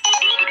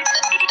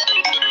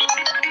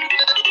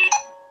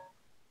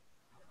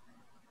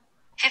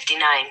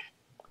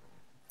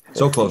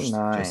 So close,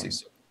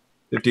 Jesse.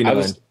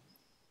 59.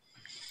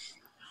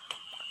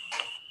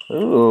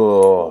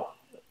 Ooh.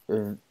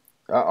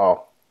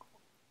 Uh-oh.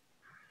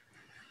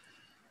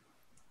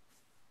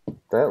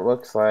 That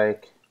looks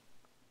like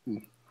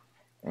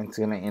it's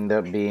going to end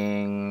up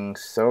being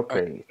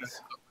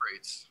Socrates.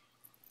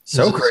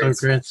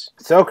 Socrates.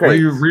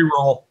 Socrates.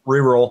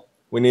 Reroll.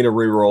 We need a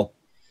reroll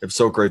if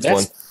Socrates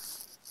won.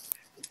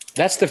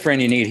 That's the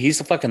friend you need.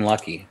 He's fucking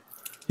lucky.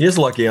 He is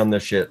lucky on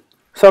this shit.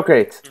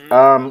 Socrates,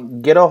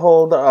 get a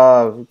hold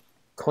of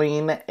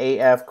Clean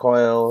AF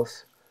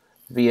Coils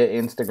via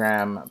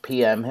Instagram.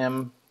 PM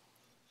him,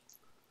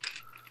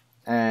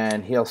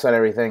 and he'll set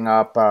everything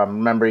up.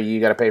 Remember,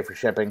 you got to pay for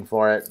shipping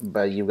for it,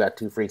 but you've got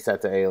 2 free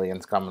sets of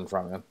aliens coming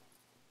from him.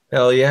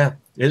 Hell yeah.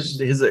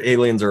 His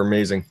aliens are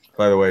amazing,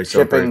 by the way.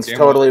 Shipping's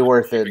totally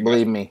worth it,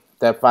 believe me.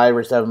 That $5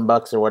 or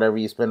 $7 or whatever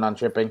you spend on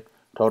shipping,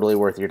 totally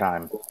worth your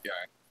time. Yeah,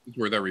 it's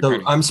worth every So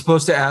penny. I'm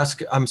supposed to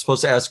ask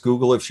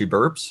Google if she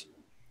burps.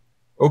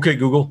 Okay,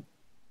 Google.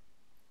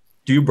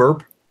 Do you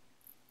burp?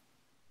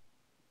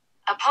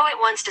 A poet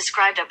once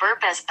described a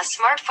burp as a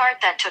smart fart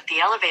that took the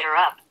elevator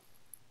up.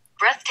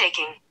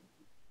 Breathtaking.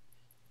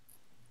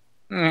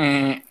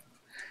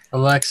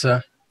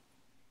 Alexa,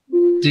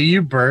 do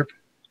you burp?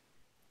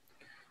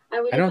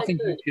 I don't think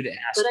you should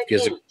ask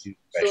because of the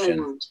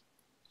question.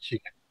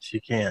 She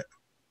can't.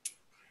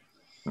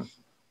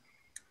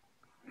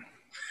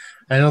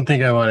 I don't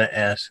think I want to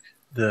ask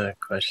the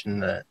question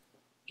that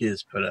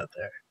Giz put out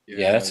there.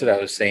 Yeah, that's what I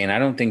was saying. I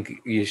don't think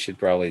you should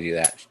probably do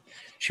that.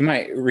 She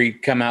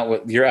might come out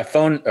with your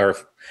phone, or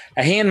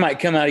a hand might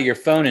come out of your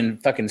phone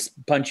and fucking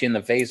punch you in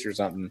the face or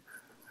something.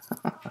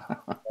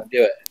 Don't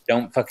do it.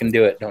 Don't fucking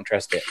do it. Don't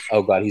trust it.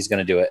 Oh God, he's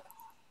gonna do it.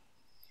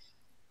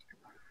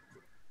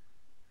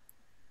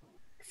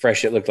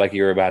 Fresh, it looked like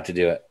you were about to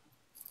do it.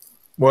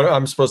 What,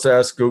 I'm supposed to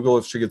ask Google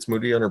if she gets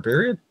moody on her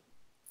period?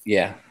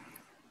 Yeah.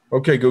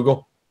 Okay,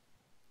 Google.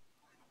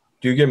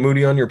 Do you get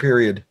moody on your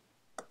period?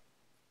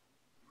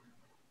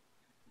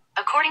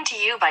 According to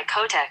you by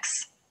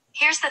Cotex,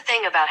 here's the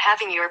thing about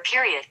having your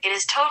period. It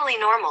is totally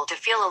normal to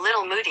feel a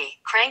little moody,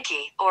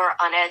 cranky, or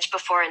on edge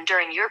before and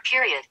during your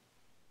period.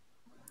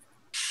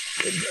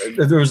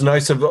 It was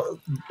nice of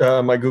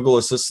my Google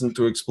Assistant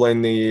to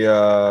explain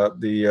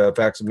the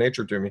facts of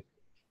nature to me.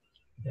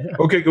 Yeah.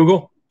 Okay,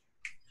 Google.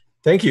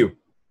 Thank you.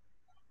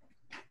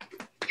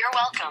 You're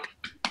welcome.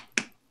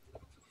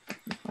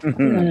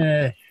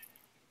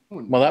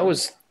 Well, that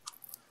was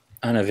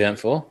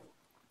uneventful.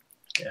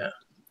 Yeah.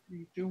 What are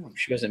you doing?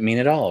 She doesn't mean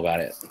at all about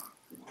it.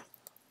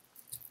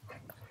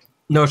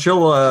 No,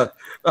 she'll.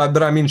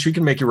 But I mean, she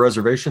can make you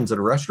reservations at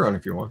a restaurant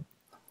if you want.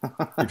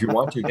 If you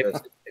want to, guys.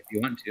 If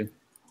you want to.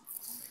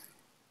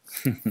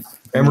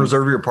 And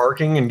reserve your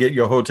parking and get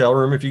you a hotel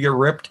room if you get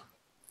ripped.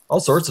 All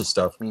sorts of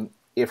stuff. I mean,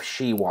 if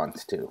she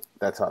wants to,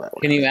 that's how that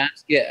works. Can you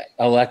ask? Yeah,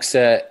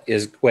 Alexa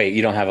is. Wait,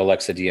 you don't have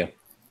Alexa, do you?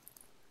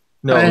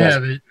 No, I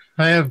have it.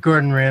 I have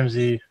Gordon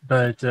Ramsay,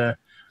 but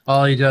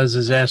all he does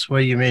is ask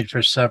what you made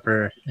for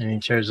supper, and he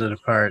tears it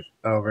apart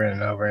over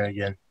and over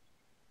again.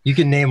 You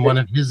can name one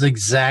of his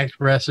exact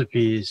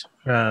recipes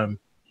from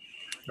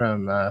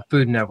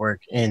Food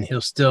Network, and he'll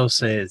still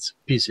say it's a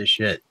piece of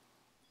shit.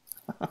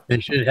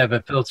 They should have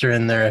a filter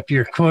in there. If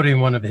you're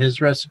quoting one of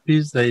his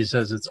recipes, that he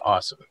says it's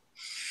awesome.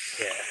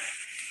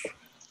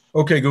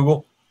 Okay,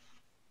 Google.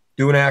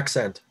 Do an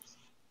accent.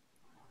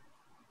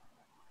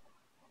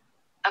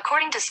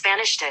 According to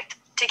Spanish Dict,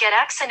 to get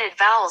accented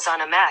vowels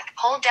on a Mac,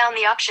 hold down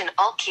the Option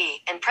Alt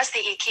key and press the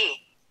E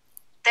key.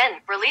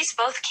 Then, release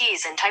both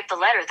keys and type the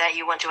letter that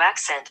you want to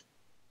accent.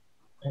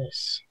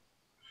 Nice.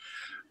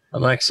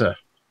 Alexa,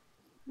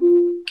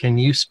 can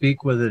you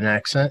speak with an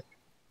accent?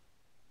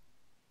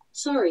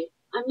 Sorry,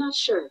 I'm not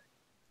sure.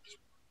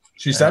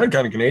 She sounded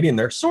kind of Canadian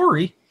there.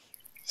 Sorry.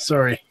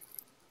 Sorry.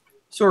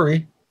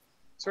 Sorry,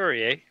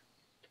 eh?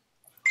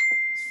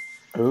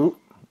 Ooh.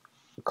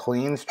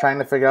 Clean's trying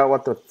to figure out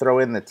what to throw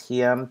in the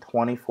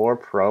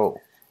TM24 Pro.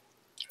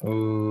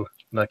 Oh,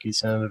 lucky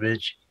son of a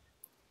bitch.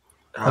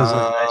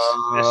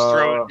 Just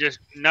throw it. Just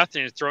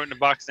nothing. Just throw it in the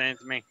box and hand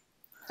it to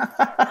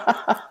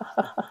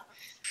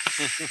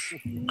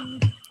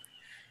me.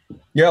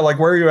 Yeah, like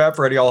where are you at,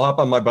 Freddie? I'll hop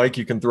on my bike.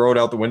 You can throw it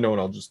out the window,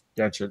 and I'll just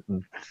catch it.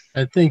 And...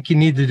 I think you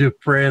need to do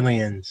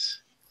Pralians.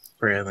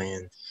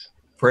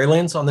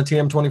 Pralians on the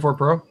TM24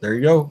 Pro. There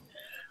you go.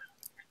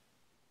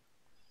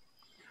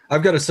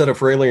 I've got a set of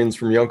Fralians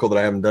from your uncle that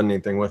I haven't done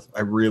anything with.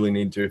 I really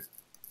need to.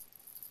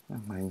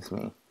 That reminds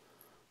me.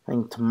 I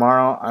think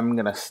tomorrow I'm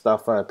going to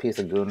stuff a piece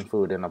of goon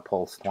food in a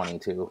Pulse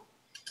 22.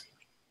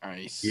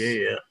 Nice.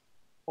 Yeah.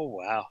 Oh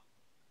wow.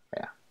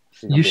 Yeah.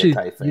 She's gonna You be a should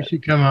tight you fit.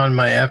 should come on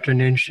my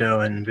afternoon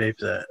show and vape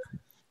that.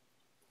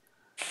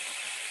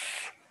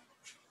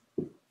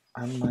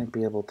 I might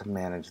be able to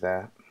manage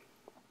that.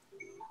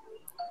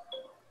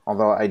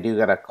 Although I do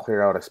gotta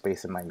clear out a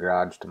space in my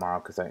garage tomorrow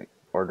because I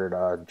ordered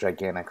a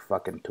gigantic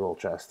fucking tool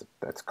chest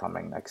that's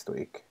coming next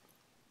week.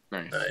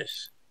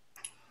 Nice.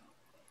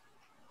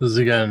 Does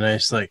it got a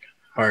nice like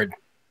hard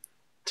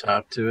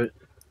top to it?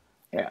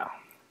 Yeah.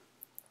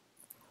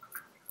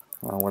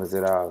 Well, what is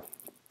it?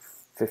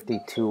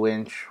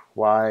 52-inch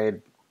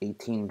wide,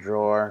 18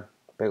 drawer,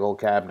 big old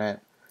cabinet,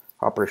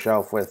 upper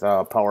shelf with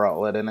a power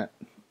outlet in it.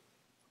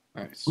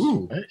 Nice.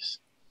 Ooh, Nice.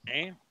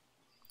 Okay.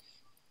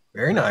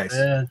 very nice.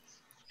 Yeah.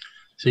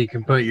 So you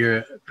can put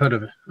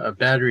a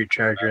battery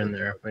charger in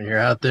there when you're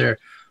out there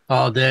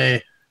all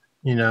day,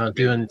 doing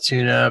the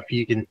tune up.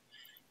 You can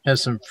have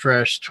some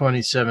fresh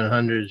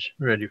 2700s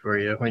ready for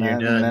you when you're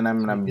done. And then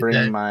I'm gonna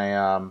bring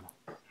my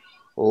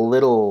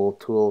little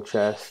tool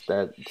chest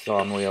that's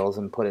on wheels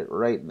and put it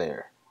right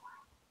there.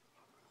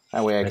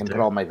 That way I can put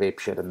all my vape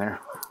shit in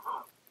there.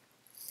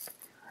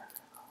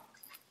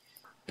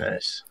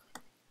 Nice.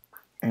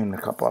 And a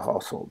couple of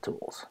household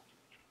tools.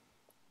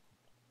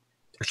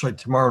 Actually,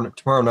 tomorrow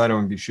night I'm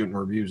gonna be shooting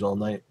reviews all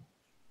night.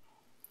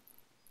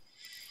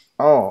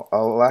 Oh,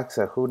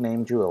 Alexa. Who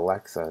named you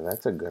Alexa?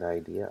 That's a good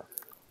idea.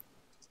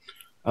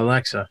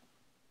 Alexa.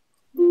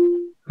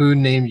 Who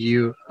named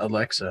you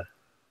Alexa?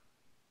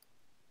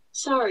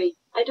 Sorry,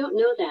 I don't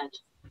know that.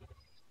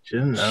 She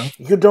didn't know.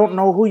 You don't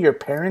know who your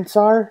parents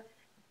are?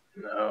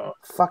 No.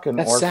 Fucking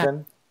That's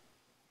orphan.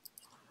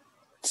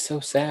 It's so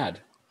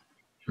sad.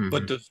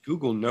 But does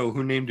Google know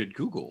who named it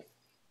Google?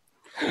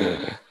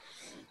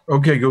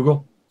 Okay,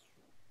 Google.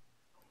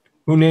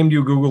 Who named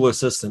you Google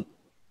Assistant?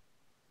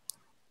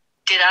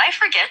 Did I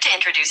forget to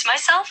introduce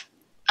myself?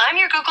 I'm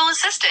your Google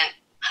Assistant.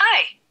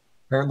 Hi.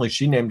 Apparently,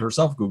 she named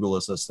herself Google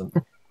Assistant.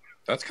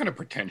 That's kind of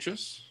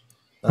pretentious.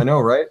 I know,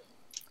 right?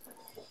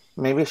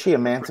 Maybe she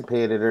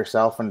emancipated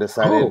herself and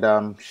decided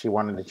she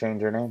wanted to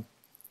change her name.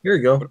 Here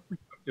you go. What a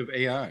productive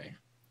AI.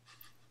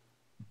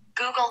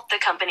 Google, the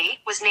company,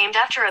 was named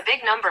after a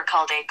big number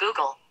called a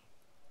Google.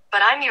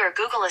 But I'm your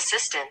Google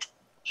Assistant,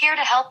 here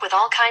to help with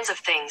all kinds of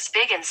things,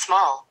 big and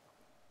small.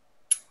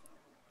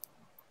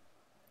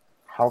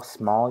 How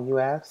small, you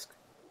ask?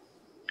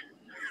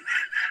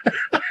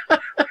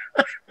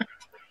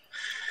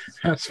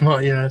 How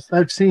small, yes.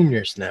 I've seen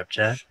your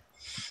Snapchat.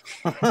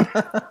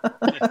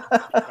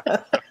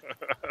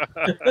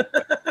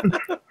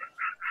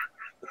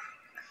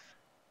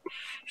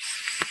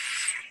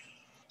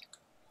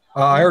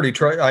 I already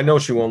tried. I know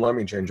she won't let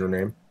me change her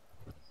name.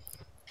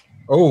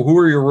 Oh, who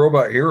are your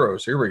robot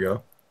heroes? Here we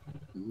go.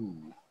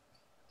 Ooh.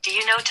 Do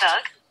you know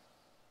Tug?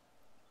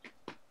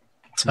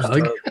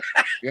 Tug?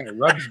 Yeah,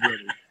 Rub's brother.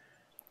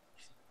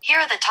 Here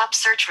are the top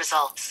search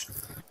results.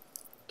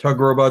 Tug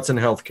robots in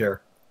healthcare.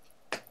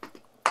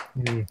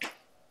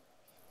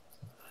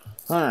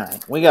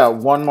 Alright, we got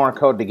one more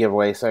code to give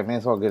away, so I may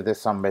as well give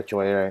this some bitch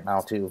away right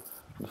now, too,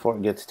 before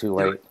it gets too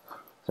late.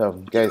 So,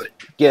 guys,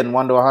 get in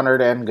 1 to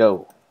 100 and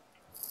go.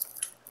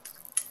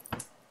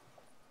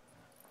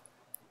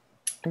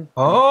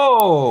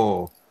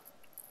 Oh,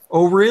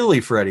 really,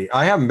 Freddie?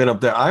 I haven't been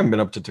up there. I haven't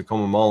been up to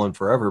Tacoma Mall in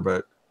forever,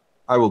 but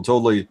I will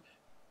totally.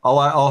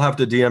 I'll have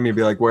to DM you, and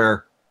be like,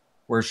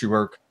 where's she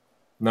work?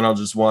 And then I'll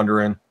just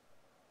wander in,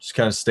 just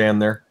kind of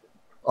stand there,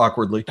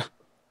 awkwardly.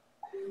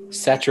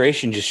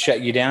 Saturation just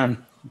shut you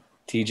down,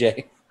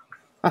 TJ.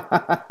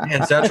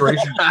 And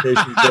saturation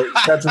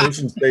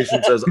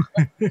station says,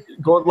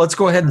 let's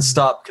go ahead and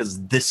stop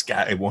because this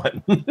guy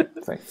won.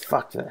 It's like,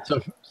 fuck that.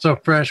 So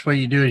fresh, what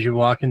you do is you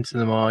walk into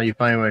the mall, you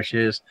find where she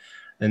is,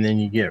 and then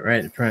you get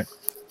right in front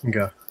and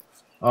go,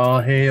 "All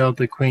hail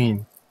the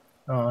queen."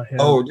 Oh,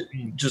 hail the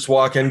queen. Just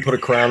walk in, put a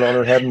crown on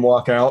her head, and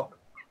walk out.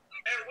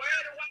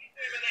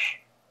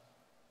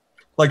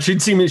 Like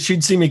she'd see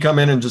me come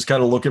in and just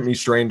kind of look at me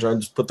strange. I'd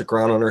just put the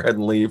crown on her head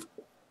and leave.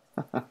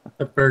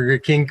 The Burger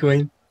King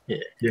queen.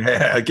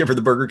 Yeah, give her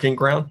the Burger King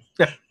crown.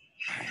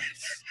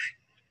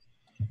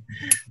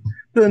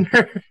 Then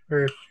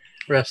her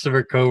rest of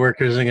her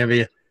coworkers are gonna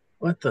be,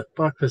 "What the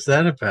fuck was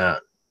that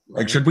about?"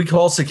 Like, should we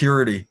call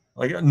security?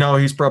 Like, no,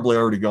 he's probably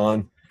already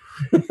gone.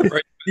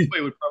 Right. The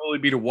way would probably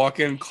be to walk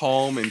in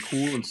calm and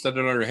cool and set it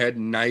on her head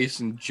nice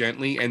and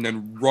gently and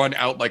then run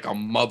out like a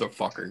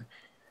motherfucker.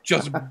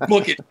 Just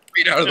book it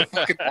straight out of the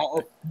fucking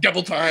wall.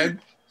 Double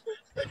time.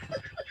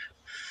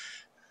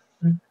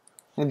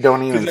 And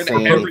don't even say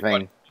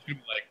anything.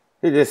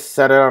 You just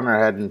set it on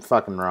her head and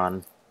fucking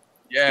run.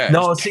 Yeah.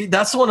 No, see,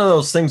 that's one of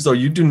those things, though.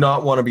 You do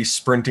not want to be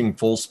sprinting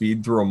full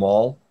speed through a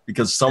mall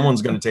because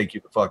someone's going to take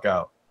you the fuck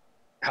out.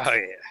 Oh yeah.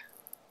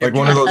 Like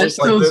one of those,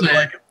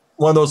 like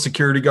one of those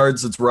security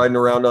guards that's riding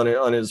around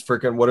on his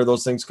freaking, what are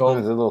those things called?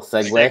 It's a little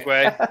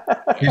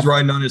Segway. He's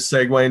riding on his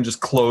Segway and just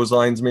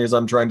clotheslines me as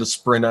I'm trying to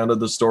sprint out of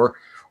the store.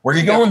 Where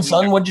you going,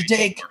 son? What'd you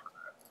take?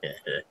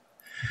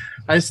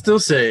 I still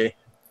say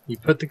you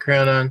put the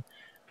crown on,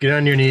 get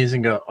on your knees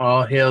and go,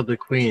 "All hail the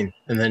queen,"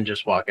 and then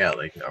just walk out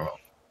like normal.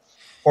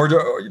 Or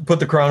put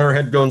the crown on her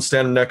head, go and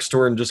stand next to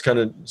her, and just kind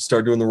of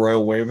start doing the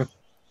royal wave.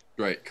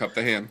 Right. Cup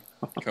the hand.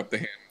 Cup the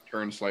hand.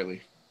 Turn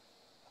slightly.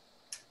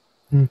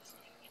 And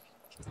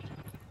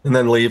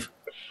then leave.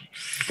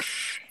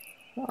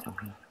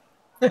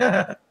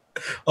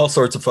 All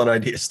sorts of fun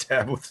ideas to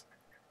have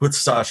with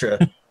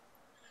Sasha.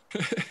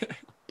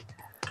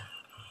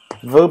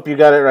 Voop, you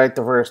got it right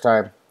the first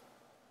time.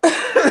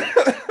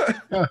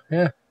 Oh,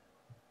 yeah.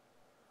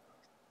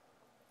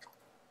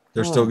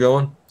 They're still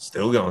going?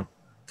 Still going.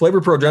 Flavor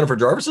Pro Jennifer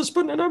Jarvis is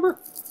putting a number?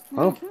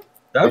 Oh.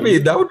 That would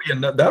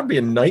be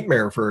a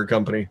nightmare for a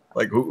company.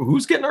 Like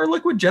who's getting our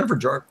liquid? Jennifer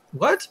Jarvis?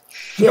 What?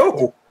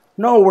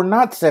 No, we're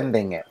not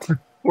sending it.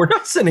 We're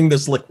not sending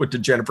this liquid to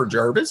Jennifer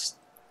Jarvis.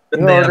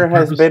 Your order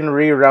has been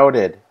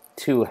rerouted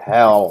to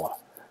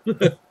hell.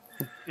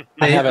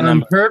 They have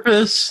on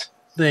purpose.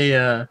 They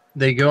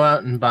go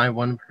out and buy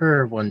one of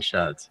her one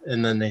shots,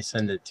 and then they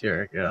send it to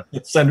her. Yeah,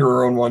 send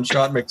her own one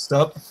shot mixed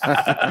up.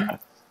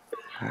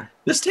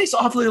 This tastes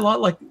awfully a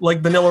lot like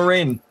Vanilla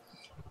Rain.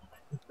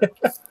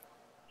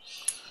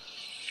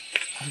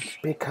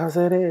 Because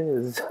it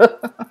is.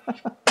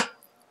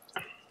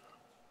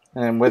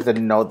 And with a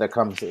note that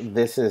comes,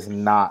 this is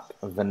not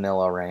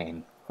Vanilla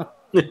Rain.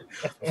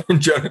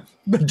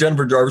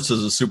 Jennifer Jarvis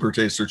is a super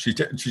taster.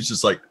 She's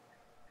just like,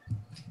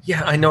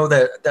 yeah, I know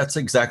that's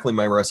exactly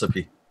my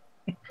recipe.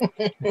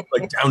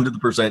 Like down to the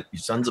percent, you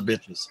sons of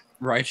bitches.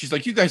 Right. She's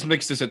like, you guys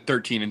mixed this at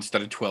 13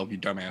 instead of 12, you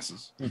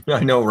dumbasses.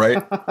 I know,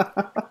 right?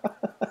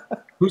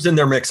 Who's in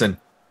there mixing?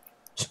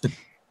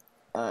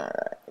 All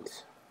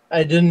right.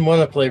 I didn't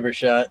want a flavor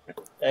shot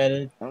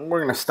added. And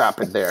we're going to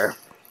stop it there.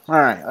 All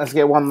right. Let's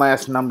get one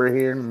last number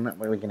here, and that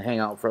way we can hang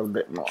out for a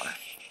bit more.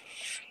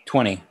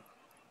 20.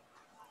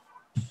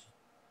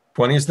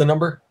 20 is the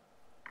number?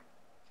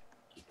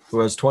 Who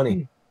has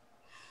 20?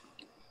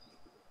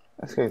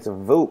 This guy's a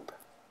Voop.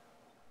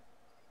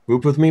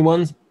 Voop with me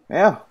ones?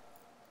 Yeah.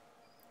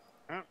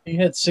 You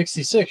had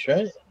 66,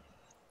 right?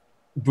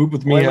 Voop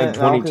with me had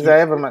 22. Because I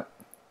have him at...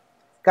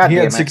 God he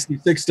damn had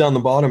 66 down the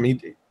bottom.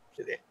 He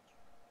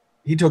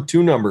took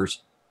two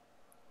numbers.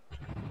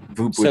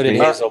 Voop So with did me.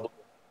 Hazel.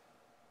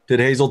 Did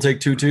Hazel take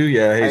 2 too?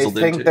 Yeah, Hazel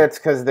did. I think that's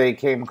because they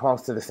came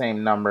close to the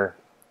same number.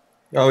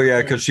 Oh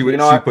yeah, because she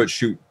put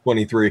shoot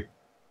 23.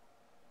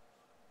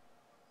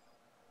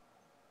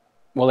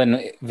 Well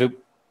then, Voop.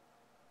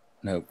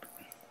 Nope.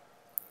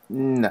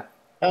 No.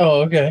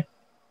 Oh, okay.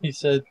 He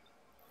said,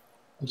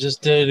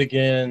 just did it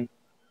again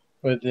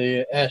with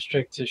the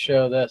asterisk to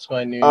show that's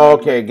my new.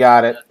 Okay,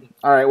 got it.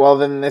 All right, well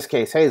then in this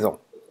case, Hazel.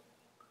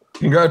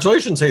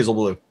 Congratulations, Hazel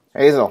Blue.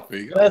 Hazel. There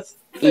you go.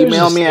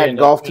 Email me at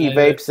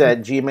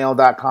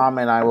golftvapes@gmail.com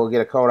and I will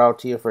get a code out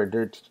to you for a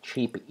dirt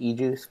cheap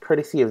e-juice,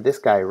 courtesy of this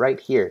guy right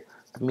here,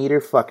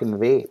 Meter fucking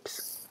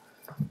Vapes.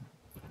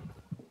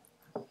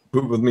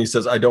 Voop with me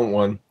says, I don't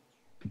want.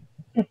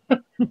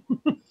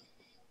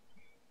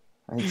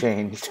 I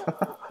changed.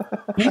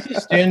 He's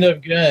a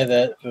stand-up guy,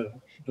 that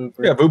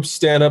Vooper. Yeah, Voop's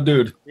stand-up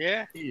dude.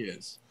 Yeah, he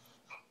is.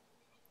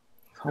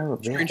 Oh,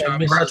 Great job.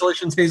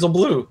 Congratulations, Hazel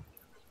Blue.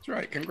 That's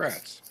right.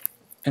 Congrats.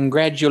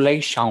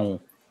 Congratulations.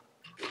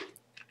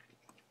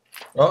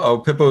 Uh-oh,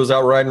 Pippo's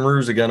out riding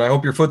Ruse again. I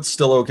hope your foot's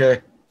still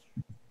okay.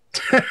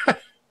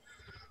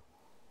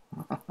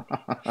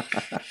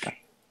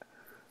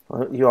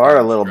 Well, you are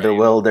a little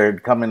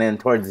bewildered coming in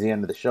towards the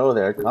end of the show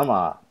there. Come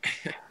on.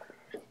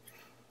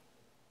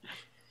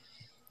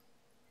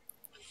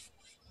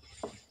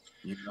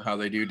 You know how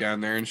they do down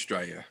there in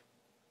Straya.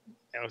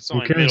 It's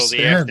only middle of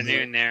the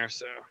afternoon there,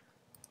 so.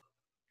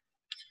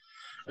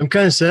 I'm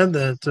kind of sad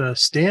that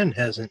Stan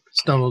hasn't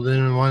stumbled in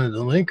and wanted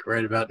the link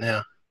right about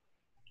now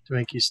to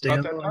make you stay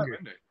on longer.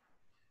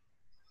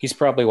 He's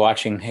probably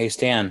watching. Hey,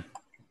 Stan.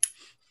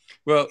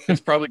 Well,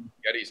 it's probably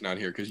Yeti's not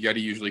here because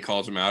Yeti usually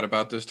calls him out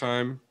about this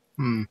time.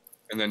 Hmm.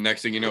 And then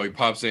next thing you know, he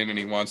pops in and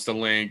he wants the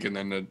link, and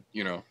then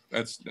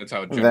that's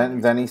how it.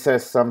 Then he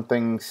says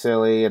something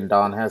silly, and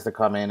Don has to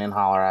come in and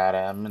holler at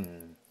him,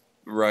 and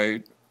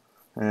right.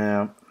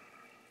 Yeah.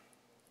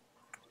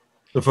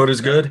 The foot is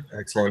good.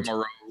 Excellent.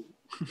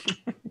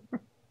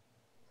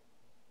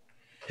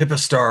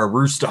 Hippostar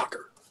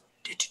Roostalker.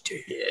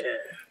 Yeah.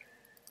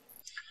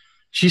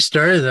 She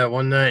started that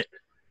one night,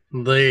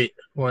 late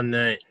one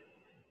night,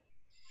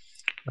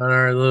 on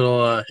our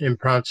little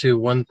impromptu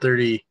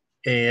 1:30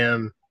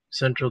 a.m.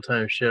 Central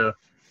Time show.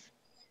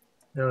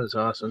 That was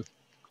awesome.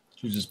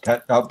 She was just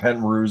out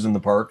petting Ruse in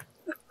the park.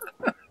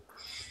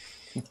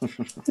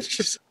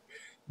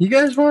 You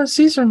guys want to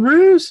see some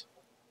Ruse?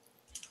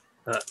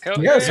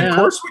 Yes, of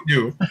course we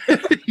do.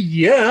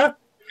 Yeah.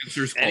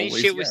 Any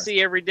shit we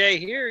see every day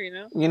here, you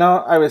know? You know,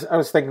 I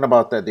was thinking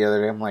about that the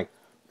other day. I'm like,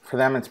 for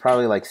them, it's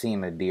probably like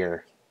seeing a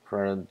deer.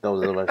 For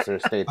those of us that are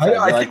stateside, I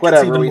like think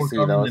whatever it's we even see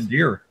more common those. than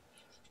deer.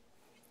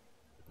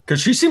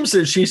 Because she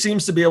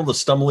seems to be able to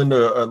stumble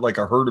into like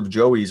a herd of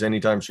joeys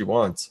anytime she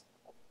wants.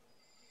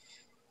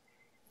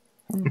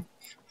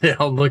 Yeah,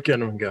 I'll look at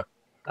them and go,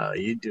 "How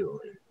you doing?"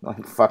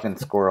 Like fucking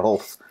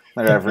squirrels,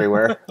 they're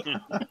everywhere.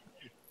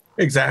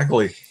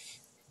 Exactly.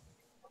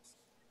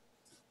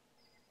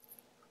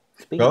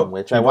 Speaking of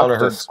which, I Ivana watched a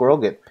heard- squirrel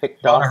get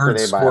picked Ivana off heard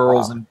today by a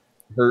squirrels hawk. and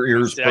her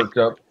ears perked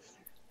up.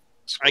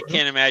 I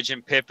can't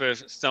imagine Pippa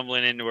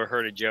stumbling into a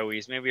herd of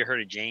Joeys. Maybe a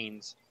herd of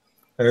Janes.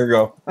 There you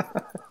go.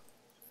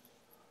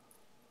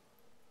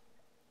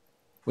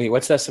 Wait,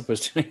 what's that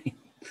supposed to mean?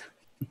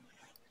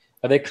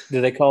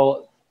 Do they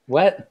call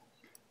what?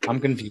 I'm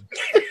confused.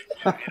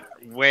 Read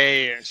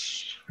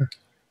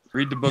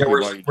the Yeah,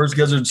 book. where's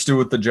Gizzard Stew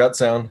with the jet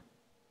sound?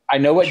 I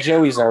know what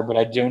Joeys are, but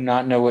I do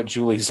not know what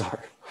Julies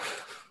are.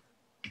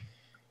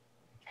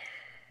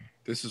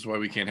 This is why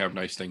we can't have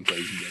nice things,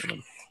 ladies and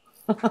gentlemen.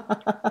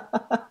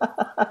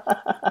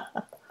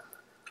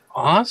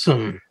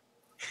 Awesome.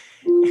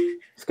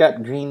 He's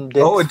got green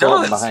dicks Oh, it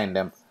floating does. behind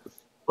him.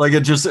 Like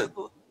it just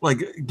like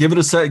give it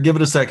a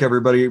sec,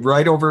 everybody.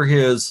 Right over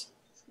his,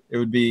 it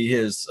would be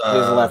his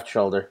left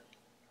shoulder.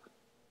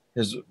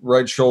 His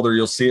right shoulder.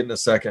 You'll see it in a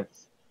second.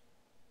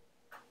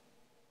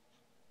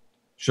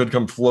 Should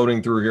come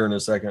floating through here in a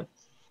second.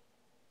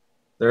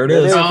 There it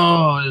is.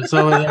 Oh, it's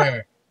over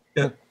there.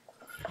 Yeah.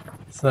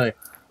 It's like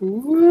His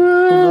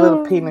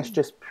little penis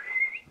just.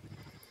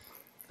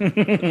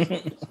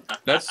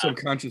 That's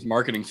subconscious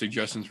marketing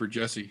suggestions for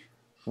Jesse.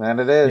 And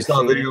it You is.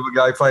 saw a video of a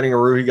guy fighting a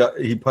Roo.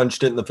 He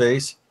punched it in the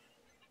face.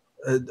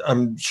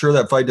 I'm sure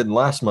that fight didn't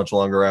last much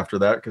longer after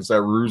that because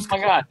that Roo's Oh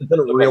my God.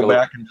 gonna reel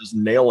back and just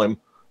nail him.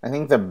 I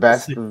think the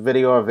best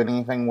video of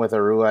anything with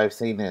a Roo I've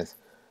seen is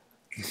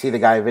you see the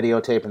guy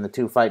videotaping the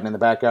two fighting in the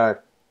backyard.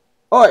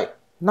 Oi,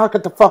 knock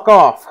it the fuck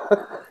off.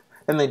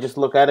 And they just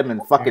look at him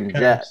and fucking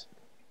jet.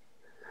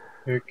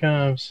 Here it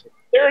comes.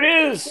 There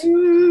it is.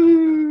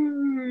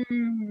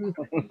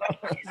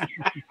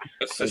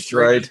 That's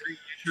right.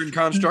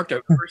 Construct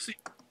I've ever seen.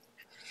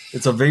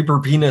 It's a vapor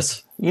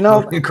penis. You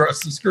know,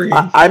 across the screen.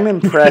 I'm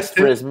impressed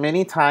for as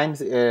many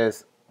times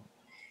as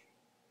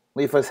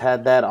Leafa's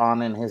had that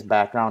on in his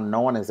background.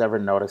 No one has ever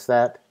noticed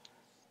that.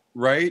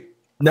 Right?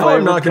 No,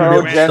 I'm not going to be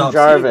able to Jen stop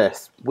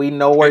Jarvis. We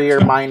know where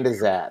your mind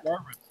is at.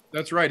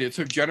 That's right. It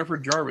took Jennifer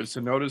Jarvis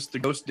to notice the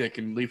ghost dick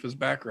in Leafa's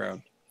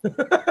background.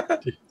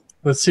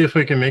 Let's see if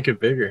we can make it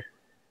bigger.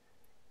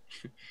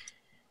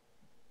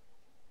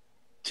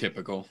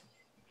 Typical.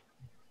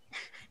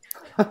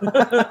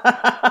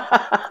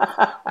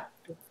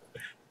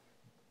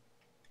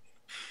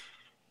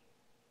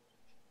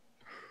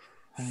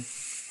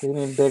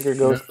 Getting bigger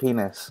ghost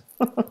penis.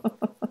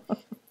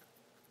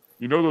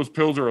 You know those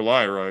pills are a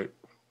lie, right?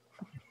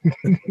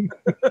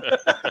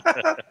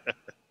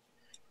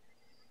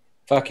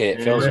 Fuck it.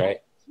 It feels right.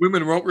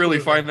 Women won't really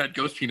find that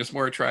ghost penis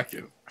more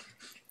attractive.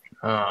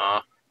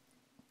 Why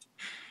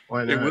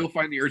They not? will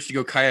find the urge to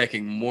go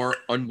kayaking more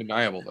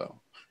undeniable, though.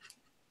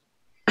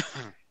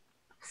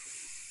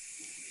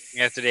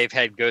 After they've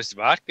had ghost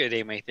vodka,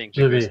 they may think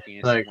the Should ghost be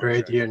penis is like more right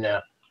attractive. here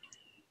now.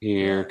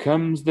 Here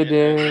comes the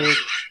dick.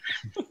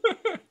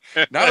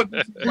 Now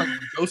it's like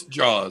ghost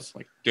jaws.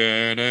 Like,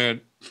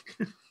 dun.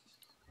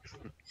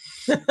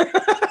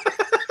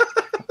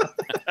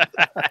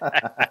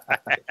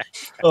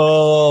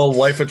 Oh,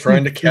 life of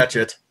trying to catch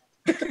it.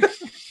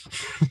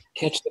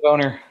 Catch the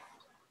boner.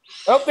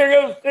 Oh, there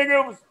goes. There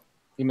goes.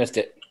 You missed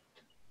it.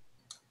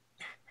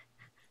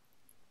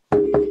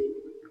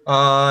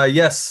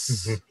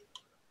 Yes.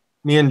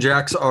 Me and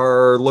Jax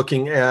are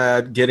looking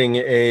at getting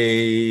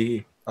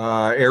a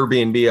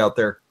Airbnb out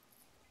there.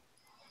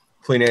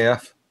 Clean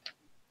AF.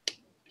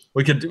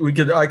 I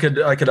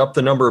could up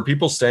the number of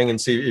people staying and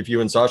see if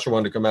you and Sasha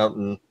wanted to come out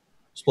and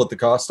split the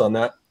cost on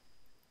that.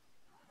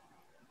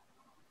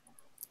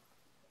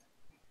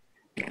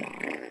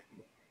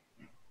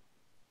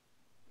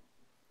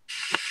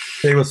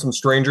 Stay with some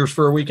strangers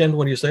for a weekend.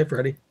 What do you say,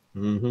 Freddie?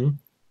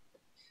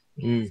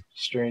 Mm-hmm.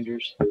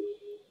 Strangers.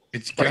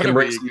 It's I gotta can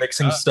bring be some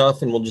mixing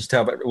stuff, and we'll just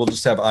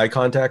have eye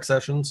contact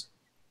sessions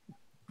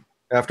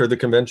after the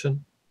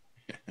convention.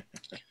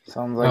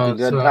 Sounds like a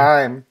good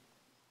time.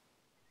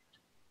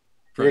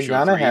 You're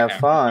gonna have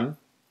fun.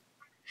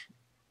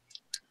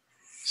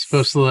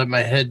 Supposed to let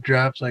my head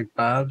drop like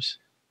Bob's.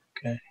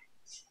 Okay.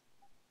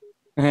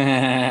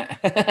 To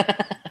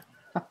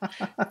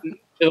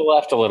the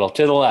left a little.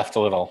 To the left a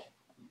little.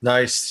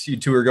 Nice. You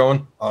two are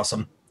going?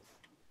 Awesome.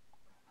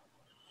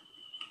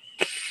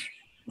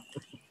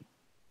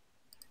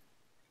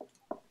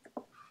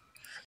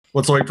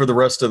 Let's wait for the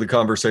rest of the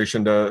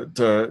conversation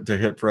to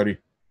hit Freddie.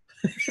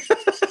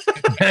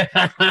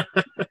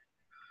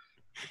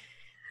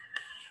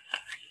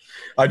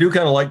 I do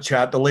kind of like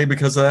chat delay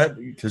because of that,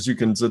 because you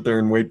can sit there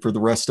and wait for the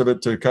rest of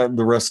it to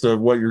the rest of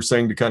what you're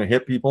saying to kind of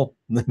hit people,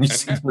 and then you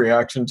see the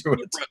reaction to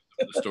it.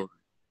 The story.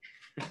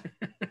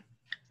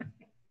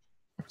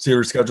 See what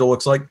your schedule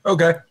looks like.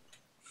 Okay.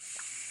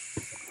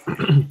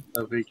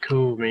 That'd be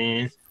cool,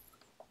 man.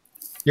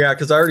 Yeah,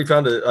 because I already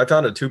found a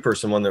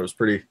 2-person one that was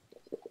pretty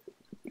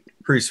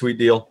sweet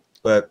deal,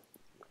 but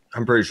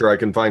I'm pretty sure I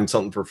can find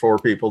something for 4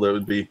 people that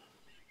would be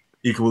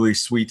equally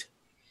sweet.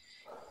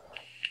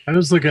 I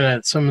was looking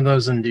at some of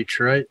those in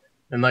Detroit,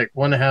 and like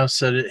one house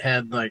said it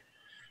had like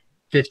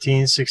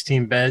 15,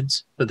 16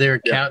 beds, but they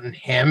were counting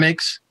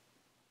hammocks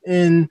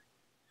in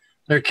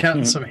They're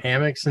counting some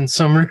hammocks in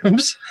some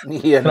rooms.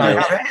 Yeah, Can I no.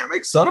 have a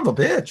hammock? Son of a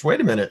bitch.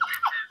 Wait a minute.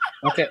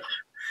 Okay. It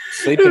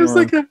Sleeping was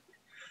room. like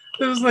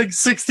it was like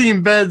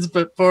 16 beds,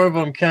 but 4 of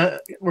them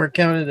were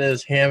counted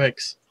as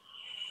hammocks.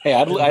 Hey,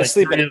 I Like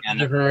sleep in 3 a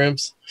hammock. different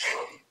rooms.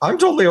 I'm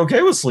totally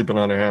okay with sleeping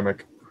on a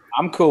hammock.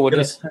 I'm cool with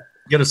it.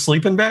 Get a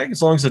sleeping bag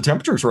as long as the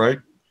temperature's right.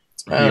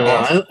 I don't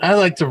know. I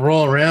like to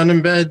roll around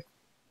in bed.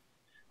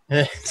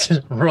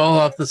 Just roll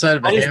off the side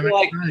of a I just hammock. feel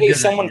like, Not a hey, good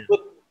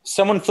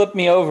someone flip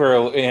me over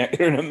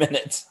in a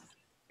minute.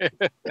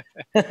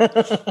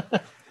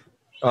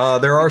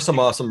 There are some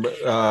awesome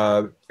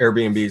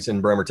Airbnbs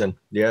in Bremerton.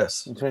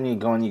 Yes. It's when you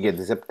go and you get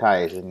zip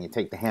ties and you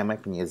take the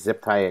hammock and you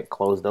zip tie it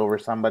closed over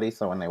somebody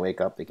so when they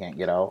wake up they can't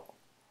get out.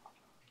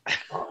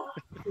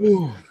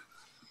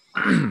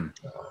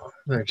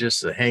 They're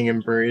just a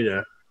hanging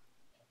burrito.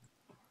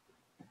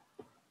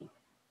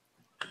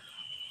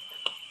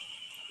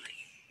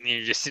 And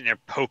you're just sitting there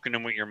poking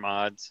them with your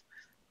mods.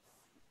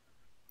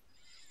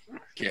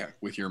 Yeah,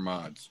 with your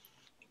mods.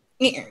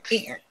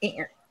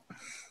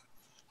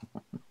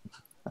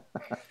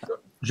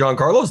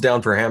 Giancarlo's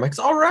down for hammocks.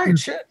 All right,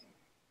 shit.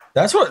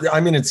 That's what I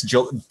mean. It's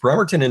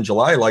Bremerton in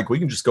July. Like we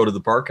can just go to the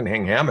park and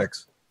hang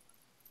hammocks.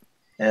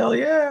 Hell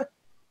yeah!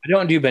 I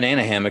don't do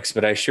banana hammocks,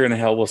 but I sure in the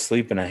hell will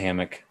sleep in a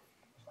hammock.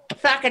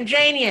 Fucking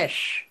genius.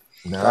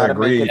 No, I Gotta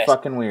agree. make it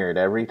fucking weird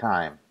every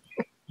time.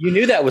 You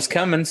knew that was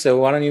coming,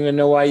 so I don't even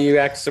know why you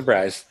act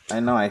surprised. I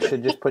know. I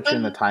should just put you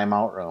in the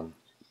timeout room.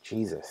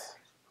 Jesus.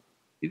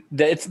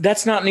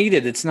 That's not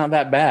needed. It's not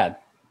that bad.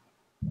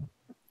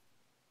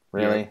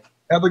 Really?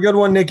 Have a good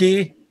one,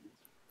 Nikki.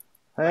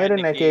 Later,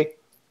 Nikki.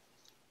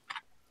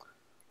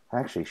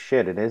 Actually,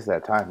 shit, it is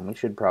that time. We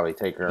should probably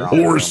take her out.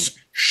 Horse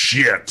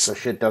shit. So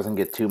shit doesn't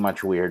get too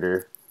much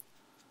weirder.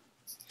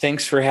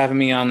 Thanks for having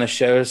me on the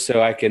show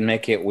so I can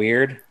make it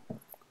weird.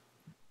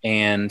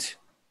 And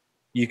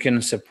you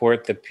can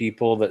support the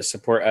people that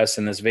support us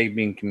in this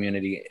vaping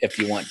community if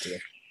you want to.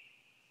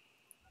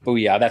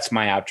 Booyah, that's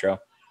my outro.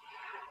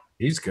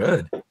 He's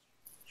good.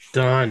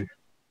 Done.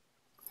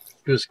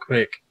 It was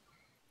quick.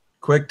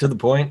 Quick to the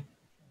point.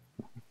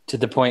 To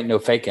the point, no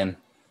faking.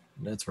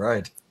 That's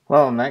right.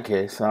 Well, in that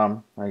case,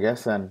 I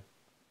guess then,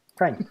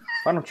 Frank,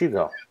 why don't you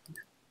go?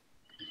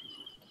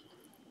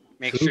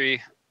 Make sure you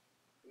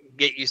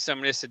get you some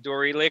of this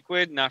Adore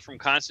liquid, not from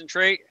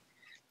concentrate.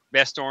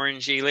 Best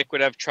orangey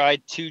liquid I've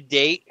tried to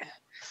date,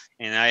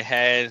 and I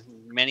had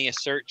many a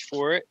search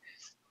for it.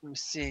 Let me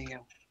see.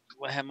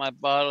 I have my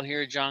bottle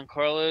here, John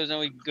Carlos, and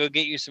we can go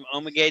get you some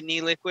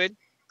Ohmageddon liquid.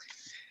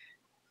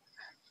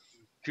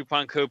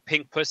 Coupon code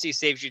Pink Pussy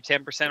saves you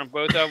 10% on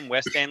both of them.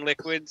 West End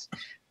Liquids,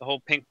 the whole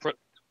Pink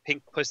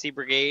Pussy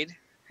Brigade.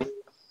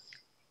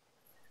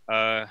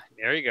 There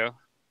you go.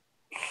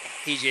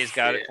 PJ's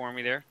got it for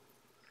me there.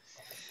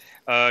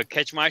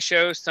 Catch my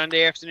show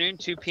Sunday afternoon,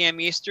 2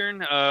 p.m. Eastern.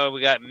 We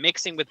got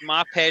Mixing with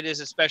Mophead as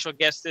a special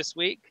guest this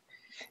week.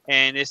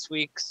 And this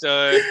week's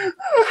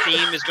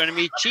theme is going to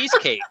be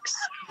cheesecakes.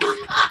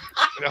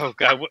 Oh,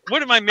 God.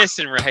 What am I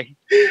missing, Ray?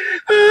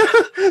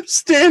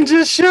 Stan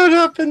just showed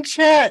up in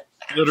chat.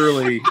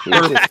 Literally.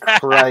 Jesus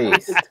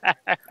Christ.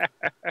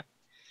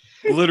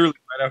 Literally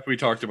right after we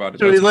talked about it.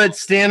 Should we let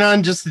Stan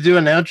on just to do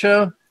an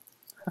outro?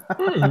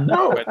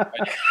 No.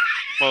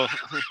 Well,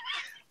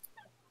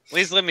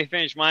 please let me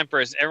finish mine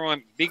first.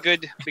 Everyone, be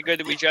good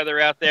to each other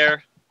out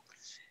there.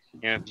 You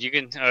know, if you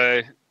can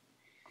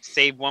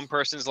save one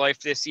person's life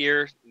this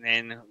year,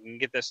 and we can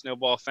get the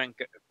snowball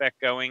effect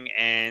going,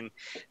 and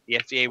the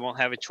FDA won't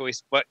have a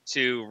choice but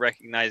to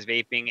recognize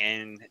vaping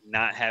and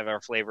not have our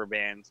flavor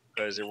banned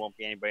because there won't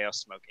be anybody else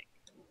smoking.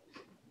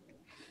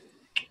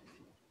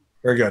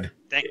 Very good.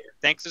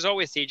 Thanks as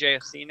always, TJ.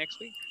 I'll see you next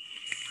week.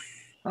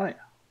 Oh,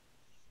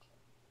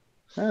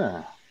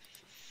 yeah.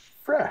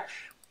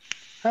 Fresh.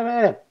 How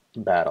about a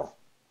battle?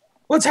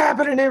 What's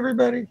happening,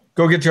 everybody?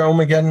 Go get your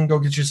Ohmageddon. Go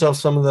get yourself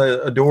some of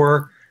the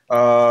Adore.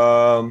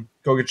 Go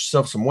get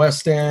yourself some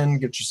West End.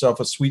 Get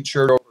yourself a sweet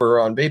shirt over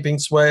on Vaping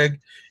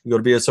Swag. You go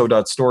to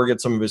VSO.store, get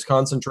some of his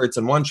concentrates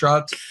and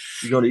one-shots.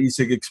 You go to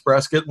eSig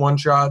Express, get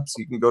one-shots.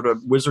 You can go to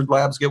Wizard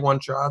Labs, get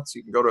one-shots.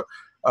 You can go to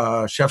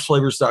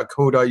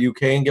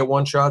chefsflavors.co.uk and get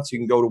one-shots. You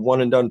can go to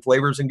One and Done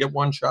Flavors and get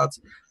one-shots.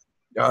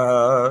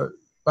 About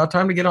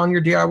time to get on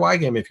your DIY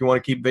game if you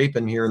want to keep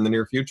vaping here in the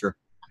near future.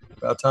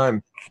 About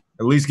time.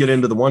 At least get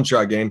into the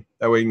one-shot game.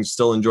 That way you can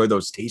still enjoy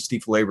those tasty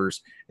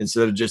flavors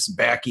instead of just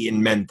backy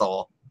and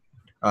menthol.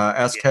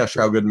 Ask Tesh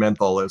how good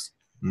menthol is.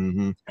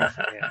 Mm-hmm.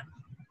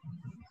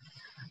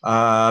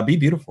 Be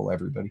beautiful,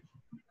 everybody.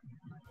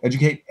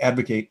 Educate,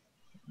 advocate.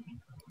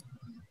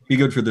 Be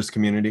good for this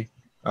community.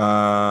 Over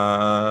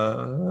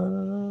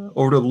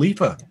to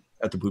Leafa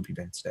at the Poopy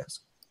Pants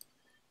desk.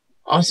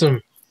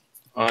 Awesome.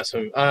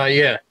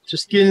 Yeah,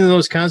 just get into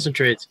those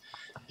concentrates.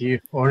 If you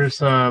order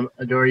some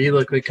Adore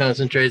liquid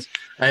concentrates,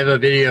 I have a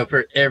video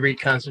for every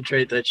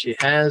concentrate that she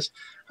has.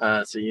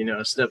 So you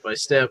know step by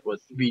step what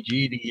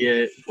BG to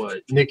get,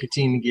 what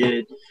nicotine to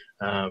get.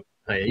 I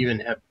even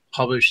have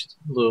published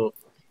little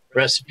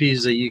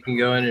recipes that you can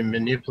go in and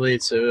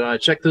manipulate. So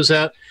check those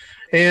out.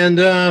 And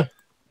I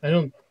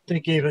don't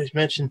think anybody's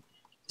mentioned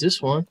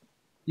this one.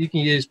 You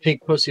can use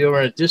Pink Pussy over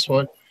at this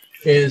one.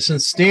 And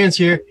since Stan's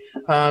here,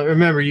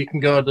 remember you can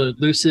go to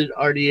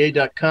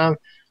lucidrda.com,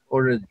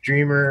 order the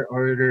Dreamer,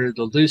 order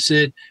the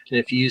Lucid, and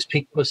if you use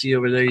Pink Pussy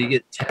over there, you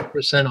get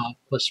 10% off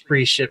plus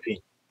free shipping.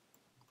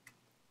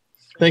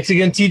 Thanks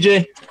again,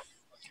 TJ.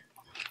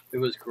 It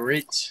was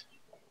great.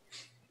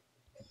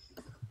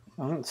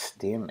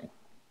 Outstanding.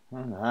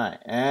 All right,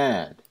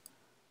 and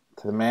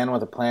to the man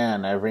with a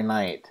plan every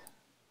night,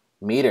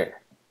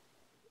 Meter.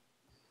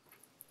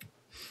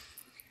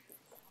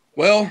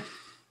 Well,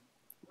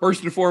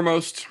 first and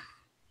foremost,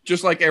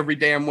 just like every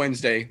damn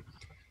Wednesday,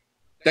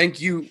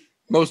 thank you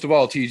most of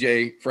all,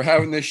 TJ, for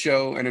having this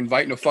show and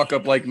inviting a fuck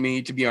up like me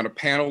to be on a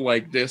panel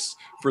like this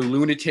for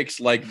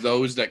lunatics like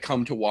those that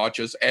come to watch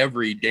us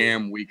every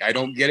damn week. I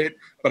don't get it,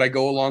 but I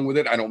go along with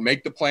it. I don't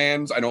make the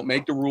plans. I don't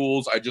make the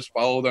rules. I just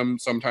follow them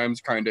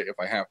sometimes, kind of, if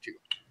I have to.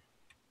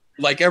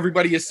 Like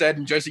everybody has said,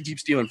 and Jesse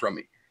keeps stealing from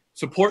me,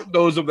 support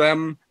those of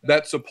them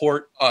that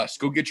support us.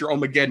 Go get your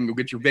Ohmageddon. Go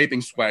get your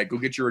Vaping Swag. Go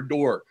get your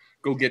Adore.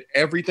 Go get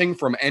everything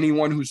from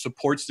anyone who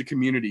supports the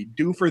community.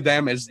 Do for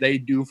them as they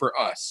do for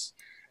us.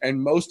 And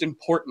most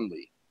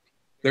importantly,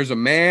 there's a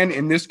man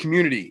in this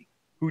community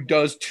who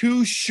does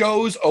 2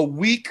 shows a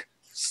week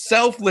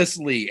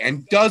selflessly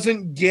and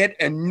doesn't get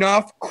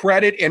enough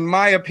credit, in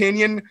my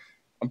opinion.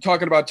 I'm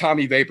talking about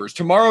Tommy Vapors.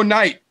 Tomorrow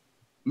night,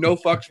 No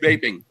Fucks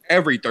Vaping.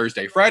 Every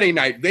Thursday. Friday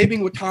night,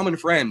 Vaping with Tom and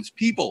Friends.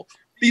 People,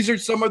 these are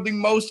some of the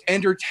most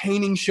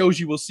entertaining shows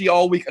you will see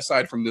all week,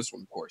 aside from this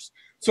one, of course.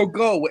 So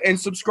go and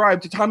subscribe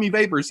to Tommy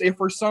Vapors if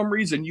for some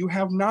reason you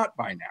have not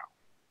by now.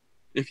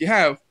 If you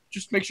have,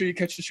 just make sure you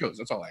catch the shows.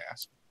 That's all I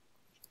ask.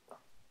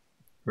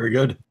 Very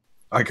good.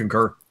 I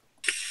concur.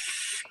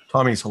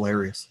 Tommy's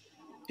hilarious.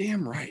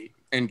 Damn right.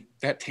 And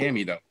that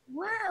Tammy, though.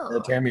 Wow.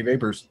 Tammy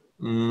Vapors.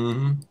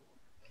 Mm-hmm.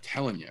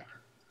 Telling you.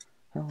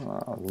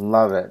 Oh,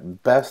 love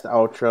it. Best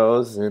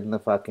outros in the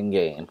fucking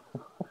game.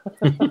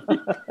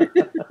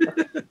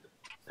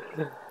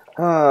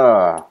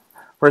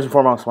 First and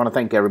foremost, I want to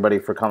thank everybody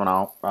for coming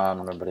out.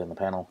 Everybody on the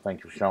panel,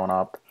 thank you for showing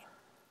up.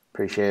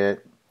 Appreciate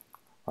it.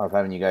 Love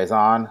having you guys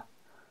on.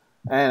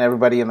 And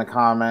everybody in the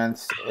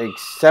comments,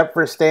 except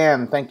for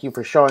Stan, thank you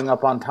for showing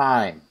up on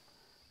time.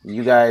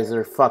 You guys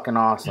are fucking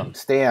awesome.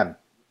 Stan,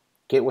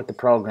 get with the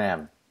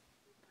program.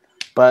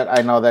 But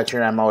I know that's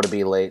your MO to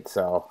be late,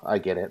 so I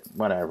get it.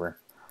 Whatever.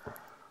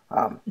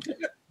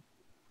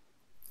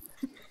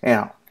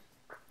 Anyhow,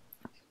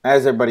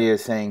 as everybody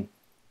is saying,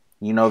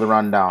 you know the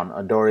rundown.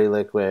 Adore,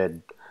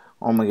 Eliquid,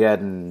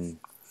 Ohmageddon.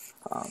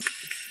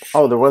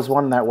 Oh, there was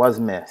one that was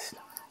missed.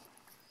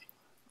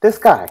 This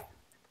guy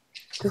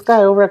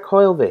over at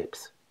Coil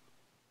Vapes.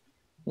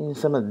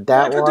 Some of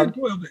that one,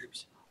 Coil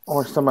Vapes.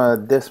 or some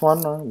of this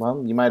one.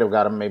 Well, you might have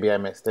got him. Maybe I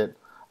missed it.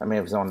 I may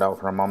have zoned out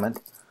for a moment.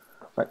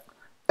 But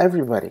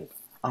everybody,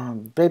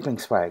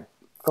 Vaping Swag,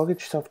 go get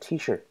yourself a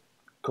t-shirt.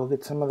 Go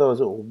get some of those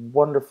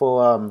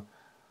wonderful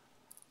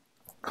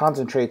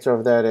concentrates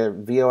over there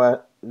at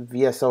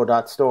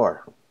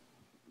VSO.store.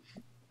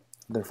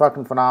 They're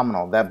fucking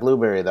phenomenal. That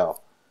blueberry,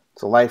 though,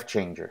 it's a life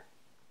changer.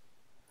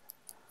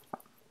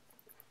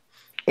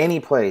 Any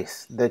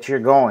place that you're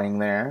going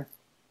there,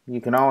 you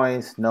can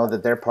always know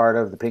that they're part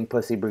of the Pink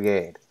Pussy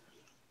Brigade.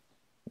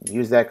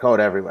 Use that code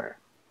everywhere.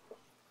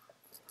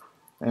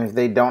 And if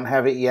they don't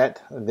have it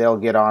yet, they'll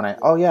get on it.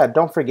 Oh yeah,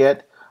 don't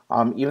forget,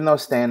 even though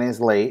Stan is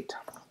late,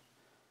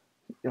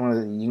 you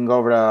can go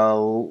over to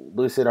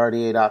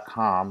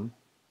lucidrda.com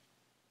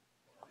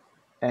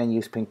and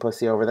use Pink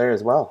Pussy over there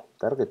as well.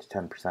 That'll get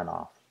you 10%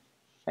 off.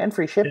 And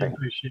free shipping.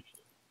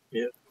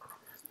 Yeah.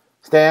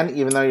 Stan,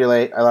 even though you're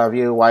late, I love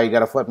you. Why you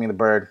gotta flip me the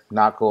bird?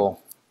 Not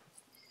cool.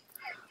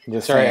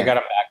 Just Sorry, saying. I got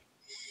him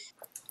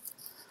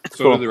back.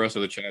 So Cool. did the rest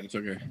of the chat. It's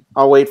okay.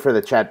 I'll wait for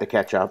the chat to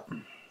catch up.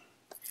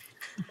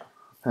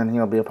 And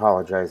he'll be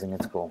apologizing.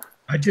 It's cool.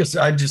 I just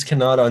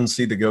cannot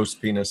unsee the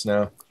ghost penis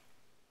now.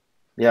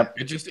 Yep.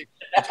 It's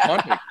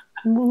haunting.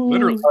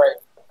 Literally. All right.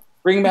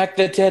 Bring back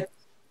the tit.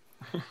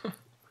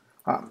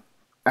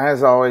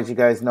 As always, you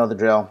guys know the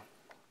drill.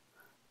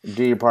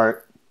 Do your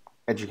part.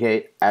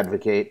 Educate.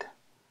 Advocate.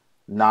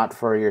 Not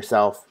for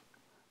yourself.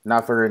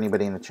 Not for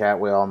anybody in the chat.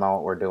 We all know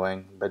what we're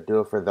doing. But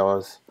do it for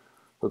those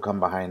who come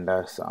behind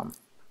us.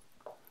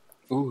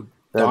 Ooh,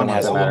 they're the Don ones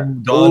has that one. matter.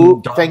 Don-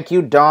 Ooh, Don- thank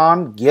you,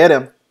 Don. Get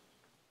him.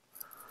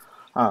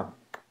 Well,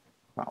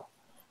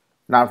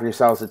 not for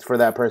yourselves. It's for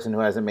that person who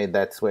hasn't made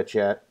that switch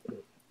yet.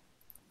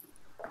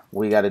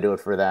 We got to do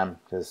it for them,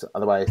 because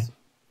otherwise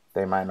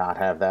they might not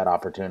have that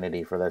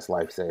opportunity for this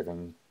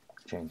life-saving,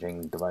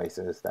 changing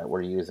devices that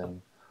we're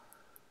using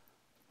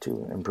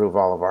to improve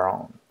all of our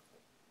own.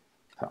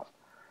 So,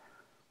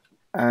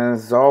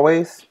 as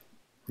always,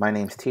 my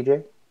name's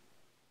TJ.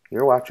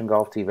 You're watching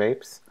Golf T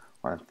Vapes.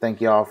 I want to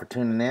thank you all for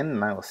tuning in,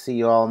 and I will see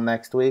you all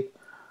next week.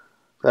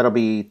 That'll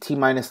be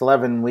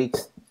T-11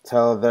 weeks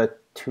till the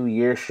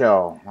 2-year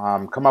show.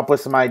 Come up with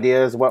some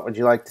ideas. What would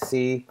you like to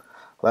see?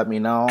 Let me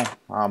know.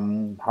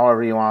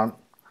 However you want.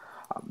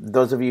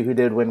 Those of you who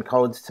did win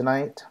codes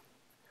tonight,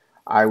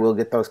 I will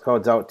get those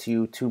codes out to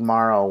you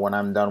tomorrow when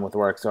I'm done with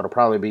work. So it'll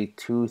probably be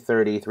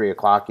 2:30, 3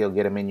 o'clock. You'll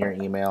get them in your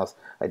emails.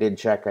 I did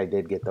check. I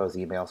did get those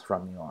emails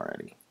from you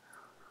already.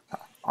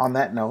 On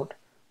that note,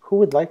 who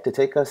would like to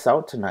take us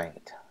out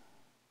tonight?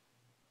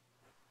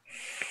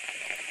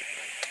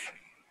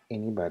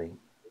 Anybody?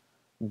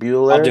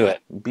 Bueller? I'll do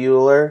it.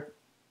 Bueller?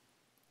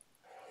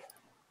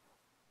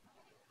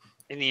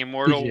 In the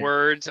immortal Yeah.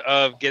 words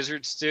of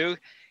Gizzard Stew,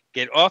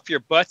 get off your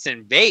butts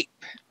and vape.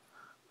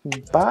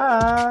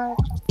 Bye.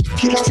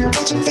 Get off your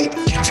butts and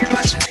vape. Get off your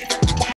butts and vape.